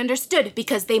 but I understood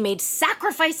because they made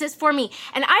sacrifices for me,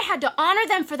 and I had to honor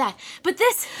them for that. But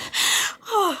this,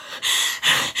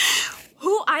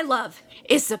 who I love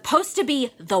is supposed to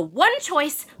be the one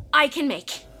choice I can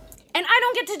make, and I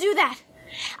don't get to do that.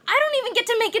 I don't even get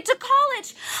to make it to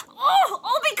college.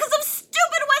 All because of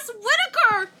stupid Wes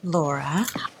Whitaker. Laura?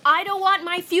 I don't want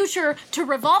my future to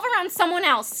revolve around someone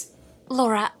else.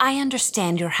 Laura, I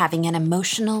understand you're having an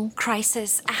emotional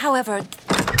crisis. However,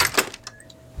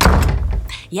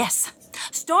 yes,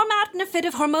 storm out in a fit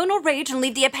of hormonal rage and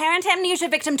leave the apparent amnesia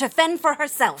victim to fend for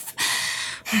herself.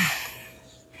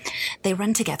 They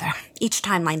run together. Each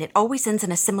timeline, it always ends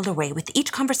in a similar way, with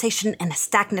each conversation in a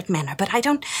stagnant manner. But I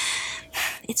don't...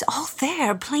 It's all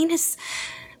there, plain as,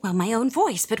 well, my own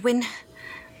voice. But when...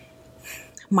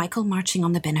 Michael marching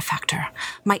on the benefactor,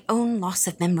 my own loss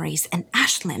of memories, and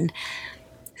Ashlyn,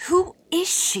 who is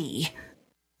she?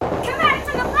 Come at it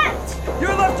from the left!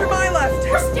 Your left or my left?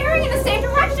 We're staring in the same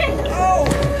direction! Oh!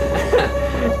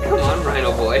 Come on,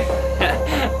 Rhino boy.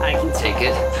 I can take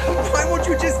it. Why won't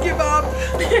you just give up?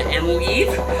 And leave?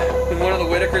 When one of the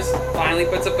Whitakers finally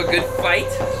puts up a good fight?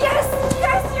 Yes,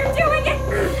 you're doing it!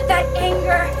 That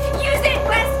anger, use it,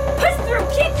 Wes! Push through,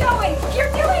 keep going!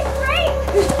 You're doing great!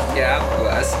 Yeah,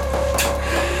 Wes.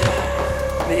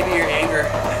 Maybe your anger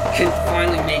can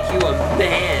finally make you a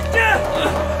man.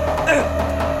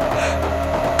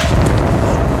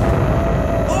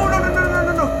 Oh,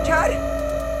 no.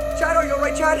 Chad, are you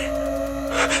alright, Chad?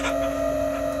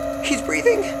 He's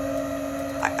breathing.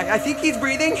 I think he's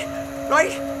breathing,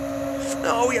 right?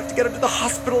 No, we have to get him to the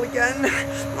hospital again.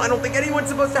 I don't think anyone's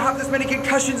supposed to have this many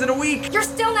concussions in a week. You're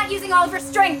still not using all of your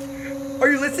strength. Are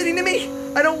you listening to me?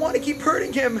 I don't want to keep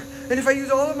hurting him. And if I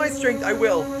use all of my strength, I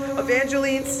will.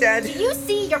 Evangeline said... Do you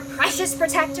see your precious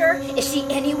protector? Is she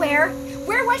anywhere?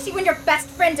 Where was she when your best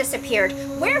friend disappeared?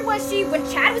 Where was she when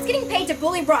Chad was getting paid to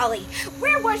bully Raleigh?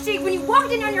 Where was she when you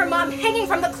walked in on your mom hanging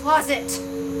from the closet?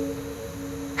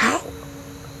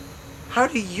 How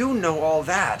do you know all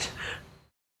that?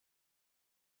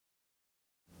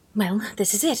 Well,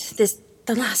 this is it.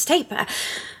 The last tape.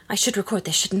 I should record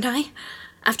this, shouldn't I?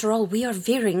 After all, we are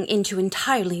veering into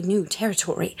entirely new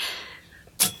territory.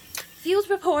 Field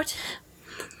report.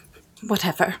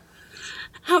 Whatever.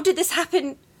 How did this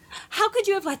happen? How could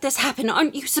you have let this happen?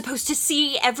 Aren't you supposed to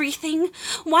see everything?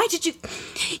 Why did you...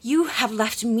 You have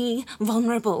left me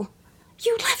vulnerable.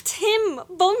 You left him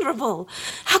vulnerable.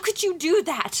 How could you do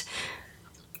that?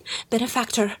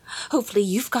 Benefactor, hopefully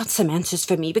you've got some answers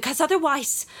for me, because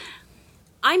otherwise,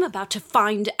 I'm about to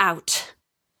find out.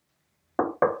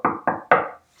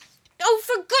 Oh,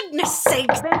 for goodness sake!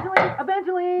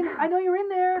 Evangeline, I know you're in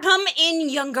there. Come in,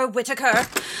 younger Whitaker.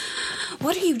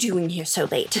 What are you doing here so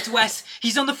late? It's Wes.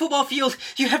 He's on the football field.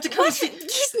 You have to come. What?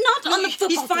 He's not on the football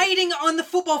field. He's fighting on the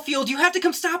football field. You have to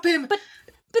come stop him. But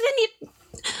then you...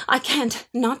 I can't.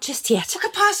 Not just yet. What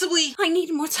could possibly... I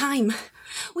need more time.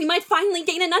 We might finally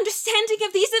gain an understanding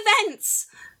of these events.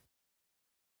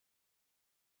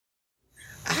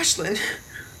 Ashlyn,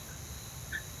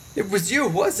 it was you,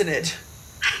 wasn't it?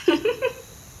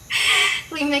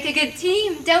 We make a good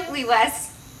team, don't we,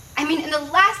 Wes? I mean, in the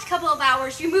last couple of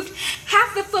hours, you moved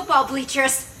half the football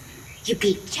bleachers. You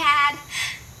beat Chad.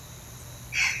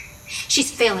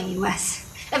 She's failing you, Wes.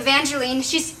 Evangeline,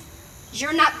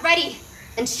 you're not ready,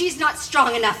 and she's not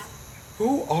strong enough.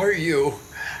 Who are you?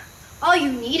 All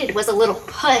you needed was a little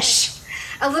push,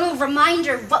 a little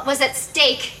reminder of what was at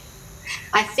stake.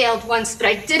 I failed once, but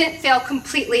I didn't fail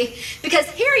completely, because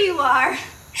here you are.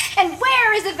 And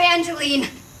where is Evangeline?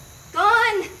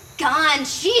 Gone,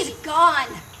 she's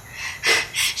gone.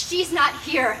 She's not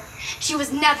here. She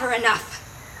was never enough.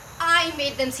 I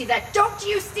made them see that, don't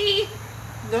you see?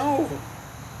 No,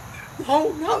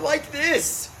 not like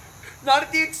this. Not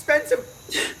at the expense of...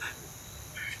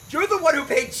 You're the one who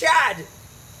paid Chad.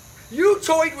 You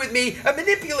toyed with me and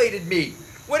manipulated me.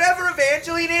 Whatever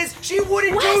Evangeline is, she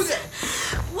wouldn't do that.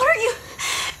 What are you...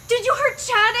 Did you hurt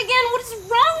Chad again? What is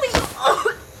wrong with you?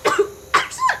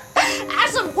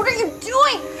 Ashlyn, what are you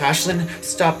doing? Ashlyn,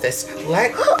 stop this.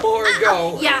 Let Laura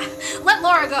go. Yeah, let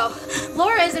Laura go.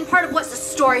 Laura isn't part of Wes'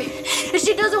 story.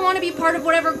 She doesn't want to be part of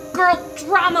whatever girl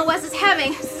drama Wes is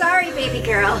having. Sorry, baby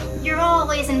girl. You're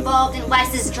always involved in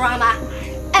Wes' drama.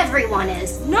 Everyone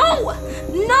is. No,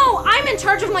 I'm in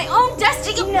charge of my own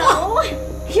destiny. No,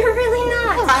 You're really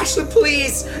not. Ashlyn,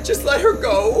 please, just let her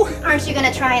go. Aren't you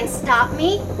gonna try and stop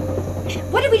me?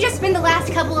 What did we just spend the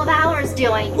last couple of hours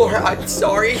doing? Laura, I'm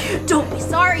sorry. Don't be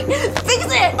sorry. Fix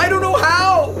it! I don't know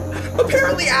how.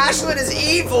 Apparently Ashlyn is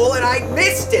evil and I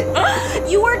missed it.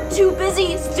 You were too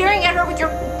busy staring at her with your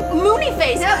moony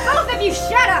face. Now both of you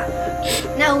shut up.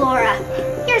 Now, Laura,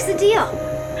 here's the deal.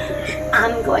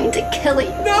 I'm going to kill you.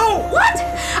 No! What?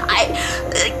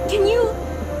 Can you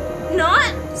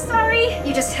not? Sorry.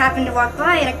 You just happened to walk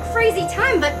by at a crazy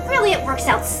time, but really it works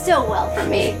out so well for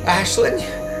me. Ashlyn,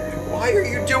 why are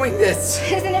you doing this?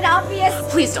 Isn't it obvious?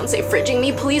 Please don't say fridging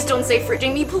me. Please don't say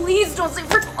fridging me. Please don't say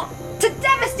fridging. To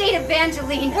devastate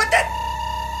Evangeline. What the?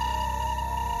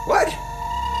 What?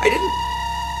 I didn't...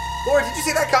 Laura, did you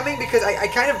see that coming? Because I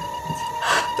kind of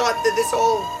thought that this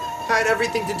all had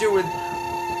everything to do with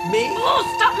me. Oh,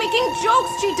 stop making jokes.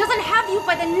 She doesn't have you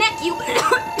by the neck, you...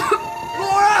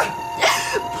 Laura!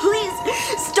 Please,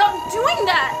 stop doing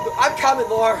that. I'm coming,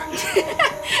 Laura.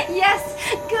 Yes,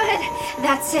 good.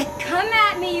 That's it. Come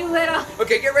at me, you little...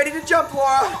 Okay, get ready to jump,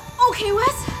 Laura. Okay,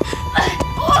 Wes.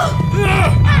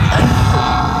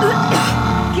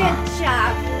 Good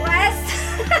job, Wes.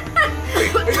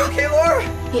 Are you okay, Laura?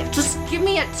 Yeah, just give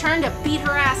me a turn to beat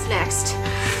her ass next.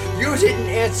 You didn't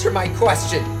answer my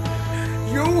question.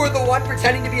 You were the one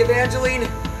pretending to be Evangeline.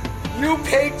 You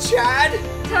paid Chad.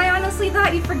 I honestly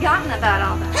thought you'd forgotten about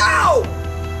all that. How?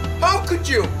 How could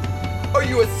you? Are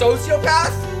you a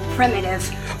sociopath? Primitive.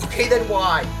 Okay, then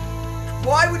why?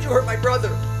 Why would you hurt my brother?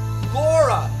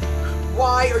 Laura,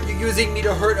 why are you using me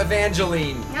to hurt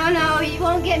Evangeline? No, you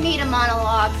won't get me to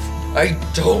monologue. I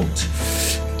don't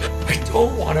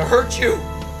want to hurt you.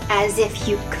 As if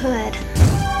you could.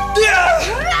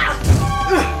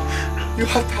 You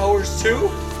have powers too?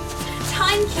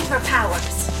 Timekeeper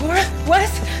powers. Laura,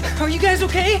 Wes, are you guys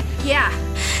okay? Yeah.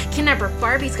 Kidnapper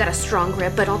Barbie's got a strong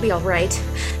grip, but I'll be alright.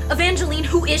 Evangeline,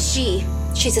 who is she?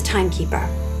 She's a timekeeper,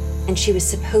 and she was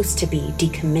supposed to be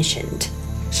decommissioned.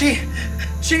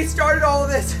 She started all of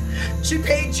this. She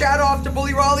paid Chad off to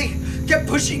bully Raleigh, kept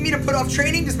pushing me to put off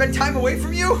training to spend time away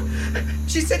from you.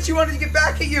 She said she wanted to get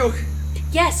back at you.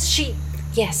 Yes.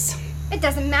 It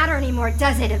doesn't matter anymore,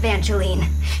 does it, Evangeline?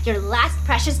 Your last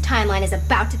precious timeline is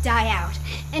about to die out,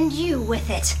 and you with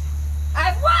it.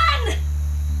 I've won!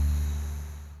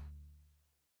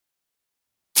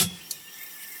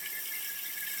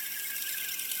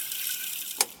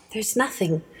 There's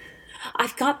nothing.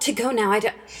 I've got to go now.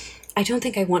 I don't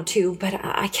think I want to, but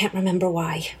I can't remember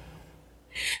why.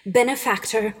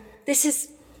 Benefactor,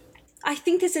 I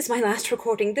think this is my last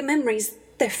recording. The memories,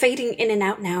 they're fading in and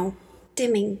out now,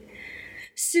 dimming.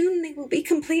 Soon they will be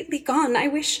completely gone. I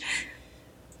wish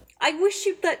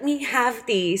you'd let me have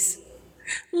these.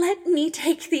 Let me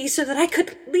take these so that I could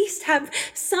at least have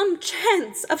some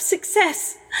chance of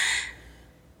success.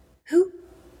 Who?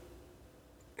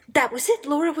 That was it.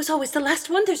 Laura was always the last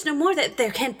one. There's no more.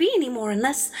 There can't be any more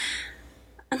unless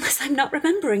I'm not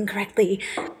remembering correctly.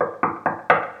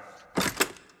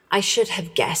 I should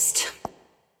have guessed.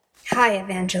 Hi,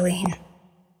 Evangeline.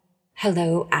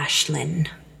 Hello, Ashlyn.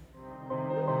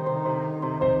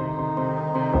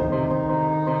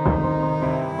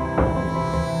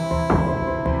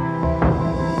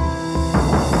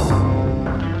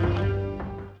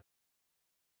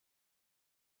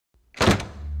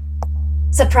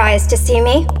 Surprised to see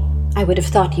me? I would have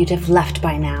thought you'd have left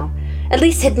by now. At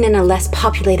least hidden in a less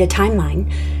populated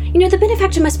timeline. You know, the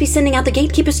Benefactor must be sending out the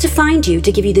gatekeepers to find you,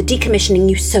 to give you the decommissioning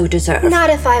you so deserve. Not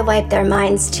if I wipe their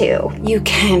minds, too. You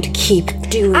can't keep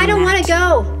doing that. I don't want to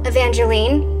go,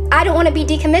 Evangeline. I don't want to be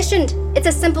decommissioned. It's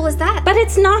as simple as that. But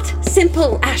it's not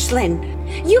simple,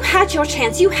 Ashlyn. You had your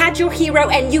chance, you had your hero,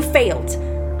 and you failed.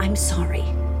 I'm sorry.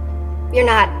 You're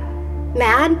not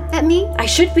mad at me? I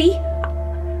should be.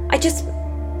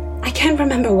 I can't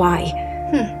remember why.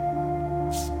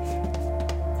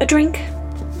 A drink?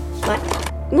 What?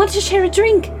 Want to share a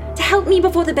drink to help me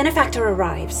before the Benefactor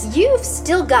arrives. You've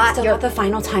still got Still got the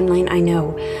final timeline, I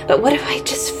know. But what if I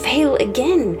just fail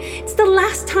again? It's the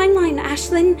last timeline,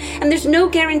 Ashlyn, and there's no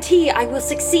guarantee I will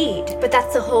succeed. But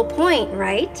that's the whole point,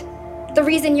 right? The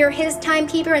reason you're his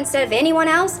timekeeper instead of anyone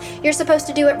else, you're supposed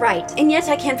to do it right. And yet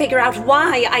I can't figure out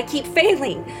why I keep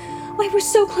failing. Why we're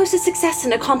so close to success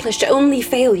and accomplished only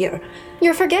failure.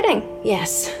 You're forgetting.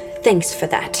 Yes, thanks for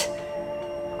that.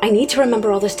 I need to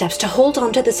remember all the steps to hold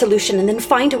on to the solution and then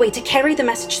find a way to carry the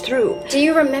message through. Do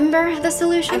you remember the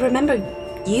solution? I remember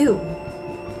you.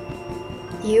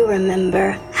 You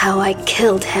remember how I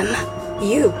killed him.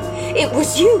 You. It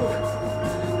was you.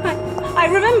 I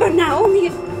remember now, only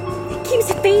it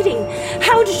keeps fading.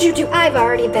 How did you do? I've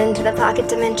already been to the pocket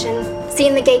dimension.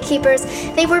 Seen the gatekeepers?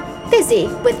 They were busy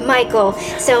with Michael,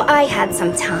 so I had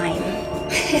some time.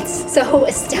 It's so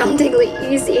astoundingly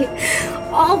easy.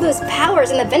 All those powers,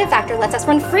 and the benefactor lets us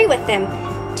run free with them.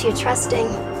 Too trusting.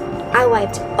 I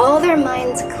wiped all their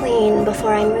minds clean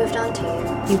before I moved on to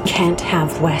you. You can't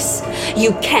have Wes.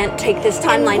 You can't take this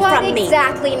timeline from me. What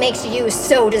exactly makes you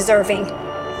so deserving?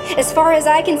 As far as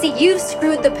I can see, you've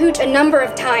screwed the pooch a number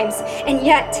of times, and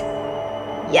yet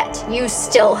you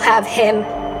still have him.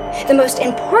 The most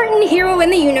important hero in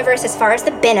the universe as far as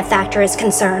the benefactor is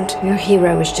concerned. Your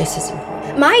hero is just as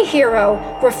important. My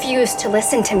hero refused to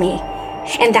listen to me,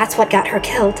 and that's what got her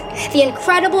killed. The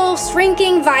incredible,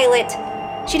 shrinking Violet.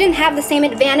 She didn't have the same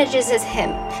advantages as him,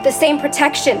 the same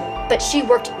protection, but she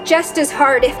worked just as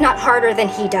hard, if not harder, than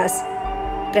he does.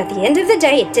 But at the end of the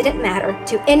day, it didn't matter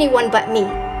to anyone but me.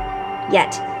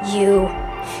 Yet, you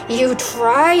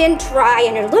try,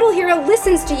 and your little hero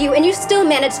listens to you, and you still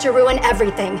manage to ruin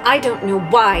everything. I don't know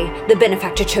why the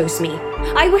benefactor chose me.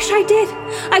 I wish I did.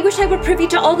 I wish I were privy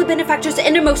to all the benefactor's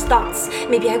innermost thoughts.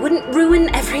 Maybe I wouldn't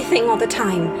ruin everything all the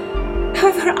time.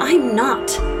 However, I'm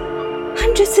not.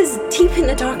 I'm just as deep in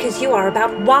the dark as you are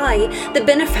about why the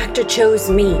benefactor chose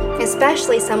me.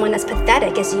 Especially someone as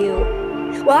pathetic as you.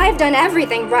 Well, I've done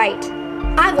everything right.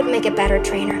 I would make a better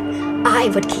trainer. I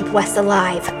would keep Wes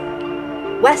alive.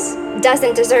 Wes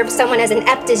doesn't deserve someone as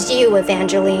inept as you,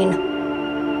 Evangeline.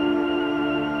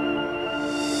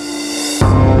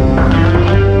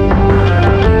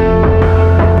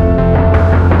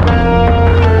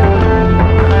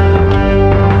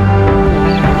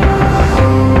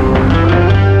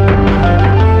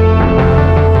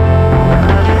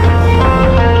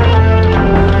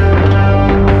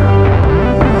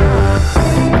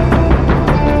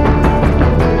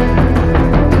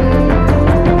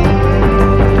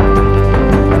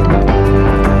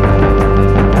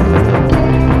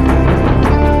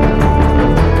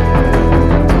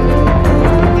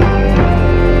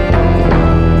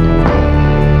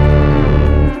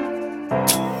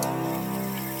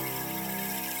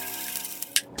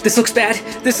 This looks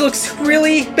bad. This looks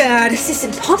really bad. This is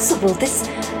impossible. This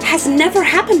has never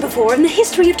happened before in the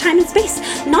history of time and space.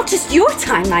 Not just your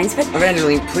timelines, but...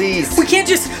 Evangeline, please. We can't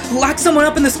just lock someone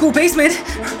up in the school basement,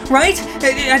 right?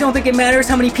 I don't think it matters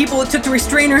how many people it took to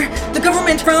restrain her. The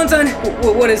government frowns on...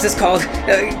 what is this called?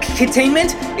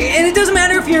 Containment? And it doesn't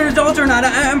matter if you're an adult or not.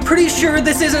 I'm pretty sure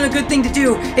this isn't a good thing to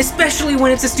do, especially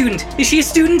when it's a student. Is she a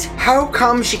student? How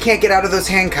come she can't get out of those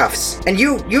handcuffs? And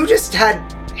you just had...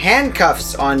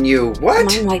 handcuffs on you. What?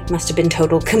 My wipe must have been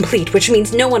total complete, which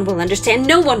means no one will understand.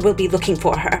 No one will be looking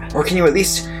for her. Or can you at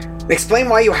least explain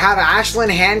why you have Ashlyn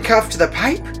handcuffed to the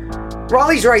pipe?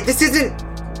 Raleigh's right. This isn't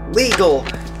legal.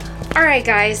 All right,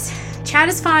 guys. Chad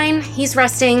is fine. He's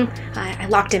resting. I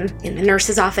locked him in the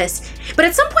nurse's office. But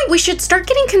at some point, we should start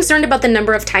getting concerned about the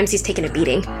number of times he's taken a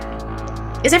beating.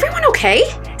 Is everyone okay?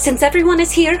 Since everyone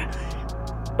is here,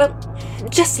 well,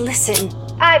 just listen.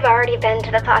 I've already been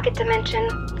to the pocket dimension.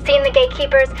 Seen the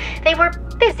gatekeepers? They were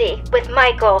busy with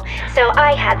Michael, so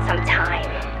I had some time.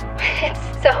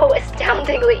 It's so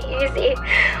astoundingly easy.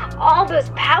 All those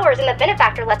powers, and the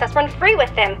benefactor lets us run free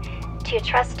with them. Too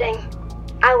trusting.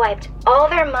 I wiped all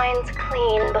their minds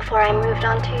clean before I moved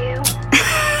on to you.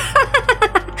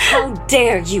 How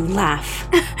dare you laugh?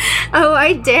 Oh,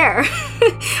 I dare.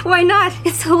 Why not?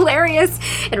 It's hilarious.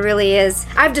 It really is.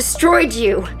 I've destroyed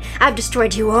you. I've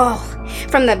destroyed you all.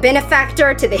 From the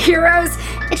benefactor to the heroes,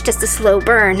 it's just a slow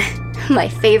burn. My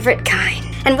favorite kind.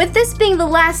 And with this being the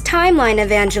last timeline,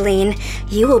 Evangeline,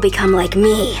 you will become like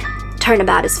me.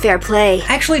 Turnabout is fair play.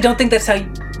 I actually don't think that's how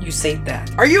you say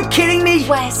that. Are you kidding me?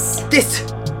 Wes.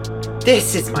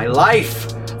 This is my life.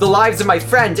 The lives of my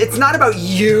friends. It's not about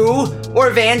you or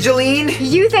Evangeline.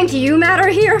 You think you matter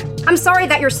here? I'm sorry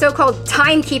that your so-called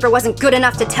timekeeper wasn't good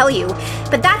enough to tell you,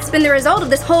 but that's been the result of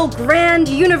this whole grand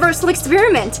universal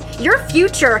experiment. Your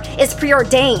future is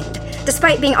preordained.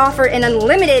 Despite being offered an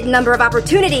unlimited number of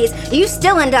opportunities, you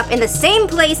still end up in the same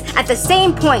place at the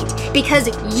same point because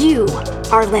you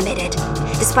are limited.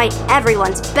 Despite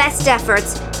everyone's best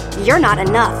efforts, you're not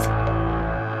enough.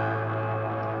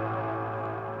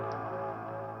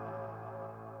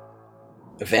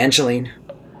 Evangeline,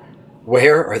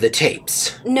 where are the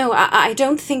tapes? No, I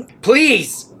don't think...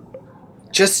 Please!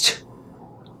 Just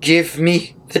give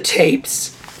me the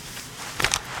tapes.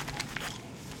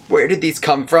 Where did these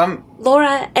come from?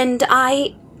 Laura and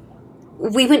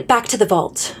we went back to the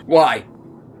vault. Why?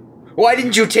 Why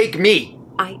didn't you take me?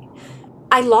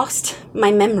 I lost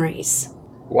my memories.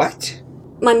 What?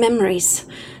 My memories.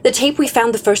 The tape we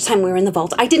found the first time we were in the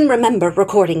vault. I didn't remember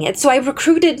recording it, so I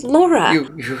recruited Laura. You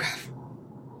have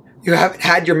You haven't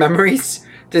had your memories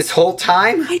this whole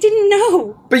time? I didn't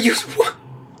know. But you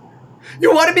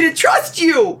wanted me to trust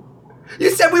you! You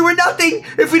said we were nothing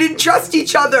if we didn't trust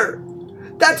each other!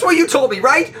 That's what you told me,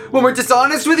 right? When we're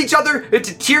dishonest with each other, it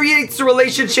deteriorates the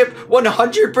relationship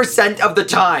 100% of the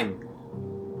time.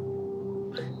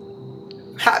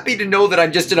 Happy to know that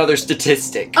I'm just another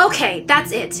statistic. Okay,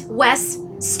 that's it. Wes,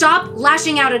 stop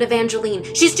lashing out at Evangeline.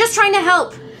 She's just trying to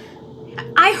help.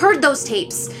 I heard those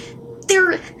tapes.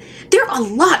 They're a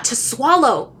lot to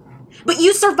swallow. But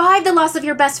you survived the loss of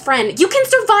your best friend. You can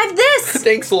survive this!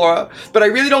 Thanks, Laura, but I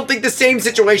really don't think the same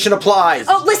situation applies.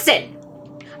 Oh, listen!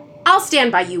 I'll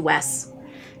stand by you, Wes.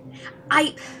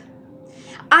 I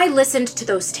listened to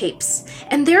those tapes,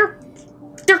 and they're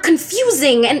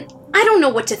confusing, and I don't know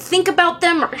what to think about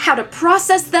them or how to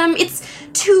process them. It's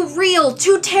too real,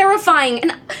 too terrifying,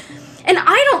 and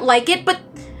I don't like it, but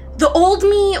the old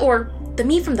me, or the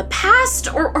me from the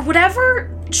past, or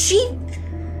whatever, she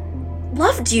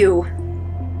loved you.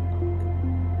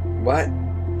 What?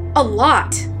 A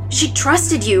lot. She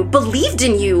trusted you, believed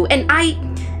in you, and I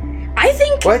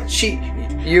think... What?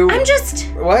 I'm just...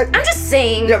 What? I'm just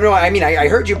saying... No, I mean, I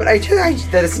heard you, but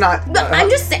that it's not... I'm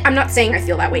just saying... I'm not saying I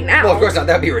feel that way now. Well, of course not.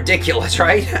 That'd be ridiculous,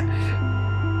 right?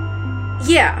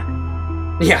 Yeah.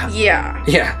 Yeah. Yeah.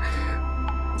 Yeah.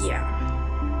 Yeah.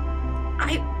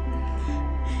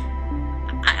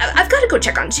 I've got to go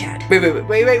check on Chad. Wait,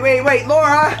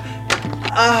 Laura!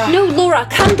 No, Laura,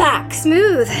 come back.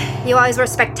 Smooth. You always were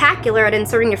spectacular at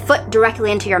inserting your foot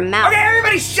directly into your mouth. Okay,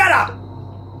 everybody shut up!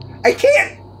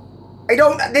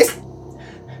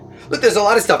 Look, there's a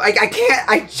lot of stuff.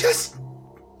 I just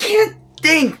can't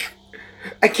think.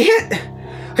 I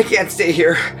can't stay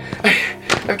here.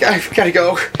 I've got to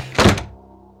go.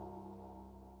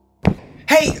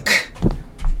 Hey,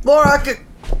 Laura,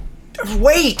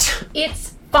 wait.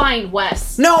 It's fine,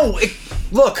 Wes. No,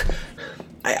 look,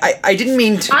 I didn't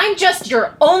mean to. I'm just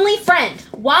your only friend.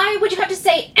 Why would you have to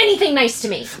say anything nice to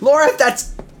me? Laura,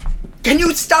 can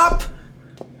you stop?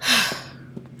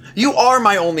 You are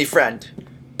my only friend.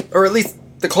 Or at least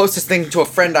the closest thing to a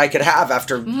friend I could have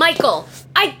after... Michael,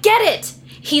 I get it.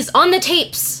 He's on the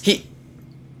tapes.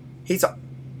 He's...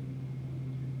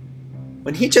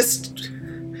 When he just...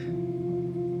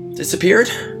 disappeared?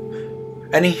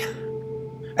 And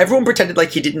everyone pretended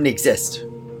like he didn't exist.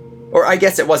 Or I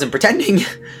guess it wasn't pretending,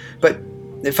 but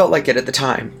it felt like it at the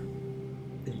time.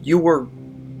 You were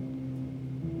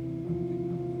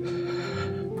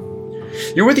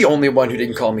the only one who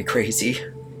didn't call me crazy.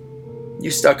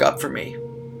 You stuck up for me.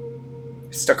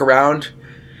 Stuck around,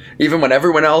 even when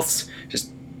everyone else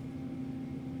just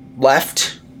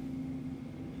left.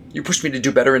 You pushed me to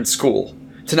do better in school,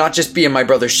 to not just be in my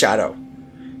brother's shadow,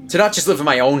 to not just live in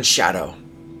my own shadow.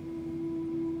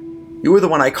 You were the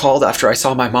one I called after I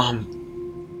saw my mom.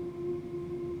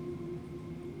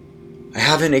 I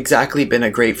haven't exactly been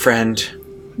a great friend.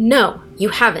 No, you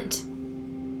haven't.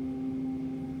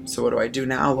 So what do I do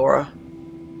now, Laura?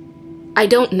 I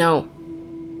don't know.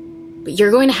 But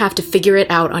you're going to have to figure it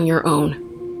out on your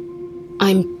own.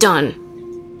 I'm done.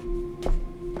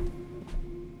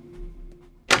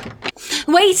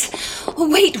 Wait,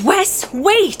 Wes,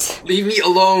 wait! Leave me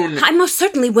alone! I most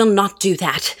certainly will not do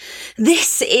that.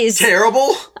 This is...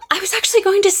 Terrible? I was actually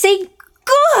going to say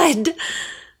good!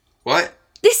 What?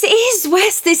 This is,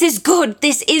 Wes, this is good,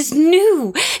 this is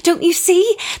new. Don't you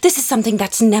see? This is something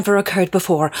that's never occurred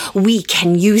before. We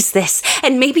can use this,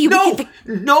 and maybe we can...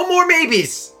 No more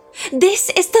maybes! This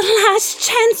is the last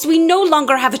chance. We no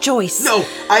longer have a choice. No,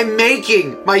 I'm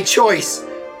making my choice.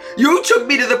 You took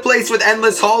me to the place with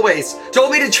endless hallways,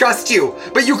 told me to trust you,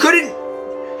 but you couldn't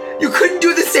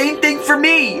do the same thing for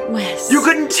me. Wes. You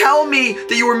couldn't tell me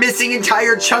that you were missing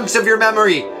entire chunks of your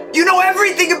memory. You know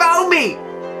everything about me.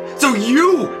 So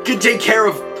you can take care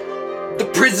of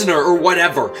the prisoner or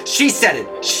whatever. She said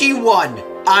it. She won.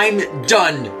 I'm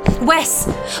done. Wes,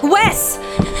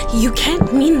 you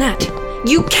can't mean that.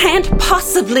 You can't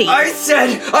possibly. I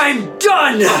said I'm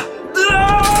done.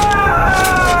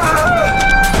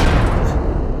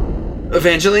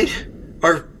 Evangeline,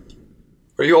 are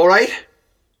you all right?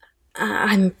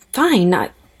 I'm fine.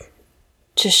 I'm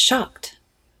just shocked.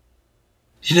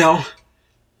 You know,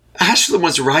 Ashlyn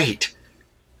was right.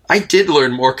 I did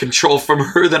learn more control from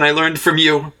her than I learned from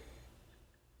you.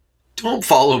 Don't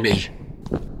follow me.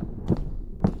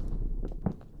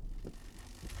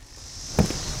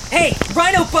 Hey,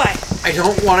 Rhino Butt! I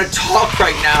don't want to talk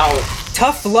right now.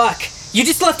 Tough luck. You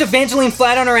just left Evangeline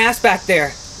flat on her ass back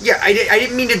there. Yeah, I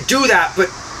didn't mean to do that, but...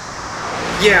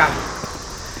 Yeah.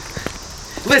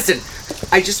 Listen,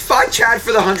 I just fought Chad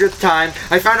for the 100th time.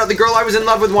 I found out the girl I was in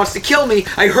love with wants to kill me.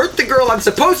 I hurt the girl I'm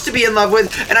supposed to be in love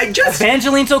with, and I just...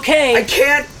 Evangeline's okay. I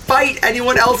can't fight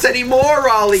anyone else anymore,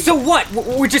 Raleigh. So what?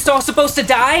 We're just all supposed to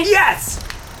die? Yes!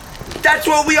 That's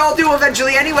what we all do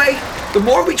eventually anyway. The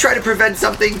more we try to prevent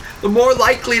something, the more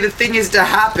likely the thing is to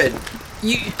happen.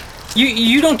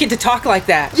 You don't get to talk like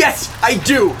that. Yes, I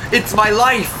do. It's my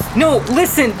life. No,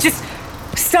 listen, just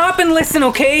stop and listen,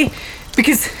 okay?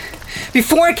 Because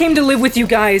before I came to live with you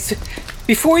guys,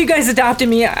 before you guys adopted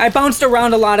me, I bounced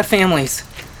around a lot of families.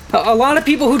 A lot of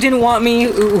people who didn't want me,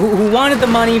 who wanted the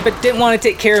money but didn't want to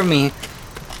take care of me.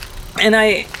 And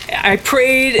I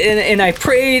prayed and I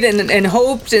prayed and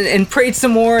hoped and prayed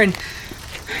some more, and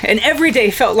every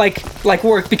day felt like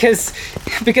work because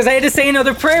I had to say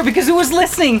another prayer because who was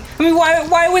listening? I mean,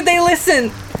 why would they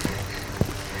listen?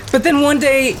 But then one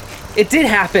day it did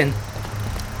happen.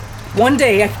 One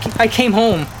day I came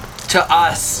home. To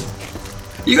us.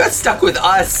 You got stuck with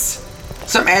us.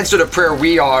 Some answer to prayer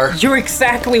we are. You're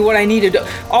exactly what I needed.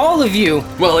 All of you.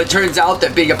 Well, it turns out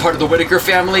that being a part of the Whitaker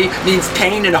family means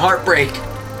pain and heartbreak.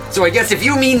 So I guess if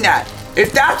you mean that,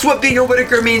 if that's what being a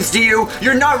Whitaker means to you,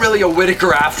 you're not really a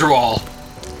Whitaker after all.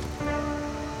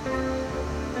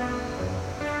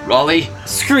 Raleigh?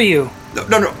 Screw you.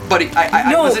 No, buddy.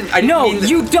 I wasn't. I didn't mean that.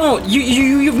 You don't.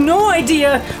 You have no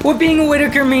idea what being a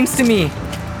Whitaker means to me.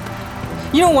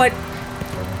 You know what?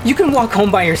 You can walk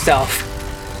home by yourself.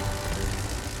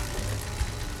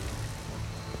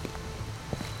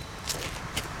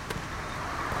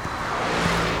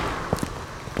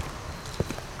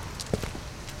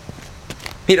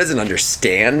 He doesn't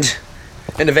understand.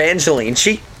 And Evangeline,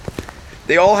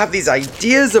 they all have these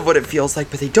ideas of what it feels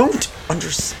like, but they don't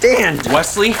understand.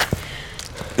 Wesley?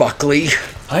 Buckley?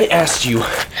 I asked you.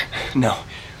 No.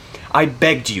 I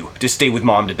begged you to stay with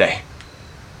Mom today.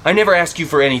 I never ask you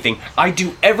for anything. I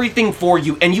do everything for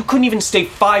you, and you couldn't even stay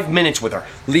 5 minutes with her.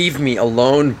 Leave me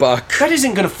alone, Buck. That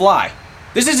isn't gonna fly.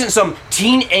 This isn't some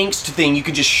teen angst thing you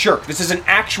can just shirk. This is an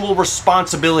actual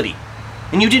responsibility.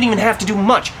 And you didn't even have to do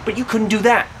much, but you couldn't do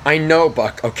that. I know,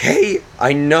 Buck, okay?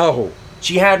 I know.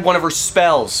 She had one of her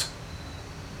spells.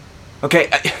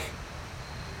 Okay,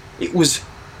 it was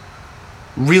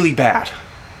really bad.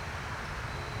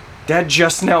 Dad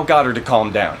just now got her to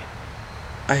calm down.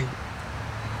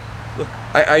 Look,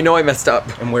 I know I messed up.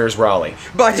 And where's Raleigh?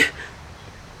 But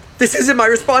this isn't my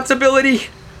responsibility.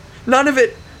 None of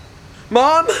it.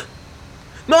 Mom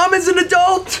is an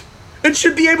adult and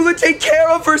should be able to take care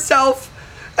of herself.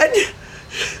 And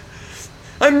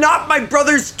I'm not my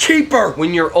brother's keeper.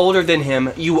 When you're older than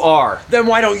him, you are. Then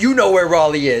why don't you know where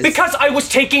Raleigh is? Because I was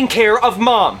taking care of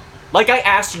Mom, like I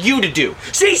asked you to do.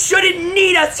 She shouldn't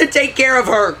need us to take care of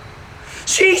her.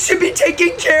 She should be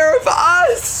taking care of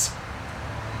us.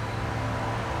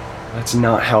 That's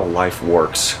not how life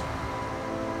works.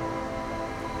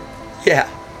 Yeah.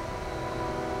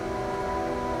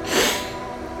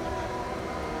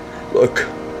 Look,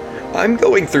 I'm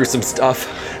going through some stuff.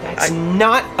 That's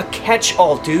not a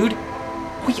catch-all, dude.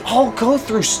 We all go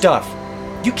through stuff.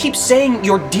 You keep saying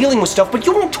you're dealing with stuff, but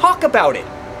you won't talk about it.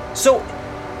 So,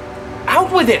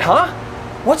 out with it, huh?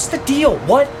 What's the deal?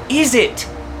 What is it?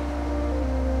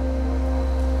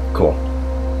 Cool.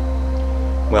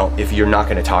 Well, if you're not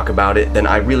going to talk about it, then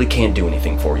I really can't do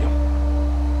anything for you.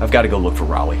 I've got to go look for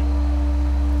Raleigh.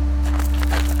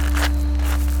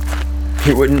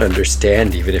 He wouldn't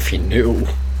understand even if he knew.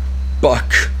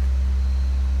 Buck,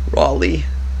 Raleigh,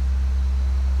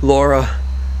 Laura,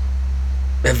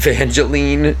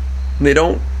 Evangeline, they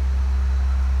don't.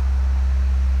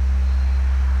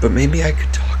 But maybe I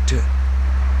could talk to...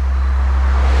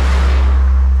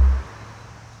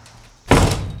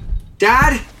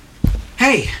 Dad?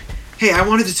 Hey, I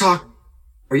wanted to talk.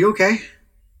 Are you okay?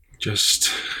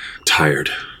 Just tired.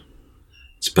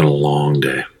 It's been a long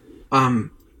day. I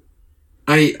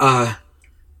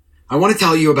want to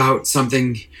tell you about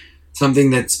something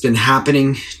that's been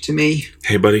happening to me.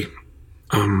 Hey, buddy.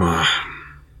 Can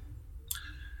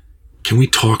we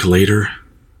talk later?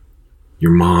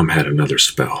 Your mom had another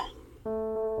spell.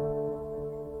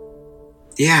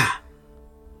 Yeah,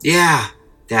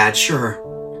 Dad, sure.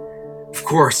 Of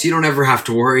course, you don't ever have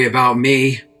to worry about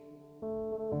me.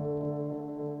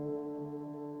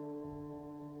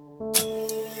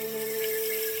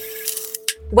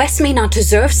 Wes may not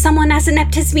deserve someone as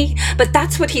inept as me, but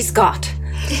that's what he's got.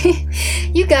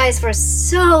 You guys were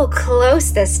so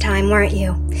close this time, weren't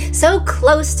you? So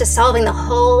close to solving the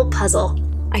whole puzzle.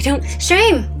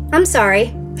 Shame. I'm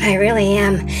sorry. I really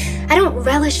am. I don't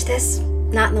relish this.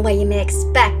 Not in the way you may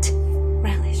expect.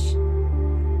 Relish?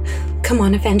 Come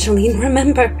on, Evangeline,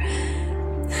 remember.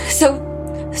 So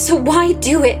why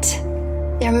do it?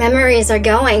 Your memories are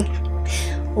going.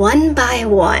 One by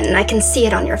one, I can see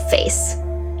it on your face.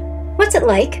 What's it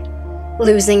like,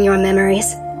 losing your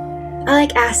memories? I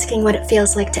like asking what it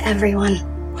feels like to everyone.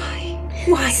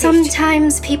 Why?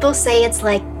 Sometimes people say it's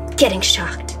like getting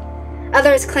shocked.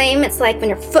 Others claim it's like when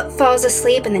your foot falls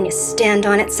asleep and then you stand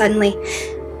on it suddenly.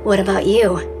 What about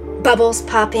you? Bubbles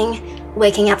popping,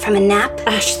 waking up from a nap?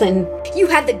 Ashlyn. You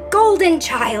had the golden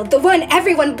child, the one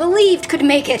everyone believed could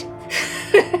make it.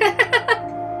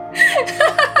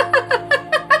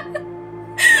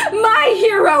 My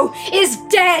hero is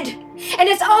dead, and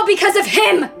it's all because of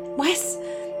him. Wes,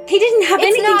 he didn't have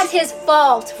anything. It's not his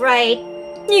fault, right?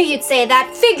 Knew you'd say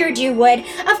that, figured you would.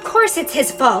 Of course it's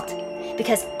his fault.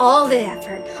 Because all the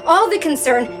effort, all the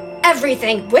concern,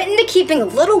 everything went into keeping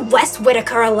little Wes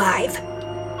Whitaker alive.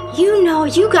 You know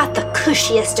you got the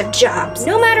cushiest of jobs.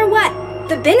 No matter what,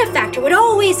 the benefactor would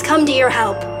always come to your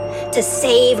help. To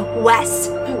save Wes.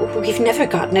 We've never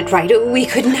gotten it right. We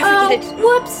could never get it.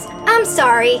 Whoops. I'm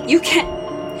sorry. You can't.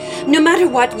 No matter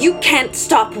what, you can't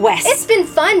stop Wes. It's been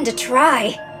fun to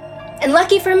try. And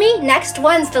lucky for me, next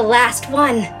one's the last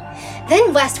one.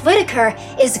 Then Wes Whitaker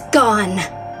is gone.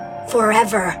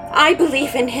 Forever. I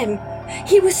believe in him.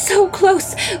 He was so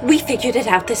close. We figured it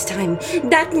out this time.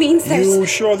 That means there's... You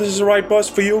sure this is the right bus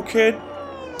for you, kid?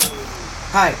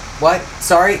 Hi. What?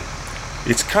 Sorry?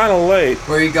 It's kind of late.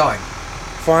 Where are you going?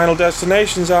 Final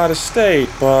destination's out of state,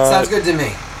 but... Sounds good to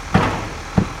me.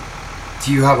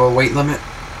 Do you have a weight limit?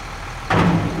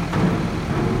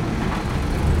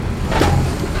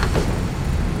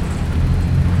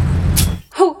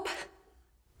 Hope.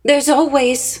 There's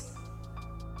always...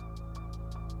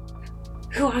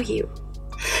 Who are you?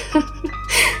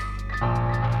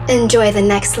 Enjoy the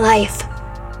next life,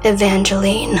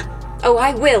 Evangeline. Oh,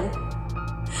 I will.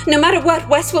 No matter what,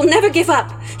 Wes will never give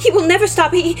up. He will never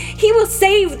stop. He will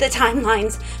save the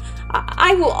timelines.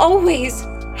 I will always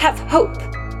have hope.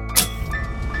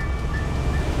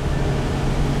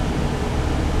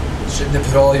 Shouldn't have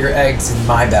put all your eggs in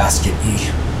my basket,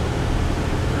 E.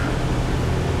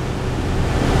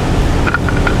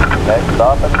 Next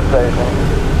stop at the station.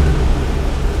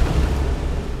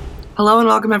 Hello and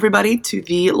welcome everybody to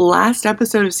the last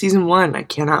episode of Season 1. I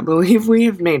cannot believe we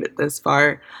have made it this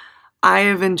far. I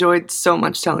have enjoyed so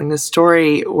much telling this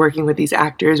story, working with these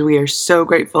actors. We are so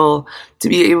grateful to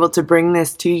be able to bring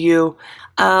this to you.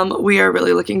 We are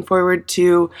really looking forward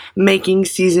to making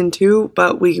Season 2,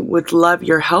 but we would love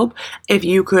your help if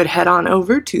you could head on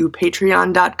over to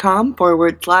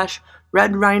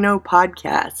patreon.com/Red Rhino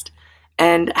Podcast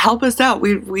and help us out.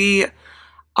 We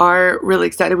are really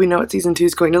excited. We know what Season 2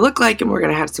 is going to look like, and we're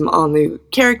going to have some all new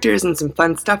characters and some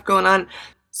fun stuff going on.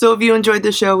 So if you enjoyed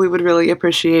the show, we would really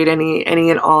appreciate any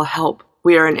and all help.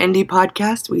 We are an indie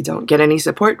podcast. We don't get any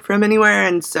support from anywhere,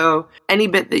 and so any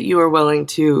bit that you are willing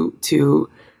to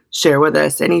share with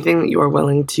us, anything that you are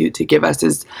willing to give us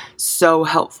is so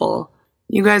helpful.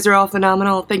 You guys are all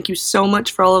phenomenal. Thank you so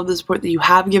much for all of the support that you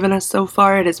have given us so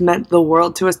far. It has meant the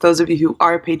world to us. Those of you who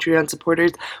are Patreon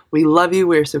supporters, we love you.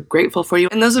 We're so grateful for you.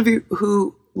 And those of you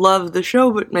who love the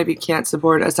show but maybe can't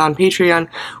support us on Patreon,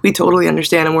 we totally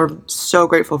understand and we're so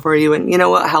grateful for you. And you know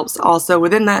what helps also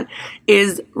within that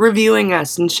is reviewing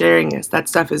us and sharing us. That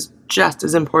stuff is just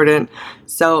as important.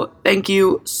 So thank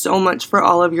you so much for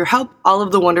all of your help, all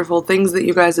of the wonderful things that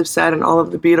you guys have said, and all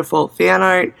of the beautiful fan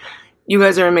art. You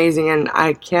guys are amazing, and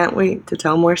I can't wait to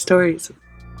tell more stories.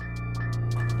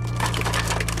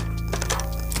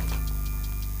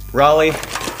 Raleigh,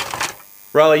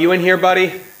 you in here,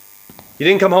 buddy? You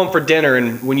didn't come home for dinner,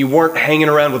 and when you weren't hanging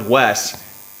around with Wes.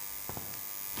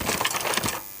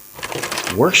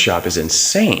 The workshop is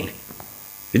insane.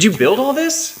 Did you build all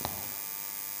this?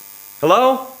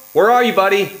 Hello? Where are you,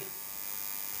 buddy?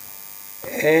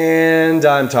 And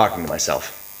I'm talking to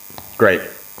myself. Great.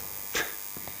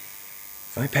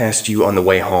 If I passed you on the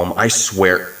way home, I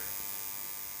swear...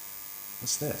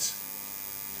 What's this?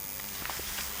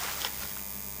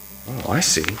 Oh, I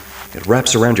see. It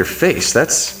wraps around your face.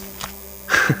 That's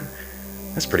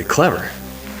pretty clever.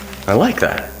 I like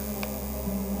that.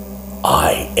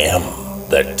 I am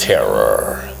the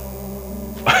Terror.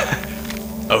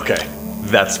 Okay,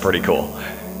 that's pretty cool.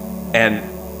 And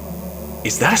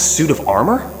is that a suit of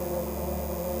armor?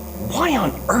 Why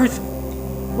on earth?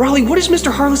 Raleigh, what is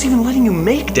Mr. Harless even letting you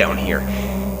make down here?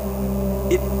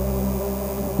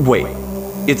 Wait,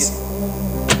 it's...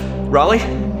 Raleigh?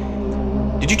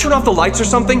 Did you turn off the lights or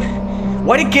something?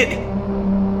 Why'd it get...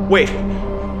 Wait.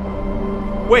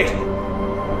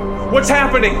 What's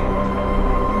happening?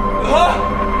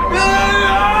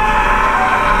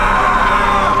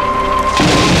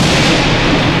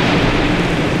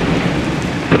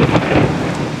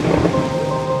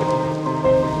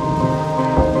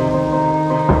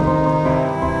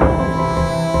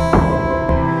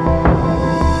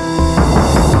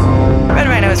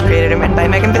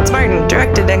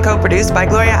 and co-produced by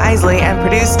Gloria Isley and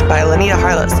produced by Lanita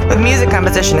Harless, with music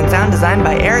composition and sound design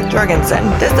by Eric Jorgensen.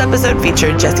 This episode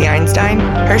featured Jesse Einstein,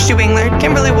 Hershey Wingler,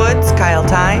 Kimberly Woods, Kyle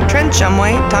Ty, Trent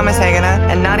Shumway, Thomas Hagana,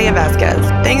 and Nadia Vasquez.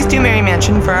 Thanks to Mary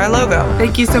Mansion for our logo.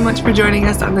 Thank you so much for joining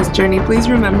us on this journey. Please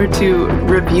remember to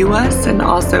review us and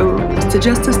also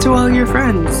suggest us to all your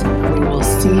friends. We will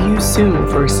see you soon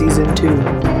for season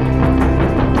 2.